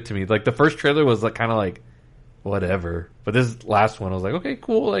 cool, give it to me. The first trailer was kind of whatever. But this last one, I was like, okay,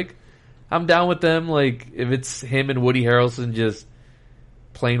 cool. I'm down with them. If it's him and Woody Harrelson just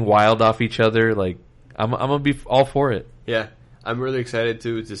playing wild off each other, I'm gonna be all for it. Yeah, I'm really excited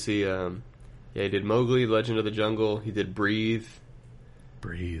to see. He did Mowgli, Legend of the Jungle. He did Breathe.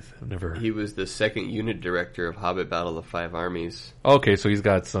 I've never. He was the second unit director of Hobbit: Battle of the Five Armies. Okay, so he's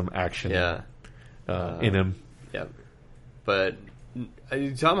got some action. In him. Yeah, but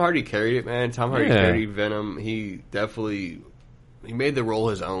Tom Hardy carried it, man. Tom Hardy carried Venom. He definitely. He made the role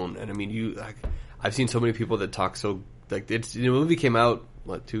his own, and I mean, I've seen so many people that talk so the movie came out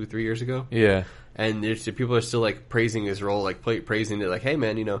 2-3 years ago, and people are still praising his role, praising it, hey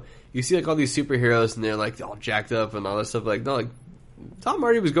man, you see all these superheroes and they're all jacked up and all that stuff, no, Tom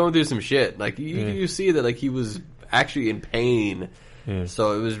Hardy was going through some shit, you see that he was actually in pain,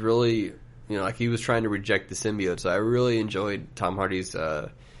 so it was really he was trying to reject the symbiote, so I really enjoyed Tom Hardy's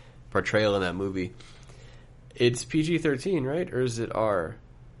portrayal in that movie. It's PG-13, right? Or is it R?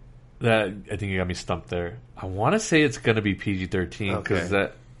 I think you got me stumped there. I want to say it's going to be PG-13 because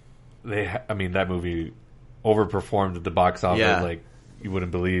that movie overperformed at the box office you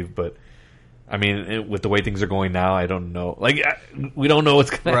wouldn't believe. But I mean, with the way things are going now, I don't know. We don't know what's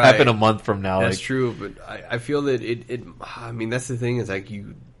going to happen a month from now. That's true, but I feel that it. I mean, that's the thing is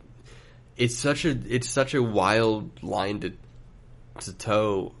it's such a wild line to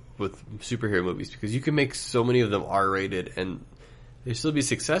toe with superhero movies because you can make so many of them R-rated and they still be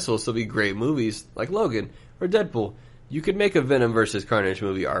successful, still be great movies like Logan or Deadpool. You could make a Venom versus Carnage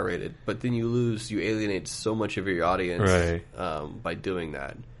movie R-rated, but then you alienate so much of your audience by doing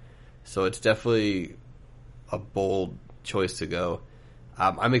that. So it's definitely a bold choice to go.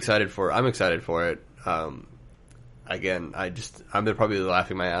 I'm excited for it. Again, I'm probably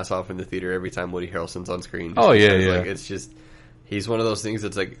laughing my ass off in the theater every time Woody Harrelson's on screen. It's just. He's one of those things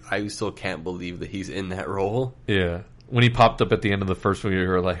that's I still can't believe that he's in that role. Yeah. When he popped up at the end of the first movie, you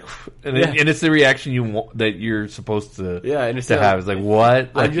were and it's the reaction that you're supposed to have. It's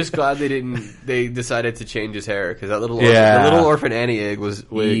what? I'm just glad they decided to change his hair because that little orphan Annie wig was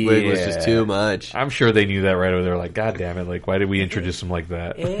just too much. I'm sure they knew that right away. They were like, God damn it! Why did we introduce him like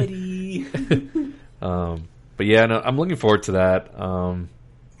that? Eddie. But yeah, no, I'm looking forward to that.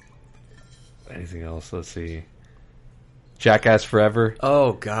 Anything else? Let's see. Jackass Forever.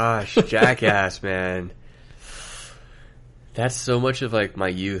 Oh gosh, Jackass, man. That's so much of my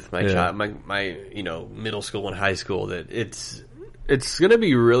youth, my middle school and high school that it's going to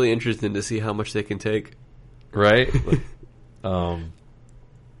be really interesting to see how much they can take. right? Because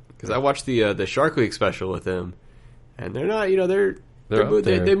I watched the Shark Week special with him, and they're not,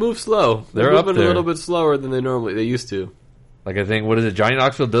 they move slow. They're moving a little bit slower than they used to. Like, I think, what is it? Johnny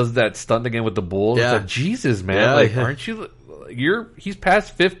Knoxville does that stunt again with the bulls. Yeah. It's like, Jesus, man! Aren't you? He's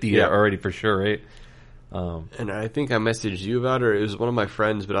past 50 already for sure, right? And I think I messaged you about it, or it was one of my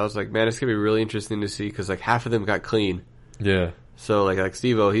friends, but I was like, man, it's gonna be really interesting to see because like half of them got clean. Yeah. So like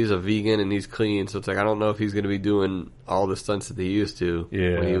Steve-O, he's a vegan and he's clean, so it's like I don't know if he's gonna be doing all the stunts that he used to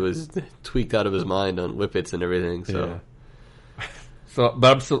when he was tweaked out of his mind on whippets and everything. So, but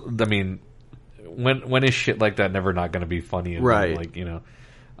I'm still. I mean, when is shit like that never not gonna be funny? And right. Like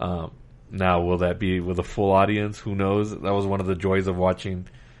now will that be with a full audience? Who knows? That was one of the joys of watching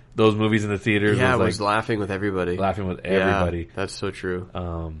those movies in the theaters. Yeah, was laughing with everybody. Yeah, that's so true.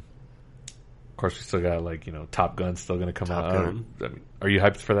 Of course, we still got Top Gun's still going to come out. I mean, are you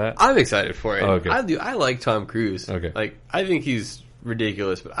hyped for that? I'm excited for it. Oh, okay. I like Tom Cruise. Okay, like I think he's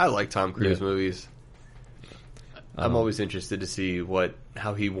ridiculous, but I like Tom Cruise movies. I'm always interested to see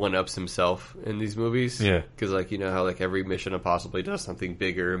how he one-ups himself in these movies. Yeah, because how every Mission Impossible does something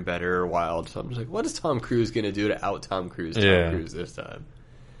bigger and better or wild. So I'm just like, what is Tom Cruise going to do to out Tom Cruise this time?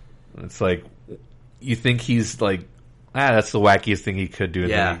 It's like, you think he's like, that's the wackiest thing he could do,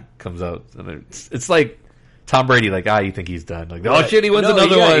 and then he comes out, and it's like Tom Brady, like, you think he's done. Like, oh shit, he wins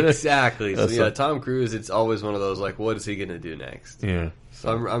another one. Exactly. So Tom Cruise, it's always one of those, like, what is he going to do next? Yeah. So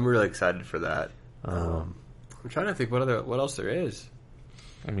I'm really excited for that. I'm trying to think what else there is.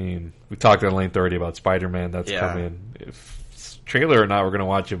 I mean, we talked at length already about Spider-Man that's coming. If it's trailer or not, we're going to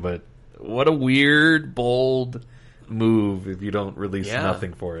watch it, but what a weird, bold move if you don't release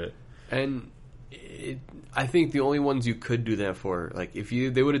nothing for it. And I think the only ones you could do that for, like, if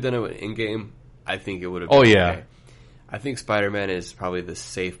they would have done it in game, I think it would have been okay. I think Spider-Man is probably the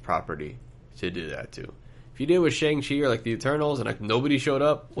safe property to do that to. If you did it with Shang-Chi or like the Eternals and like nobody showed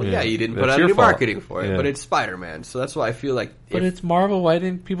up, well, you didn't put out any marketing for it, but it's Spider-Man, so that's why I feel like. But it's Marvel. Why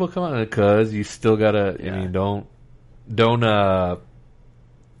didn't people come out? Because you still gotta. I mean, don't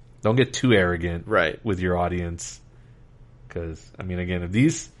get too arrogant, with your audience. Because I mean, again, if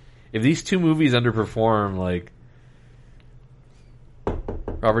these two movies underperform, like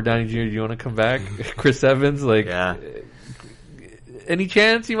Robert Downey Jr., do you want to come back? Chris Evans, like, any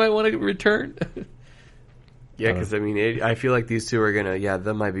chance you might want to return? Yeah, because I mean, I feel like these two are gonna. Yeah,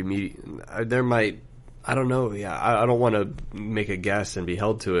 that might be there might. I don't know. Yeah, I don't want to make a guess and be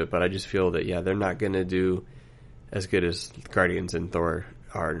held to it, but I just feel that they're not gonna do as good as Guardians and Thor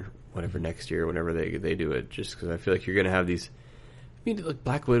are. Whatever next year, whenever they do it, just because I feel like you're gonna have these. I mean, look,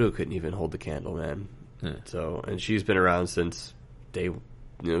 Black Widow couldn't even hold the candle, man. Yeah. So, and she's been around since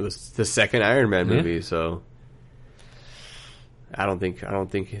the second Iron Man movie. So, I don't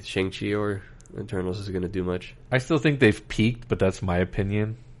think Shang-Chi or Eternals is going to do much. I still think they've peaked, but that's my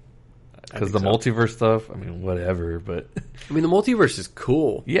opinion. Because the multiverse stuff, I mean, whatever. But I mean, the multiverse is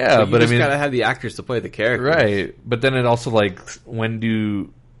cool. Yeah, but I mean, gotta have the actors to play the characters, right? But then it also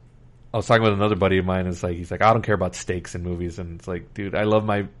I was talking with another buddy of mine, and it's like, he's like, I don't care about stakes in movies. And it's like, dude, I love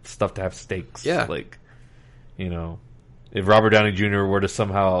my stuff to have stakes. Yeah. Like, if Robert Downey Jr. were to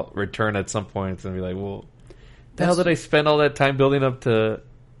somehow return at some point, it's going to be like, well, the hell did I spend all that time building up to,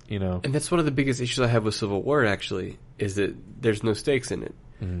 And that's one of the biggest issues I have with Civil War, actually, is that there's no stakes in it.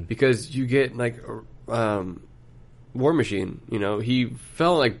 Mm-hmm. Because you get, like, War Machine, he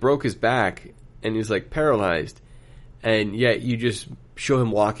fell, like, broke his back, and he's, like, paralyzed. And yet you just show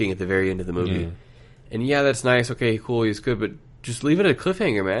him walking at the very end of the movie. Yeah. And that's nice. Okay, cool. He's good. But just leave it at a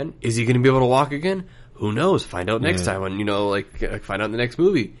cliffhanger, man. Is he going to be able to walk again? Who knows? Find out next time when, find out in the next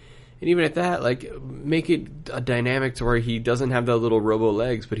movie. And even at that, like, make it a dynamic to where he doesn't have the little robo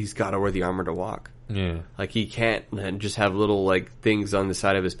legs, but he's got to wear the armor to walk. Yeah. Like, he can't just have little, like, things on the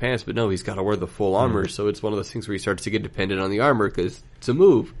side of his pants. But no, he's got to wear the full armor. So it's one of those things where he starts to get dependent on the armor because it's a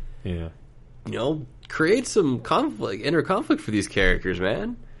move. Yeah. Create some inner conflict for these characters,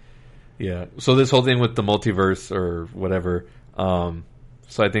 man. Yeah. So this whole thing with the multiverse or whatever. So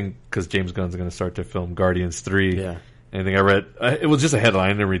I think because James Gunn's going to start to film Guardians 3. Yeah. And I think I read, it was just a headline.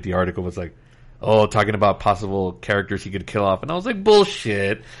 I didn't read the article. It was like, talking about possible characters he could kill off. And I was like,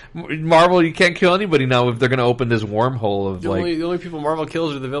 bullshit. Marvel, you can't kill anybody now if they're going to open this wormhole of the only people Marvel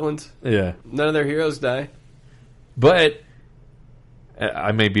kills are the villains. Yeah. None of their heroes die. But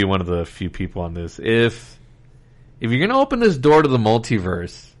I may be one of the few people on this. If you're going to open this door to the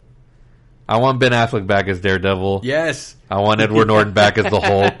multiverse, I want Ben Affleck back as Daredevil. Yes. I want Edward Norton back as the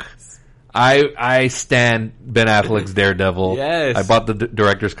Hulk. I stand Ben Affleck's Daredevil. Yes. I bought the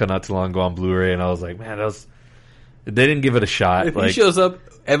director's cut not too long ago on Blu-ray, and I was like, man, They didn't give it a shot. If he shows up,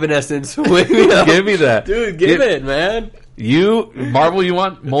 Evanescence, wake me up. Give me that. Dude, give it, man. You, Marvel, you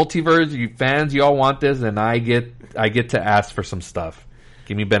want multiverse, you fans, you all want this, and I get to ask for some stuff.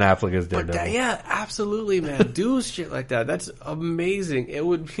 Give me Ben Affleck as Daredevil. Yeah, absolutely, man. Do shit like that. That's amazing. It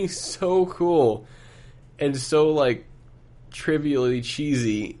would be so cool. And so, like, trivially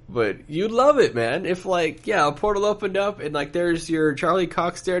cheesy, but you'd love it, man. If, like, a portal opened up and, like, there's your Charlie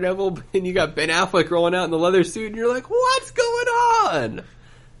Cox Daredevil and you got Ben Affleck rolling out in the leather suit and you're like, what's going on?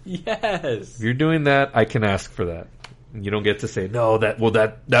 Yes. If you're doing that, I can ask for that. You don't get to say, no, that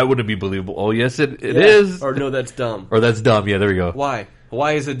wouldn't be believable. Oh, yes, it is. Or no, that's dumb. Or that's dumb. Yeah, there we go. Why?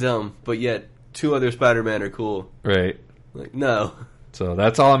 Why is it dumb, but yet 2 other Spider-Man are cool? Right. Like, no. So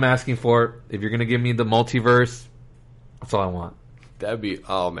that's all I'm asking for. If you're going to give me the multiverse, that's all I want. That'd be...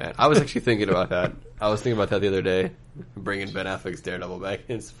 Oh, man. I was actually thinking about that. I was thinking about that the other day. Bringing Ben Affleck's Daredevil back.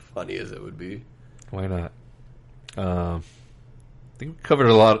 As funny as it would be. Why not? I think we covered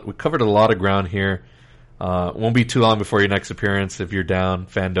a lot. We covered a lot of ground here. Won't be too long before your next appearance. If you're down,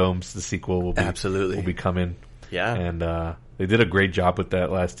 Fandoms, the sequel will be coming. Yeah, and they did a great job with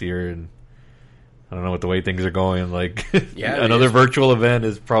that last year. And I don't know what the way things are going. Like, another virtual event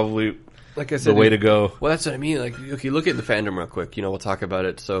is probably like I said, the way to go. Well, that's what I mean. Like, okay, look at the fandom real quick. We'll talk about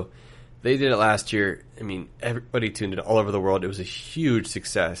it. So they did it last year. I mean, everybody tuned in all over the world. It was a huge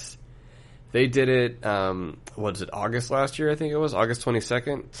success. They did it, what is it, August last year, I think it was? August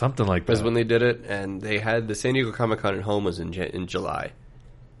 22nd? Something like that. Was when they did it, and they had the San Diego Comic-Con at home was in July.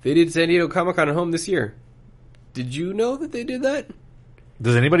 They did San Diego Comic-Con at home this year. Did you know that they did that?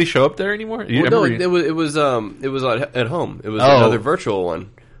 Does anybody show up there anymore? No, it was at home. It was another virtual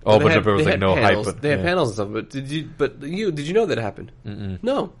one. Oh, but there was like no panels. hype. They had panels and stuff. But did you know that it happened? Mm-mm.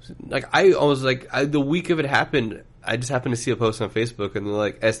 No. Like, I was like, the week of it happened, I just happened to see a post on Facebook, and they're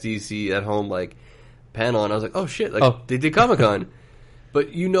like, SDC at home, like, panel, and I was like, oh shit, like, they did Comic-Con.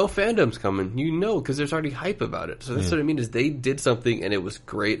 But Fandom's coming. Because there's already hype about it. So that's what I mean, is they did something, and it was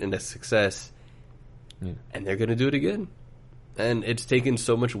great, and a success, and they're gonna do it again. And it's taken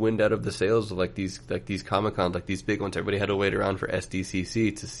so much wind out of the sails of, like these Comic-Cons, like these big ones. Everybody had to wait around for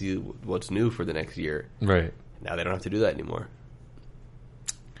SDCC to see what's new for the next year. Right. Now they don't have to do that anymore.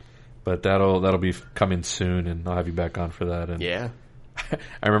 But that'll be coming soon, and I'll have you back on for that. And yeah,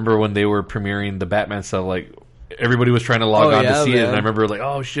 I remember when they were premiering the Batman stuff, like everybody was trying to log on to see it, and I remember like,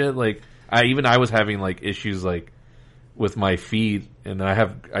 oh shit, like I was having like issues like with my feed, and I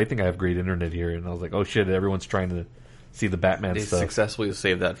think I have great internet here, and I was like, oh shit, everyone's trying to see the Batman stuff. They successfully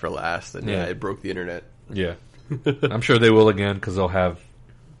saved that for last, and it broke the internet. Yeah, I'm sure they will again because they'll have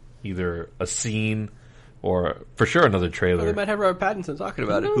either a scene. Or, for sure, another trailer. Well, they might have Robert Pattinson talking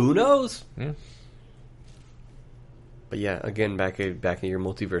about it. Who knows? Yeah. But yeah, again, back in your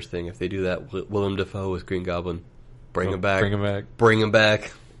multiverse thing, if they do that, Willem Dafoe with Green Goblin, bring him back. Bring him back. Bring him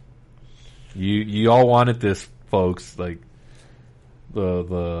back. You all wanted this, folks. Like,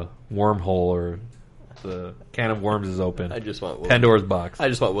 the wormhole or the can of worms is open. I just want Pandora's box. I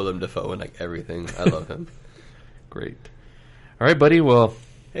just want Willem Dafoe in, like, everything. I love him. Great. All right, buddy. Well...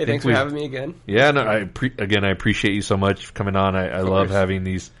 Hey, thanks for having me again. Yeah, no, I appreciate you so much for coming on. I love having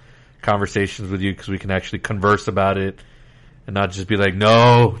these conversations with you because we can actually converse about it and not just be like,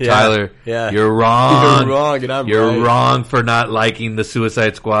 no, Tyler, you're wrong. You're wrong, and You're wrong for not liking the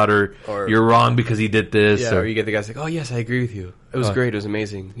Suicide Squad, or you're wrong because he did this. Yeah, or you get the guys like, oh, yes, I agree with you. It was great. It was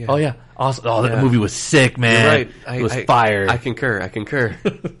amazing. Yeah. Oh, yeah. Awesome. Oh, that movie was sick, man. You're right. It was fire. I concur.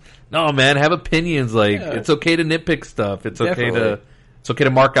 No, man, have opinions. Like, it's okay to nitpick stuff. It's okay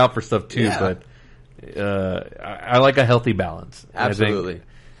to mark out for stuff too, but I like a healthy balance. Absolutely.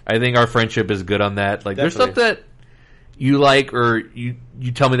 I think our friendship is good on that. Like, there's stuff that you like or you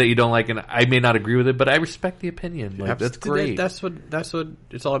tell me that you don't like, and I may not agree with it, but I respect the opinion. Like, that's great. That's what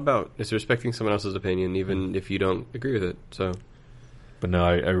it's all about. It's respecting someone else's opinion, even if you don't agree with it. So, but no,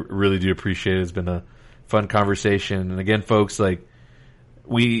 I really do appreciate it. It's been a fun conversation, and again, folks, like,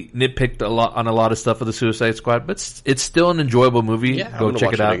 we nitpicked a lot of stuff of the Suicide Squad, but it's still an enjoyable movie. Yeah, go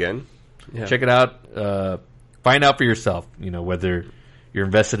check it out again. Yeah. Check it out. Find out for yourself. Whether you're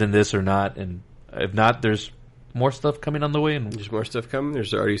invested in this or not, and if not, there's more stuff coming on the way. And there's more stuff coming.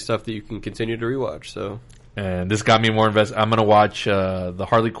 There's already stuff that you can continue to rewatch. So, and this got me more invested. I'm gonna watch the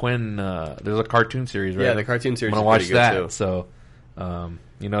Harley Quinn. There's a cartoon series, right? Yeah, the cartoon series. I'm gonna watch that. Too. So,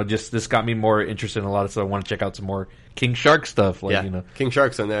 just this got me more interested in a lot of stuff. I want to check out some more King Shark stuff. King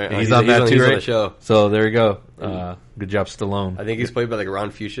Shark's on there. He's on that too, right? On the show. So there you go. Good job, Stallone. I think he's played by like Ron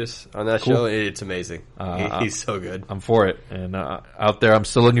Fuchs on that show. It's amazing. He's so good. I'm for it. And out there, I'm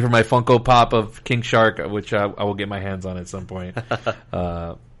still looking for my Funko Pop of King Shark, which I will get my hands on at some point.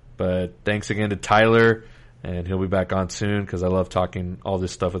 But thanks again to Tyler. And he'll be back on soon because I love talking all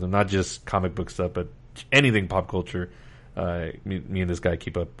this stuff with him. Not just comic book stuff, but anything pop culture. Me and this guy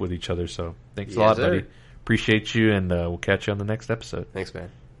keep up with each other. So thanks a lot, buddy. Appreciate you, and we'll catch you on the next episode. Thanks, man.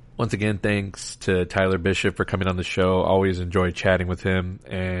 Once again, thanks to Tyler Bishop for coming on the show. Always enjoy chatting with him.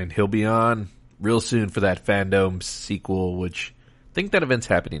 And he'll be on real soon for that Fandom sequel, which I think that event's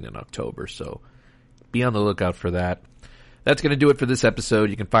happening in October. So be on the lookout for that. That's going to do it for this episode.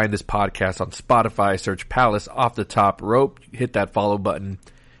 You can find this podcast on Spotify. Search Palace Off the Top Rope. Hit that follow button.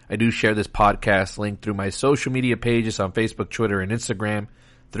 I do share this podcast link through my social media pages on Facebook, Twitter, and Instagram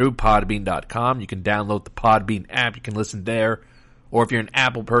through Podbean.com. You can download the Podbean app. You can listen there. Or if you're an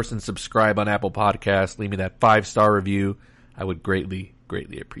Apple person, subscribe on Apple Podcasts. Leave me that 5-star review. I would greatly,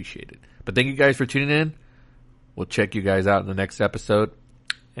 greatly appreciate it. But thank you guys for tuning in. We'll check you guys out in the next episode.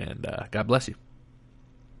 And God bless you.